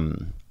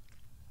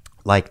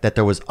 that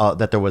there was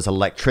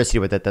electricity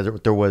with it,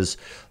 that there was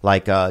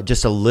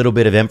just a little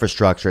bit of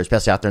infrastructure,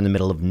 especially out there in the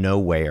middle of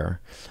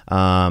nowhere.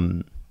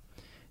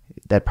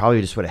 That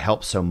probably just would have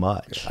helped so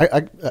much.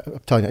 I'm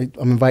telling you,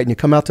 I'm inviting you.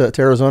 Come out to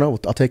Arizona.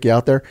 I'll take you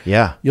out there.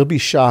 Yeah, you'll be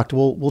shocked.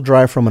 We'll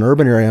drive from an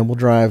urban area, and we'll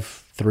drive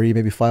 3,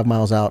 maybe 5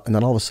 miles out, and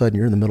then all of a sudden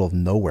you're in the middle of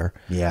nowhere.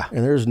 Yeah,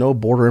 and there's no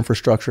border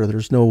infrastructure.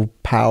 There's no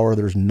power.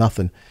 There's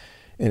nothing.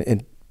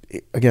 And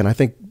again, I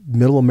think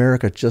Middle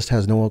America just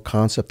has no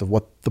concept of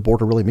what the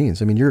border really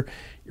means. You're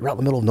out in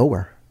the middle of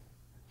nowhere.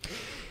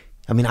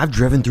 I've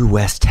driven through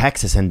West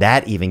Texas, and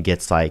that even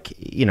gets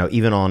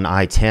even on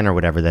I-10 or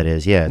whatever that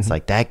is. Yeah, it's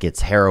that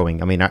gets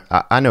harrowing.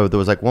 I know there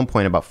was one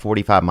point about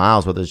 45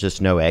 miles where there's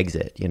just no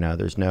exit.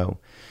 There's no,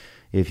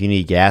 if you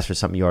need gas or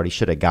something, you already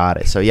should have got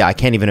it. So yeah, I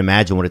can't even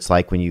imagine what it's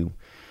like when you,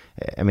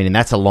 and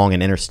that's along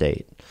an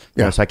interstate.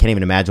 Yeah. So I can't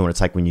even imagine what it's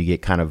like when you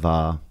get kind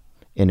of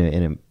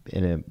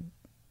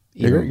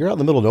You're out in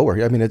the middle of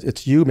nowhere. I mean,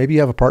 it's you. Maybe you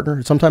have a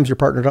partner. Sometimes you're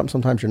partnered up,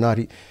 sometimes you're not.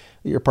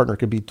 Your partner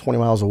could be 20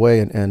 miles away,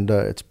 and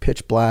it's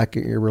pitch black.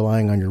 You're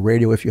relying on your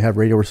radio if you have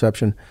radio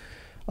reception.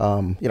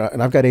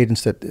 And I've got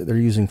agents that they're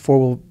using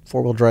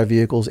four-wheel drive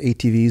vehicles,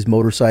 ATVs,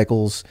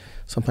 motorcycles.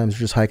 Sometimes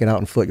you're just hiking out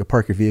on foot. You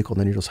park your vehicle, and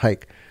then you just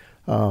hike.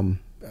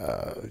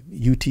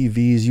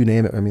 UTVs, you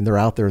name it. I mean, they're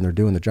out there and they're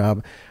doing the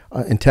job.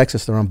 In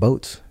Texas, they're on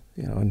boats.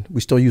 And we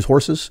still use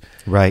horses.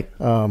 Right.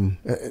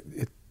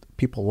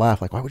 People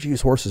laugh like, why would you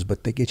use horses?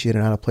 But they get you in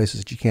and out of places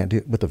that you can't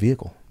do with a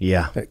vehicle.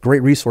 Yeah.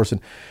 Great resource. And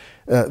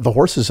the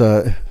horses,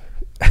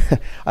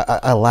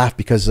 I laugh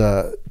because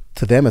to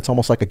them, it's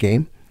almost like a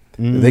game.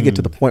 They get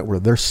to the point where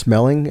they're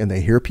smelling and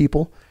they hear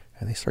people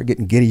and they start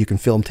getting giddy. You can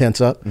feel them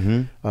tense up.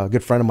 A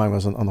good friend of mine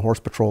was on the horse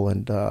patrol,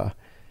 and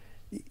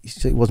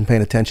he wasn't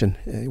paying attention.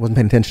 He wasn't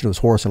paying attention to his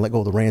horse and let go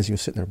of the reins. He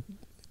was sitting there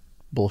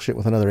bullshit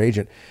with another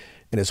agent.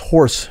 And his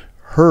horse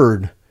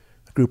heard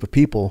a group of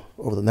people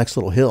over the next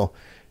little hill,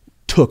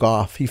 took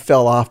off. He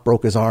fell off,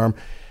 broke his arm.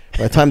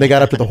 By the time they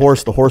got up to the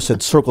horse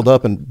had circled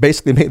up and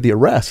basically made the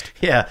arrest.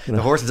 Yeah,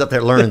 the horse is up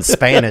there learning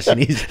Spanish, and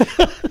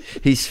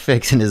he's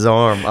fixing his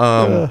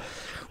arm.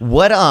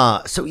 With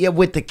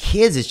the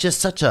kids, it's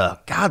just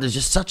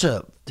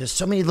there's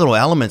so many little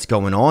elements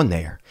going on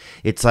there.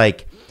 It's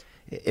like,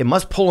 it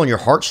must pull on your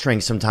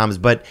heartstrings sometimes,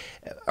 but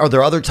are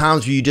there other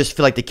times where you just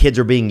feel like the kids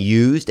are being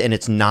used and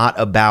it's not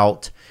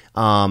about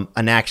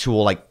an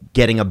actual, like,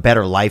 getting a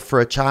better life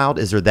for a child?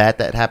 Is there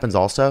that happens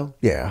also?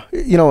 Yeah.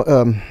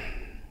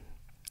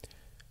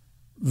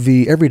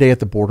 The every day at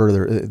the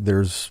border,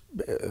 there's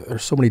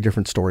so many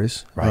different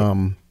stories.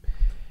 Right.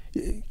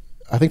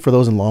 I think for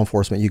those in law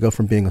enforcement, you go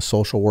from being a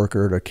social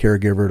worker to a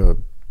caregiver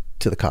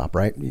to the cop,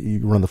 right?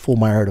 You run the full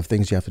myriad of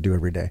things you have to do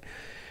every day.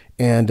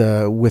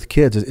 And with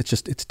kids,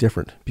 it's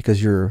different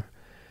because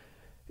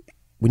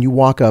when you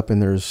walk up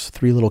and there's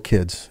 3 little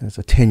kids, it's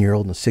a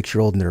 10-year-old and a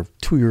 6-year-old and their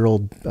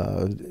 2-year-old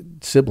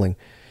sibling,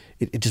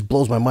 it just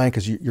blows my mind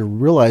because you're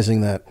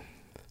realizing that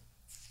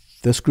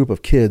this group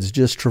of kids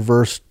just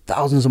traversed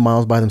thousands of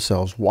miles by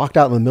themselves, walked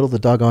out in the middle of the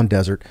doggone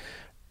desert,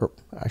 or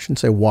I shouldn't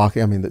say walk.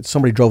 I mean,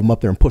 somebody drove them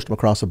up there and pushed them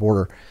across the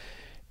border,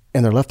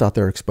 and they're left out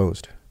there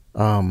exposed.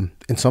 And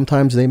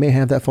sometimes they may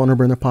have that phone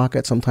number in their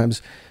pocket.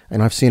 Sometimes,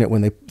 and I've seen it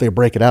when they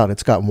break it out,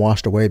 it's gotten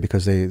washed away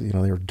because they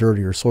were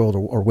dirty or soiled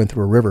or went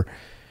through a river.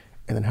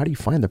 And then how do you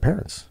find their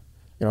parents?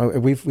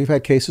 We've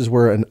had cases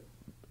where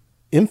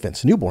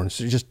infants, newborns,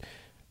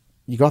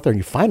 you go out there and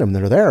you find them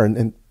that are there,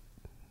 and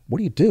what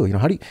do you do?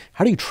 How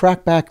do you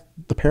track back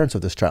the parents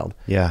of this child?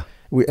 Yeah.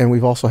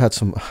 We've also had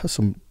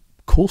some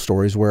cool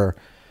stories where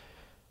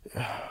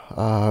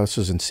this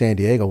was in San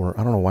Diego, where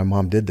I don't know why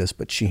mom did this,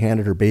 but she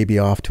handed her baby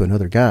off to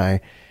another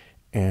guy,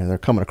 and they're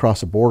coming across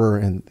the border,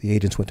 and the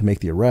agents went to make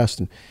the arrest,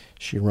 and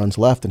she runs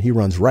left and he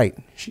runs right.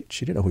 She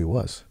didn't know who he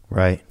was.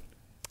 Right.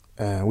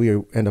 We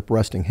end up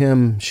arresting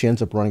him. She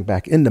ends up running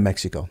back into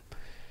Mexico,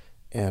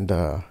 and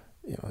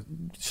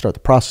start the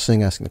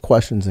processing, asking the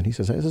questions, and he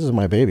says, "Hey, this is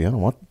my baby. I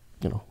don't want,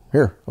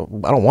 here.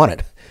 I don't want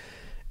it."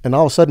 And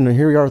all of a sudden,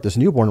 here we are with this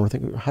newborn, and we're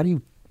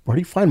thinking, where do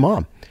you find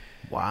mom?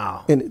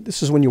 Wow. And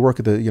this is when you work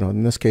at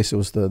in this case, it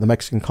was the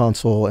Mexican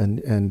consul,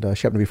 and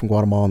she happened to be from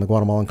Guatemala, and the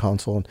Guatemalan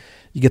consul, and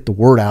you get the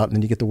word out, and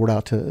then you get the word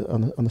out to,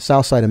 on the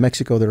south side of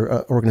Mexico, there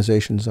are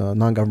organizations,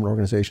 non-government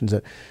organizations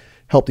that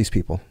help these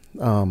people,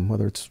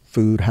 whether it's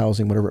food,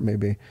 housing, whatever it may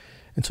be.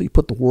 And so you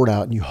put the word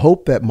out, and you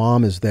hope that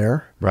mom is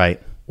there.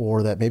 Right.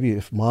 Or that maybe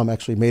if mom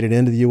actually made it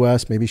into the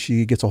U.S., maybe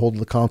she gets a hold of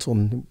the consul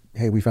and,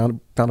 hey, we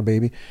found a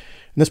baby.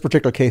 In this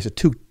particular case, it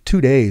took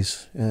 2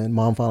 days, and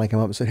mom finally came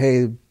up and said,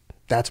 "Hey,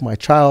 that's my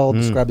child."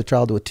 Described the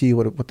child to a T,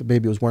 what the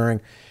baby was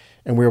wearing,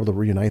 and we were able to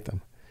reunite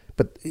them.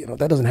 But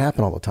that doesn't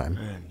happen all the time.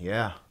 Man,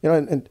 yeah.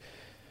 And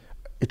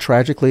it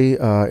tragically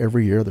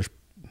every year there's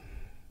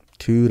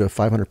 200 to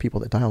 500 people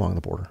that die along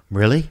the border.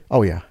 Really?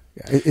 Oh yeah.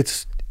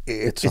 It's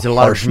Is it a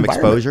lot harsh from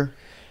environment.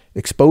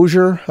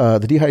 exposure?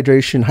 The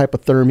dehydration,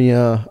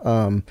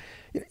 hypothermia.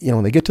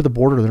 When they get to the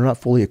border, they're not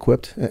fully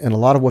equipped, and a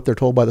lot of what they're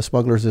told by the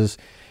smugglers is,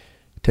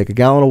 take a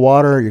gallon of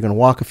water, you're going to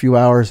walk a few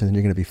hours, and then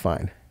you're going to be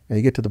fine. And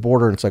you get to the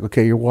border, and it's like,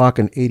 okay, you're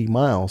walking 80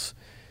 miles.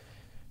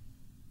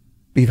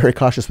 Be very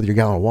cautious with your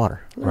gallon of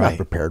water. They're not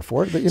prepared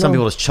for it. But, Some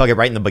people just chug it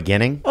right in the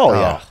beginning. Oh,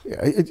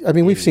 yeah.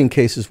 We've seen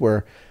cases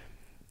where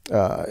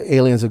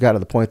aliens have got to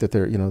the point that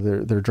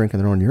they're drinking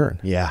their own urine.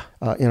 Yeah.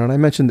 And I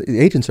mentioned the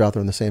agents are out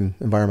there in the same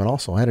environment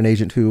also. I had an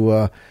agent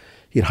who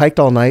he had hiked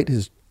all night.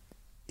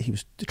 He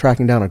was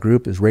tracking down a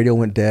group. His radio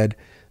went dead.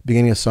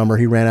 Beginning of summer,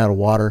 he ran out of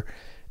water.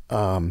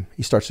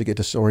 He starts to get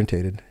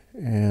disorientated,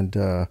 and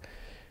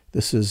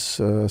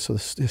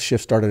his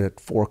shift started at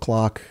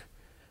 4:00.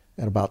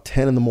 At about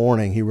 10 in the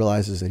morning, he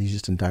realizes that he's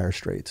just in dire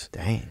straits.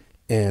 Dang.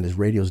 And his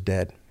radio's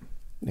dead.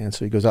 And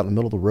so he goes out in the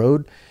middle of the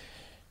road,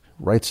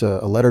 writes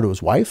a letter to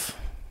his wife,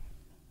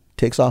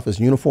 takes off his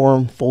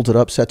uniform, folds it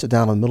up, sets it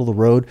down in the middle of the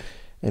road,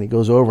 and he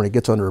goes over and he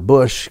gets under a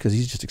bush because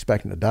he's just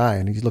expecting to die,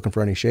 and he's looking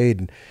for any shade.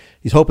 And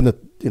he's hoping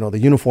that the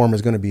uniform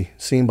is going to be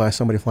seen by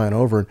somebody flying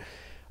over.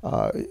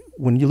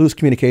 when you lose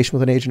communication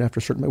with an agent after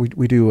a certain,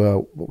 we do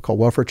what we call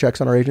welfare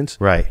checks on our agents,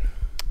 Right.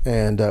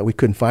 and we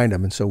couldn't find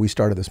him, and so we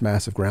started this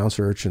massive ground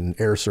search and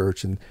air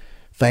search, and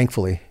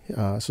thankfully,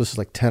 so this is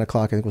like 10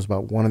 o'clock. I think it was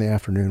about 1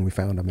 PM. We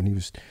found him,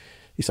 and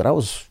he said, I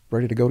was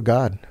ready to go to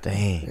God.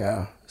 Dang.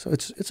 Yeah. So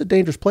it's a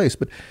dangerous place,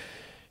 but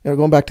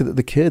going back to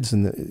the kids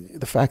and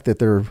the fact that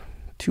there are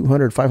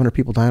 200, 500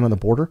 people dying on the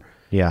border.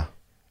 Yeah.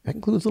 That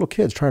includes little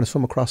kids trying to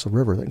swim across the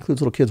river. That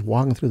includes little kids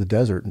walking through the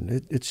desert, and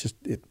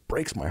it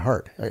breaks my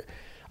heart.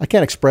 I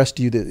can't express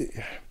to you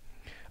that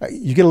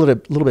you get a little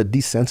bit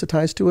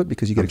desensitized to it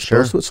because you get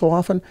exposed to it so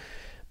often.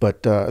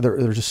 But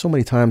there's just so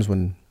many times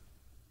when,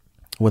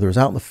 whether it was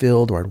out in the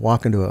field or I'd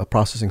walk into a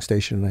processing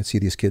station and I'd see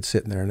these kids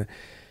sitting there, and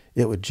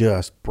it would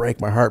just break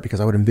my heart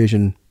because I would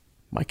envision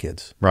my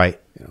kids.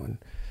 Right. And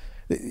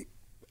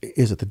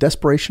is it the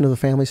desperation of the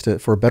families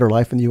for a better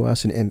life in the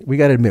U.S.? And we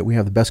got to admit, we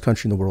have the best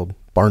country in the world,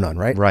 bar none,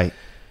 right? Right.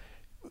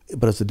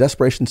 But it's the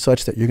desperation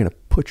such that you're going to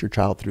put your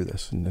child through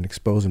this and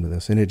expose him to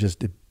this, and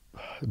it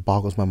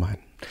boggles my mind.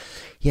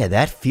 Yeah,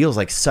 that feels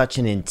like such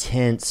an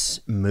intense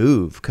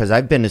move because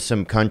I've been to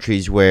some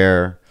countries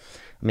where,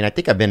 I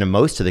think I've been to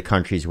most of the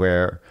countries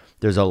where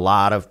there's a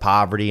lot of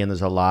poverty and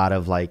there's a lot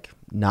of like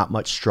not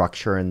much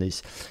structure, and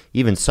there's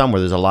even some where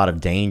there's a lot of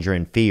danger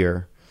and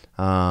fear.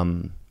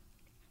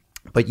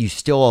 But you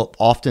still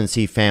often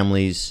see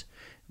families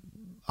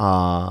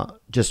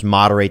just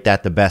moderate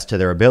that the best of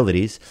their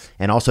abilities.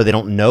 And also they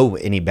don't know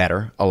any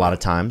better a lot of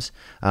times.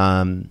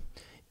 I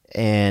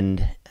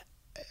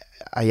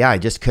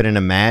just couldn't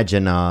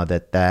imagine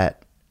that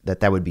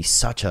would be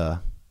such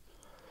a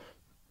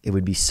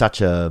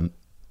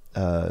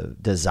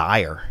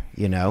desire,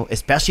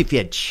 especially if you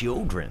had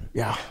children.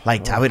 Yeah.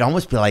 Like I would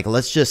almost be like,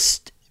 let's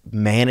just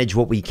manage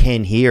what we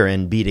can here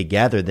and be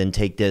together than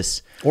take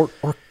this or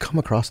come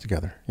across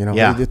together.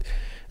 Yeah.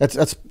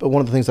 That's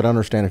one of the things that I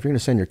understand. If you're going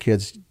to send your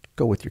kids,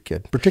 go with your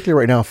kid, particularly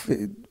right now.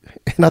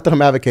 Not that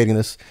I'm advocating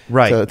this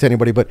right. to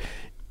anybody, but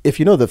if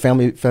you know that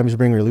families are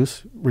being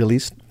released, why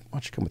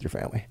don't you come with your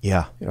family?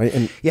 Yeah.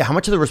 And how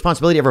much of the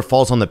responsibility ever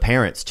falls on the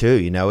parents too?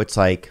 It's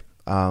like,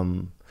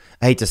 I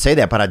hate to say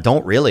that, but I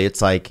don't really.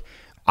 It's like,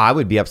 I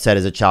would be upset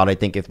as a child, I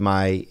think, if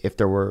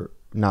there were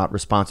not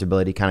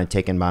responsibility kind of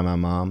taken by my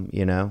mom,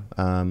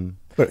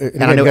 But,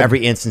 and I know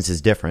every instance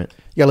is different.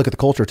 Yeah, look at the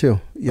culture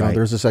too. Right.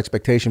 There's this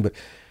expectation, but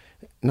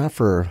not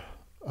for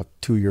a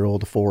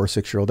 2-year-old, a 4 or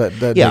 6-year-old. That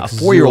a makes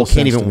 4-year-old zero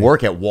can't sense even to me.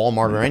 work at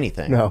Walmart or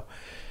anything. No.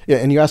 Yeah,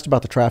 and you asked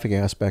about the trafficking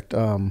aspect.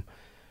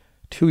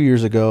 2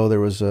 years ago, there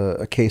was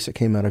a case that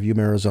came out of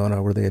Yuma,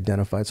 Arizona, where they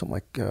identified something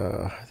like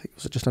I think it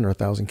was just under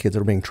 1,000 kids that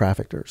were being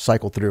trafficked or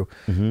cycled through.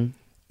 Mm-hmm.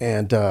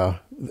 And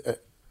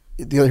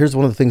here's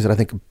one of the things that I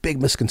think a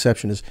big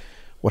misconception is: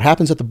 what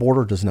happens at the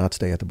border does not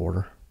stay at the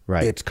border.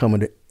 Right. It's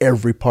coming to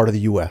every part of the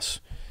U.S.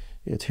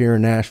 It's here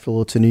in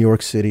Nashville. It's in New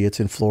York City. It's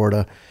in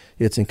Florida.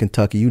 It's in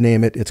Kentucky. You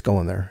name it, it's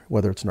going there,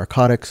 whether it's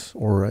narcotics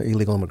or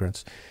illegal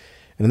immigrants.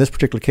 And in this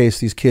particular case,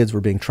 these kids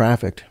were being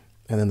trafficked,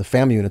 and then the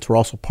family units were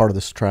also part of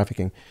this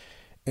trafficking.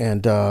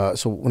 And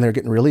so when they're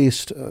getting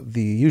released,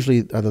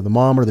 usually either the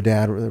mom or the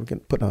dad were getting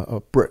putting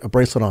a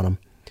bracelet on them.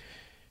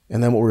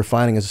 And then what we were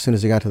finding is as soon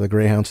as they got to the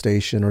Greyhound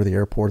station or the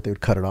airport, they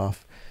would cut it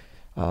off.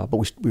 But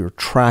we were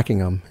tracking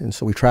them, and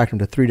so we tracked them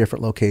to 3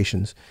 different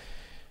locations.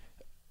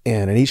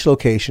 And in each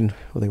location,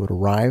 they would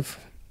arrive.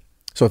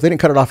 So if they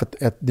didn't cut it off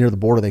at near the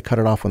border, they cut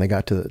it off when they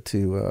got to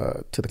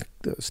the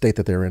state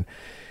that they're in.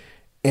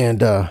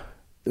 And they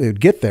would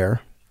get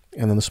there,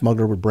 and then the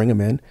smuggler would bring them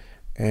in.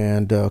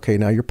 And okay,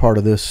 now you're part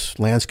of this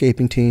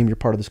landscaping team. You're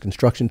part of this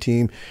construction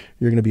team.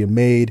 You're going to be a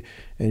maid,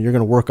 and you're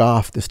going to work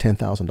off this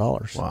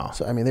 $10,000. Wow.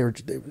 So they were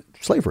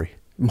slavery,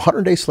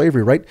 modern day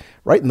slavery, right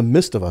in the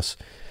midst of us.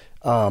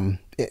 And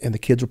the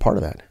kids were part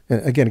of that.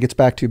 And again, it gets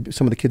back to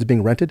some of the kids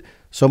being rented.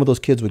 Some of those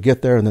kids would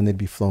get there, and then they'd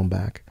be flown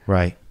back.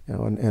 Right.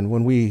 And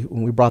when we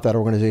brought that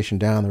organization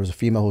down, there was a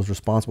female who was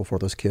responsible for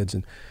those kids,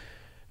 and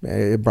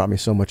it brought me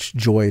so much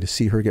joy to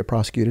see her get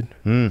prosecuted.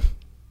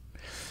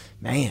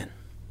 Man.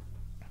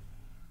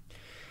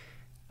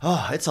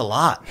 Oh, it's a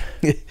lot.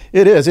 It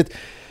is.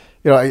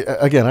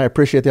 I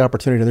appreciate the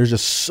opportunity. And there's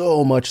just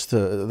so much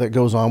that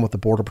goes on with the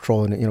Border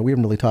Patrol, and we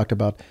haven't really talked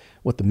about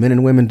what the men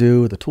and women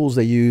do, the tools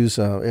they use.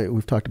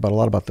 We've talked about a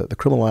lot about the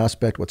criminal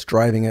aspect, what's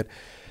driving it.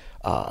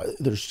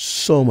 There's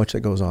so much that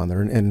goes on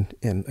there, and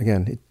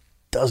again, it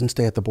doesn't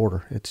stay at the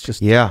border. It's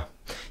just no,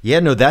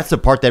 that's the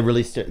part that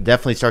really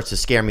definitely starts to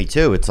scare me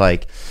too. It's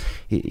like,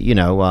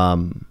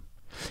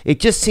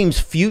 it just seems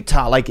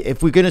futile. Like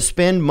if we're going to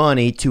spend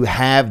money to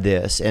have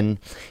this, and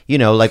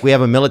like we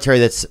have a military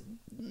that's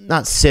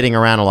not sitting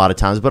around a lot of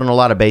times, but on a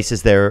lot of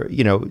bases,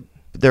 they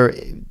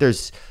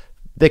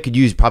could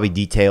use probably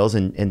details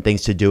and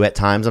things to do at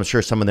times. I'm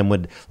sure some of them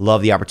would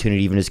love the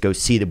opportunity even just go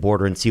see the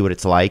border and see what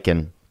it's like,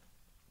 and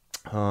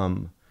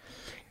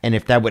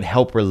if that would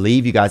help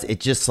relieve you guys,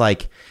 it's just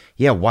like,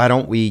 why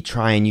don't we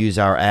try and use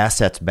our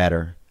assets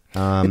better?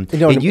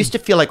 It used to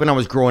feel like when I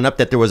was growing up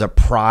that there was a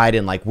pride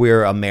in like,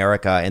 we're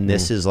America, and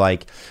this is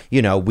like,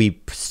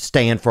 we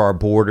stand for our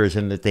borders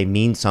and that they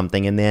mean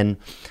something. And then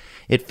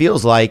it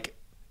feels like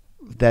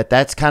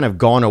that's kind of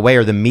gone away,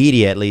 or the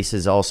media at least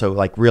is also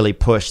like really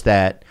pushed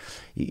that,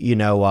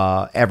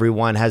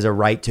 everyone has a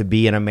right to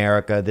be in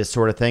America, this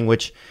sort of thing,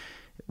 which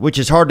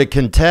is hard to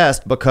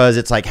contest because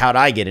it's like, how'd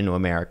I get into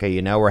America,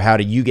 or how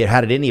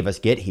did any of us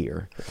get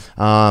here?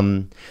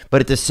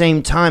 But at the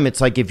same time,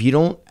 it's like, if you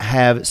don't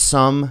have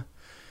some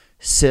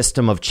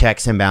system of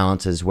checks and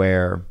balances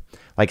where,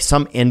 like,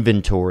 some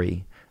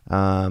inventory,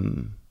 there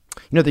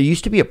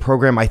used to be a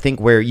program, I think,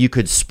 where you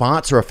could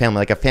sponsor a family,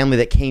 like a family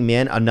that came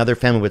in, another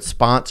family would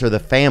sponsor the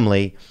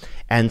family.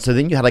 And so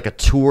then you had like a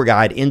tour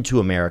guide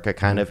into America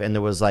kind of. And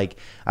there was like,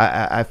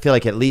 I feel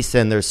like at least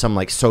then there's some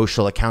like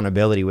social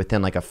accountability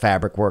within like a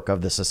fabric work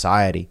of the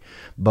society.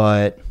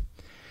 But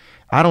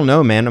I don't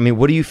know, man. I mean,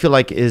 what do you feel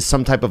like is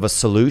some type of a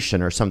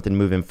solution or something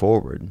moving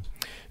forward?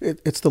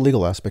 It's the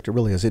legal aspect. It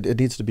really is. It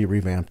needs to be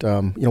revamped.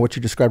 What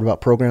you described about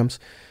programs,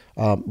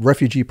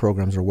 refugee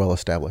programs are well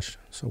established.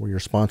 So where you're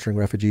sponsoring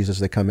refugees as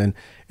they come in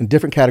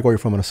different category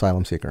from an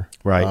asylum seeker.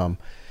 Right.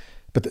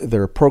 But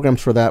there are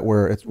programs for that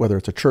whether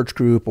it's a church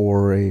group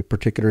or a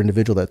particular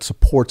individual that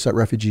supports that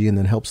refugee and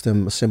then helps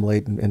them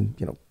assimilate and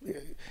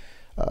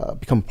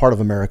become part of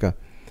America.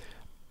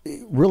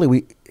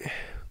 Really,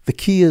 the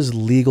key is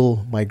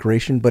legal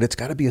migration, but it's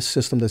got to be a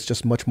system that's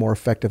just much more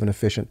effective and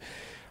efficient.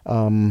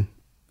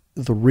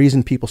 The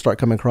reason people start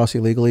coming across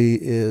illegally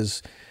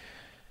is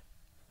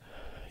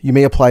you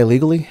may apply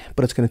legally,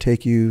 but it's going to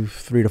take you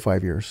 3 to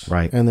 5 years.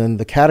 Right. And then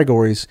the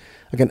categories,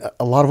 again,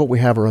 a lot of what we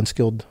have are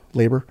unskilled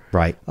labor.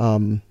 Right.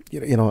 I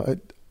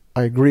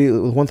agree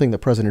with one thing that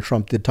President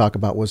Trump did talk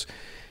about was,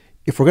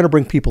 if we're going to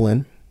bring people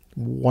in,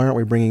 why aren't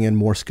we bringing in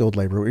more skilled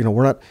labor?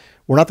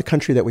 We're not the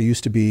country that we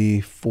used to be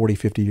 40,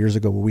 50 years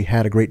ago, where we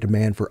had a great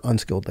demand for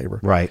unskilled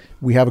labor. Right.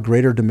 We have a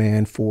greater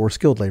demand for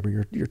skilled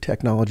labor, your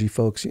technology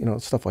folks,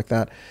 stuff like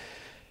that.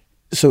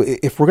 So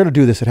if we're going to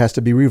do this, it has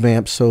to be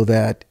revamped so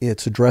that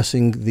it's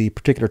addressing the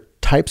particular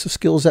types of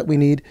skills that we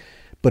need,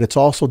 but it's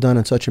also done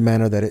in such a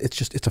manner that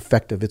it's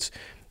effective.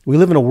 We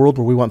live in a world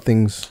where we want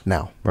things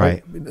now.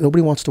 Right.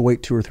 Nobody wants to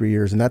wait 2 or 3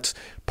 years, and that's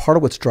part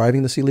of what's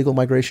driving this illegal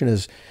migration.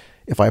 Is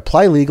if I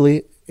apply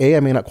legally, A, I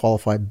may not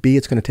qualify. B,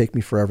 it's going to take me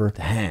forever.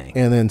 Dang.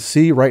 And then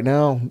C, right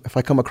now, if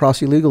I come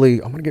across illegally,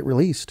 I'm going to get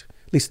released.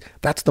 At least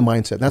that's the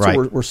mindset. That's Right.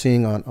 what we're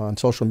seeing on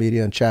social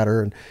media and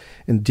chatter and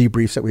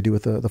debriefs that we do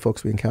with the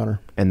folks we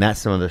encounter. And that's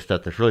some of the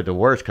stuff that's really the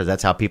worst, because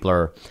that's how people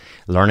are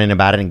learning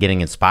about it and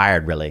getting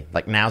inspired, really.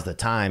 Like, now's the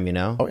time,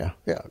 Oh, yeah.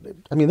 Yeah.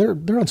 I mean,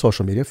 they're on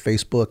social media,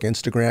 Facebook,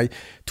 Instagram,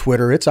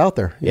 Twitter. It's out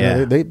there.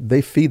 Yeah.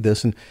 They feed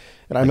this. And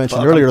I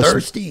mentioned Fuck, earlier, I'm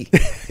thirsty.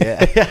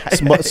 Yeah.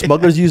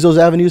 smugglers use those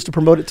avenues to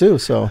promote it too.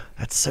 So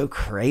That's so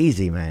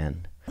crazy,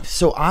 man.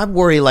 So I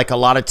worry, like, a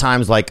lot of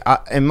times, like,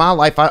 in my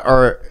life,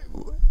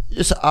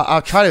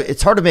 I'll try to,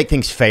 it's hard to make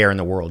things fair in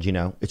the world,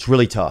 it's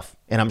really tough.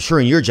 And I'm sure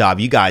in your job,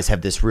 you guys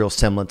have this real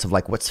semblance of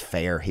like, what's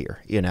fair here,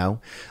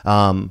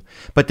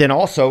 but then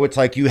also it's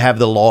like, you have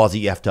the laws that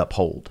you have to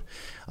uphold.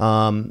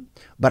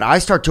 But I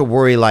start to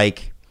worry,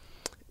 like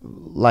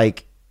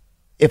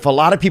if a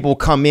lot of people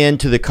come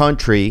into the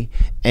country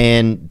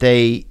and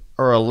they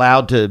are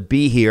allowed to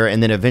be here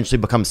and then eventually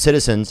become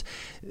citizens,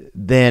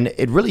 then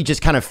it really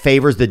just kind of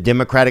favors the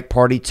Democratic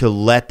Party to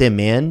let them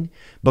in,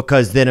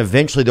 because then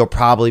eventually they'll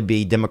probably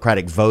be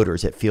Democratic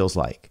voters, it feels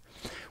like.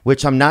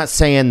 Which I'm not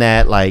saying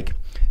that, like,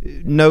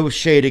 no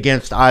shade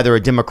against either a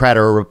Democrat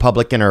or a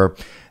Republican or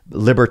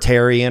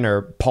libertarian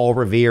or Paul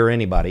Revere or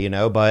anybody,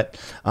 but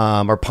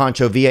or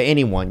Pancho Villa,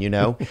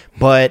 anyone,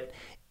 but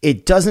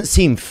it doesn't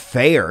seem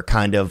fair,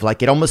 kind of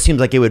like, it almost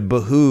seems like it would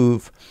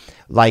behoove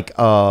like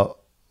a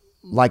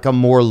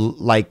more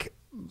like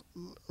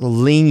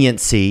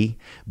leniency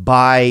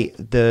by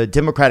the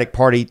Democratic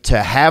Party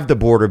to have the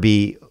border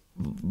be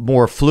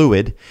more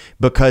fluid,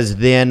 because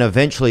then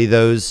eventually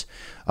those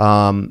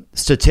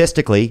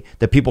statistically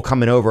the people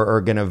coming over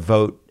are going to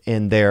vote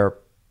in their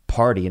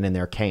party and in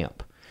their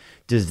camp.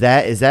 Is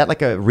that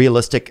like a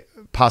realistic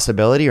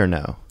possibility or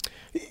no?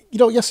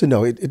 Yes and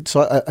no.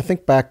 So I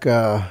think back, it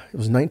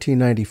was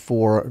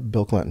 1994,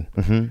 Bill Clinton.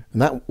 Mm-hmm.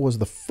 And that was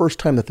the first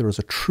time that there was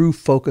a true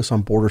focus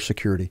on border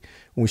security,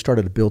 when we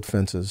started to build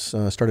fences,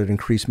 started to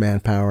increase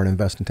manpower and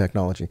invest in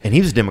technology. And he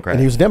was a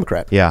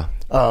Democrat. Yeah.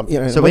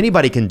 So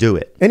anybody can do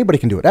it. Anybody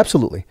can do it,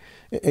 absolutely.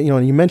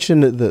 And you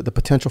mentioned the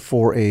potential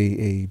for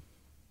a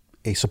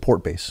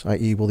support base,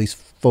 i.e., will these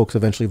folks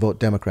eventually vote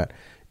Democrat?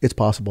 It's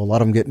possible. A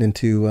lot of them getting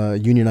into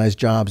unionized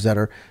jobs that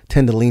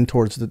tend to lean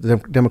towards the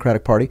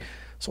Democratic Party.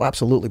 So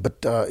absolutely,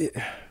 but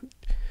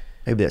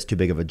maybe that's too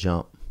big of a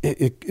jump.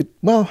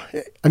 Well,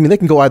 I mean, they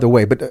can go either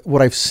way. But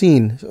what I've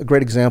seen, a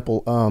great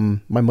example,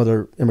 my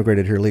mother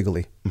immigrated here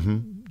legally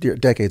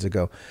decades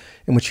ago,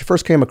 and when she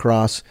first came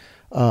across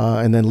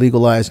and then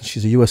legalized, and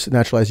she's a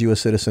naturalized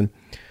U.S. citizen.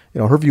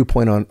 Her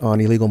viewpoint on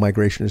illegal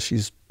migration is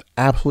she's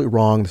absolutely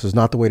wrong. This is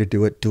not the way to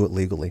do it. Do it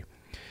legally.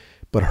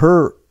 But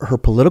her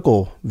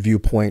political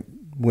viewpoint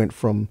went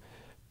from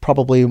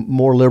probably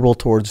more liberal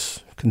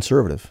towards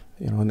conservative.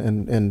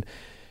 And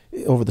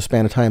over the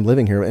span of time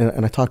living here,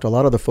 and I talked to a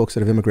lot of the folks that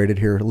have immigrated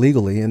here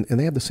legally, and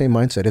they have the same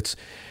mindset.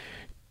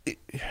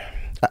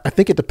 I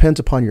think it depends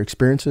upon your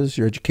experiences,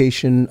 your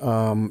education,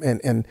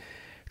 and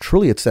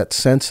truly it's that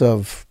sense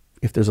of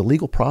if there's a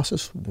legal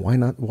process, why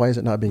not? Why is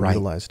it not being Right.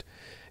 utilized?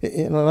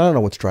 And I don't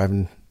know what's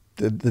driving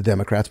the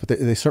Democrats, but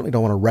they certainly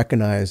don't want to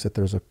recognize that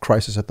there's a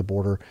crisis at the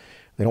border.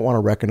 They don't want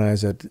to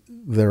recognize that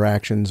their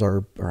actions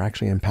are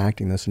actually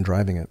impacting this and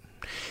driving it.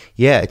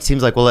 Yeah, it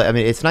seems like, well, I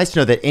mean, it's nice to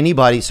know that any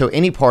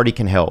party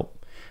can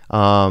help,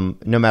 no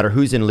matter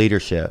who's in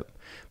leadership.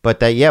 But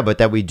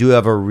that we do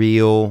have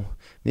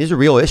these are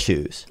real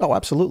issues. Oh,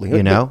 absolutely.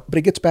 You know? But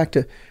it gets back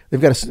to,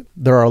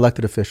 there are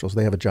elected officials.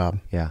 They have a job.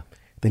 Yeah.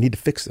 They need to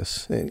fix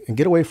this and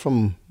get away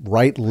from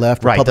right,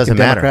 left, Right, Republican, doesn't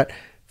matter. Democrat.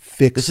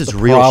 Fix This is the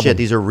real problem. shit.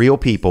 These are real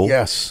people.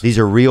 Yes. These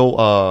are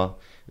real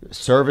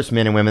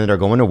servicemen and women that are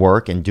going to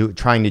work and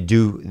trying to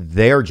do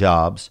their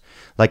jobs.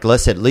 Like,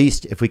 let's at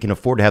least, if we can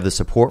afford to have the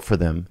support for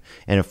them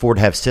and afford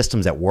to have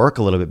systems that work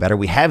a little bit better,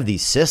 we have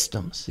these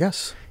systems.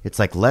 Yes. It's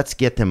like, let's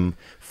get them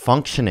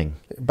functioning.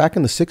 Back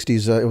in the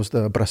 60s, it was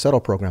the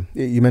Bracero program.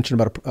 You mentioned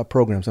about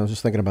programs. I was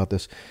just thinking about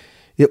this.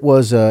 It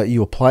was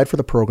you applied for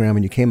the program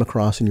and you came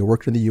across and you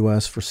worked in the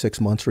U.S. for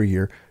 6 months or a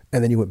year,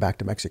 and then you went back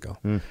to Mexico.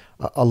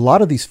 A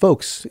lot of these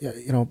folks,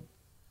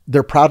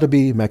 they're proud to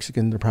be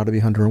Mexican, they're proud to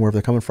be Honduran, wherever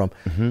they're coming from.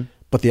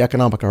 But the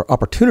economic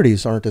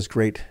opportunities aren't as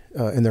great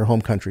in their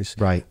home countries.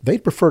 Right.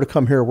 They'd prefer to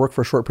come here, work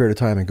for a short period of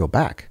time, and go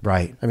back.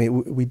 Right. I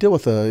mean, we deal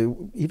with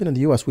even in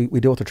the U.S., we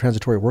deal with a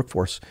transitory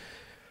workforce.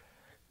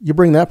 You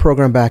bring that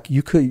program back,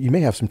 you may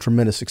have some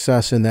tremendous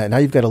success in that. Now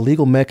you've got a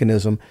legal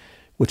mechanism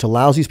which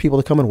allows these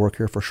people to come and work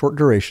here for short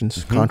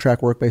durations,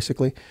 contract work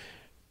basically,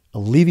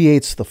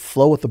 alleviates the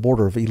flow at the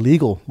border of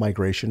illegal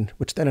migration,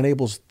 which then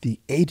enables the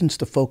agents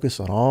to focus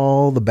on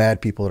all the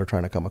bad people that are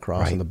trying to come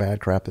across Right. and the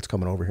bad crap that's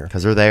coming over here.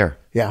 Because they're there.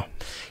 Yeah.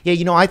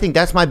 Yeah, I think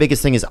that's my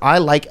biggest thing is I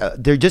like,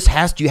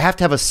 you have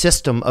to have a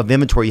system of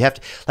inventory. You have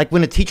to, like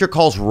when a teacher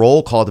calls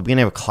roll call at the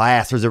beginning of a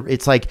class,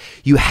 it's like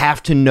you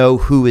have to know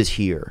who is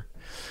here.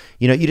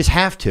 You just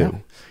have to. Yeah.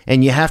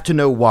 And you have to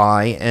know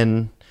why.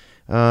 And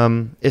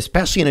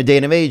especially in a day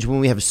and age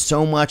when we have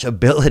so much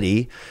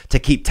ability to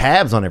keep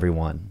tabs on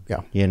everyone.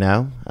 Yeah.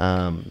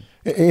 Um,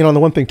 And the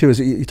one thing too is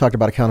you talked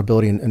about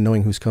accountability and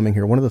knowing who's coming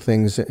here. One of the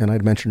things, and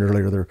I'd mentioned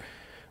earlier,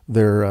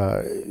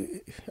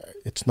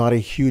 it's not a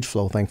huge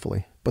flow,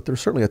 thankfully, but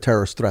there's certainly a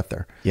terrorist threat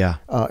there. Yeah.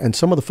 And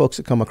some of the folks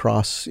that come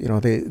across,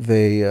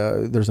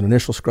 there's an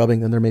initial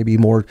scrubbing, then there may be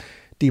more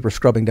deeper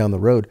scrubbing down the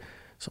road.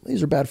 Some of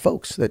these are bad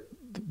folks that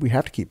we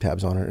have to keep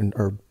tabs on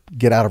or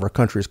get out of our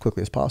country as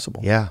quickly as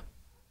possible. Yeah.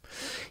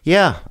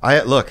 Yeah.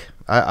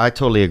 I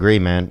totally agree,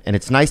 man. And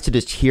it's nice to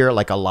just hear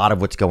like a lot of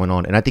what's going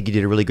on. And I think you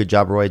did a really good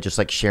job, Roy, just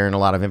like sharing a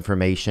lot of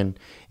information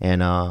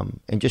and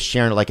just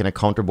sharing it like in a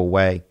comfortable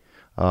way,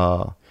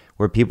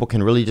 where people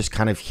can really just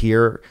kind of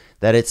hear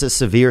that it's a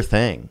severe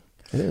thing.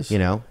 It is.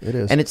 It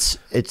is. And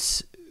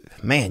it's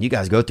man, you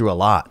guys go through a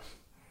lot.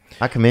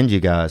 I commend you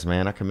guys,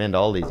 man. I commend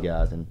all these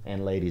guys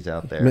and ladies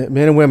out there.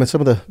 Men and women,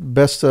 some of the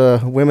best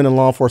women in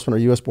law enforcement are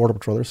U.S. Border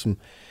Patrol. There's some,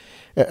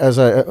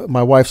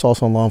 my wife's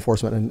also in law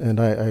enforcement, and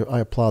I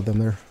applaud them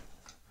there.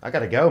 I got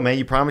to go, man.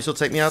 You promise you'll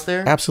take me out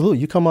there? Absolutely.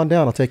 You come on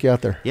down. I'll take you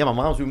out there. Yeah, my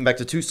mom's moving back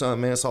to Tucson,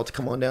 man, so I'll have to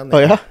come on down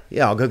there. Oh, yeah?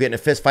 Yeah, I'll go get in a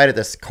fist fight at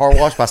this car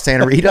wash by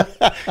Santa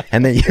Rita,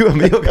 and then you and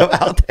me will go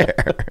out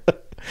there.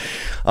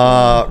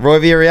 Roy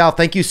Villarreal,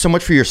 thank you so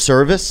much for your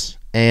service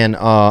and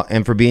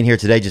for being here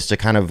today, just to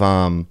kind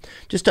of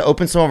just to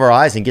open some of our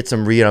eyes and get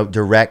some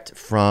direct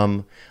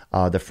from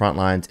the front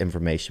lines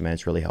information, man.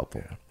 It's really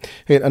helpful.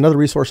 Hey, another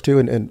resource too,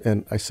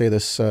 and I say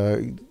this,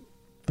 the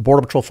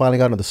Border Patrol finally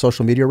got into the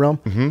social media realm.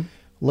 Mm-hmm.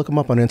 Look them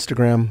up on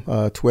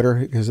Instagram, Twitter,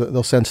 because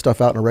they'll send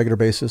stuff out on a regular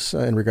basis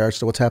in regards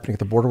to what's happening at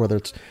the border, whether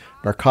it's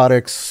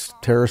narcotics,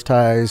 terrorist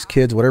ties,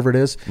 kids, whatever it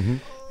is. Mm-hmm.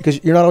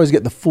 Because you're not always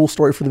getting the full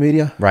story from the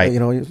media. Right.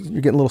 You're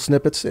getting little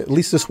snippets. At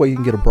least this way you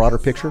can get a broader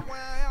picture.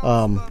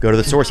 Go to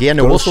the source. Yeah,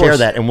 no, we'll share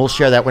that, and we'll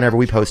share that whenever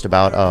we post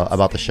about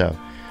the show.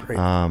 Great.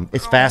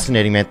 It's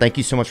fascinating, man. Thank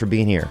you so much for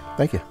being here.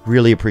 Thank you.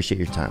 Really appreciate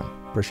your time.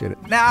 Appreciate it.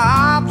 Now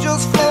I'm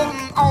just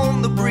floating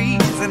on the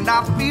breeze, and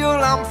I feel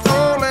I'm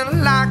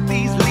falling like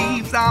these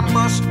leaves. I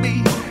must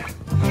be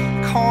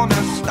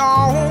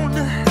cornerstone.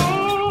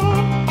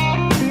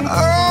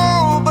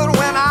 Oh, but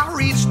when I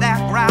reach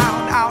that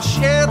ground, I'll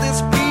share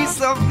this peace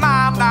of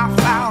mind I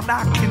found.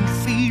 I can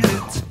feel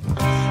it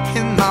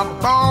in my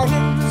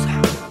bones,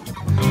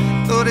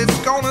 but it's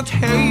gonna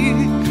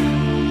take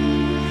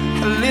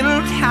a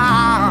little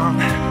time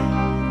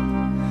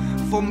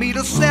for me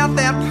to set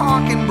that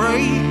parking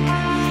brake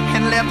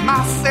and let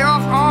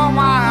myself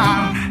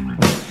unwind.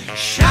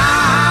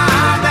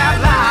 Shine that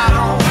light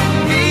on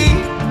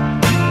me.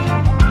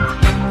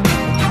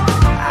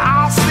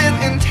 I'll sit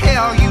and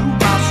tell you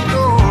my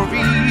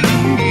story.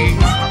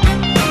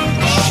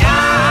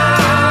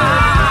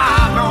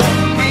 Shine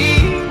on me,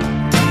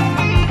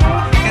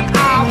 and I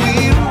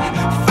will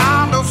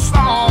find a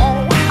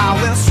song. I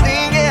will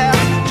sing it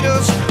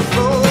just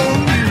for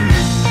you.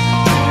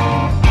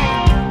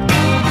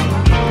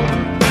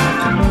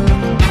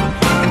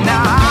 And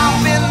now I've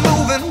been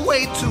moving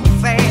way too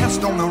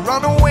fast on the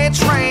runaway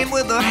train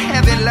with a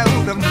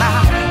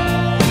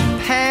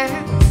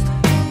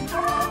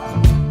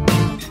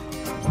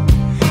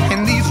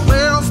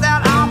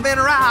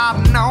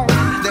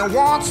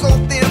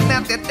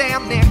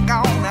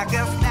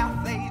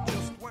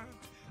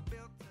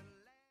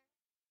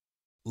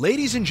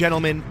Ladies and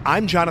gentlemen,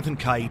 I'm Jonathan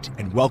Kite,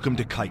 and welcome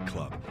to Kite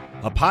Club,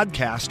 a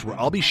podcast where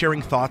I'll be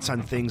sharing thoughts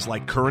on things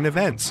like current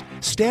events,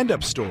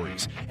 stand-up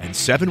stories, and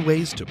 7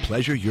 ways to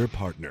pleasure your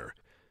partner.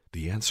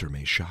 The answer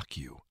may shock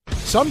you.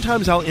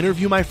 Sometimes I'll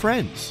interview my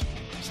friends.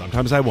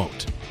 Sometimes I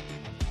won't.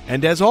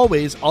 And as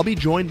always, I'll be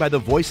joined by the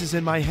voices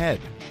in my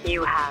head.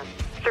 You have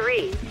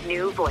 3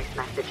 new voice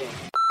messages.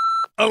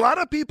 A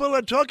lot of people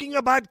are talking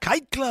about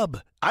Kite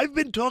Club. I've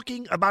been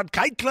talking about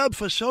Kite Club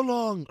for so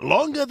long,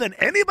 longer than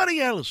anybody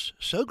else.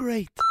 So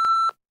great.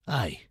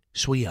 Hey,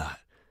 sweetheart,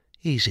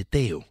 here's the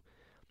deal.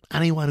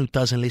 Anyone who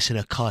doesn't listen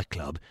to Kite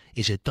Club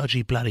is a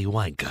dodgy bloody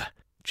wanker.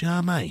 Do you know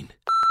what I mean?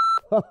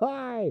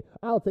 Hi,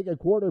 I'll take a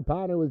quarter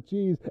pounder with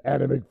cheese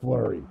and a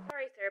McFlurry.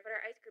 Sorry, sir, but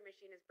our ice cream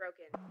machine is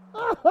broken.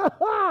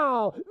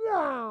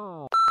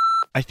 No!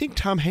 I think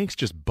Tom Hanks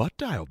just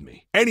butt-dialed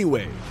me.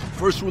 Anyway,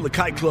 first rule of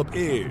Kite Club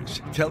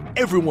is tell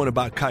everyone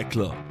about Kite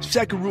Club.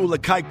 Second rule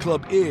of Kite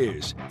Club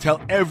is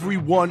tell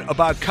everyone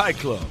about Kite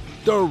Club.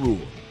 Third rule,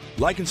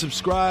 like and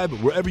subscribe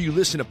wherever you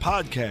listen to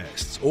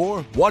podcasts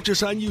or watch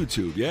us on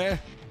YouTube, yeah?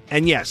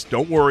 And yes,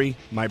 don't worry,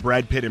 my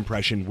Brad Pitt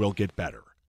impression will get better.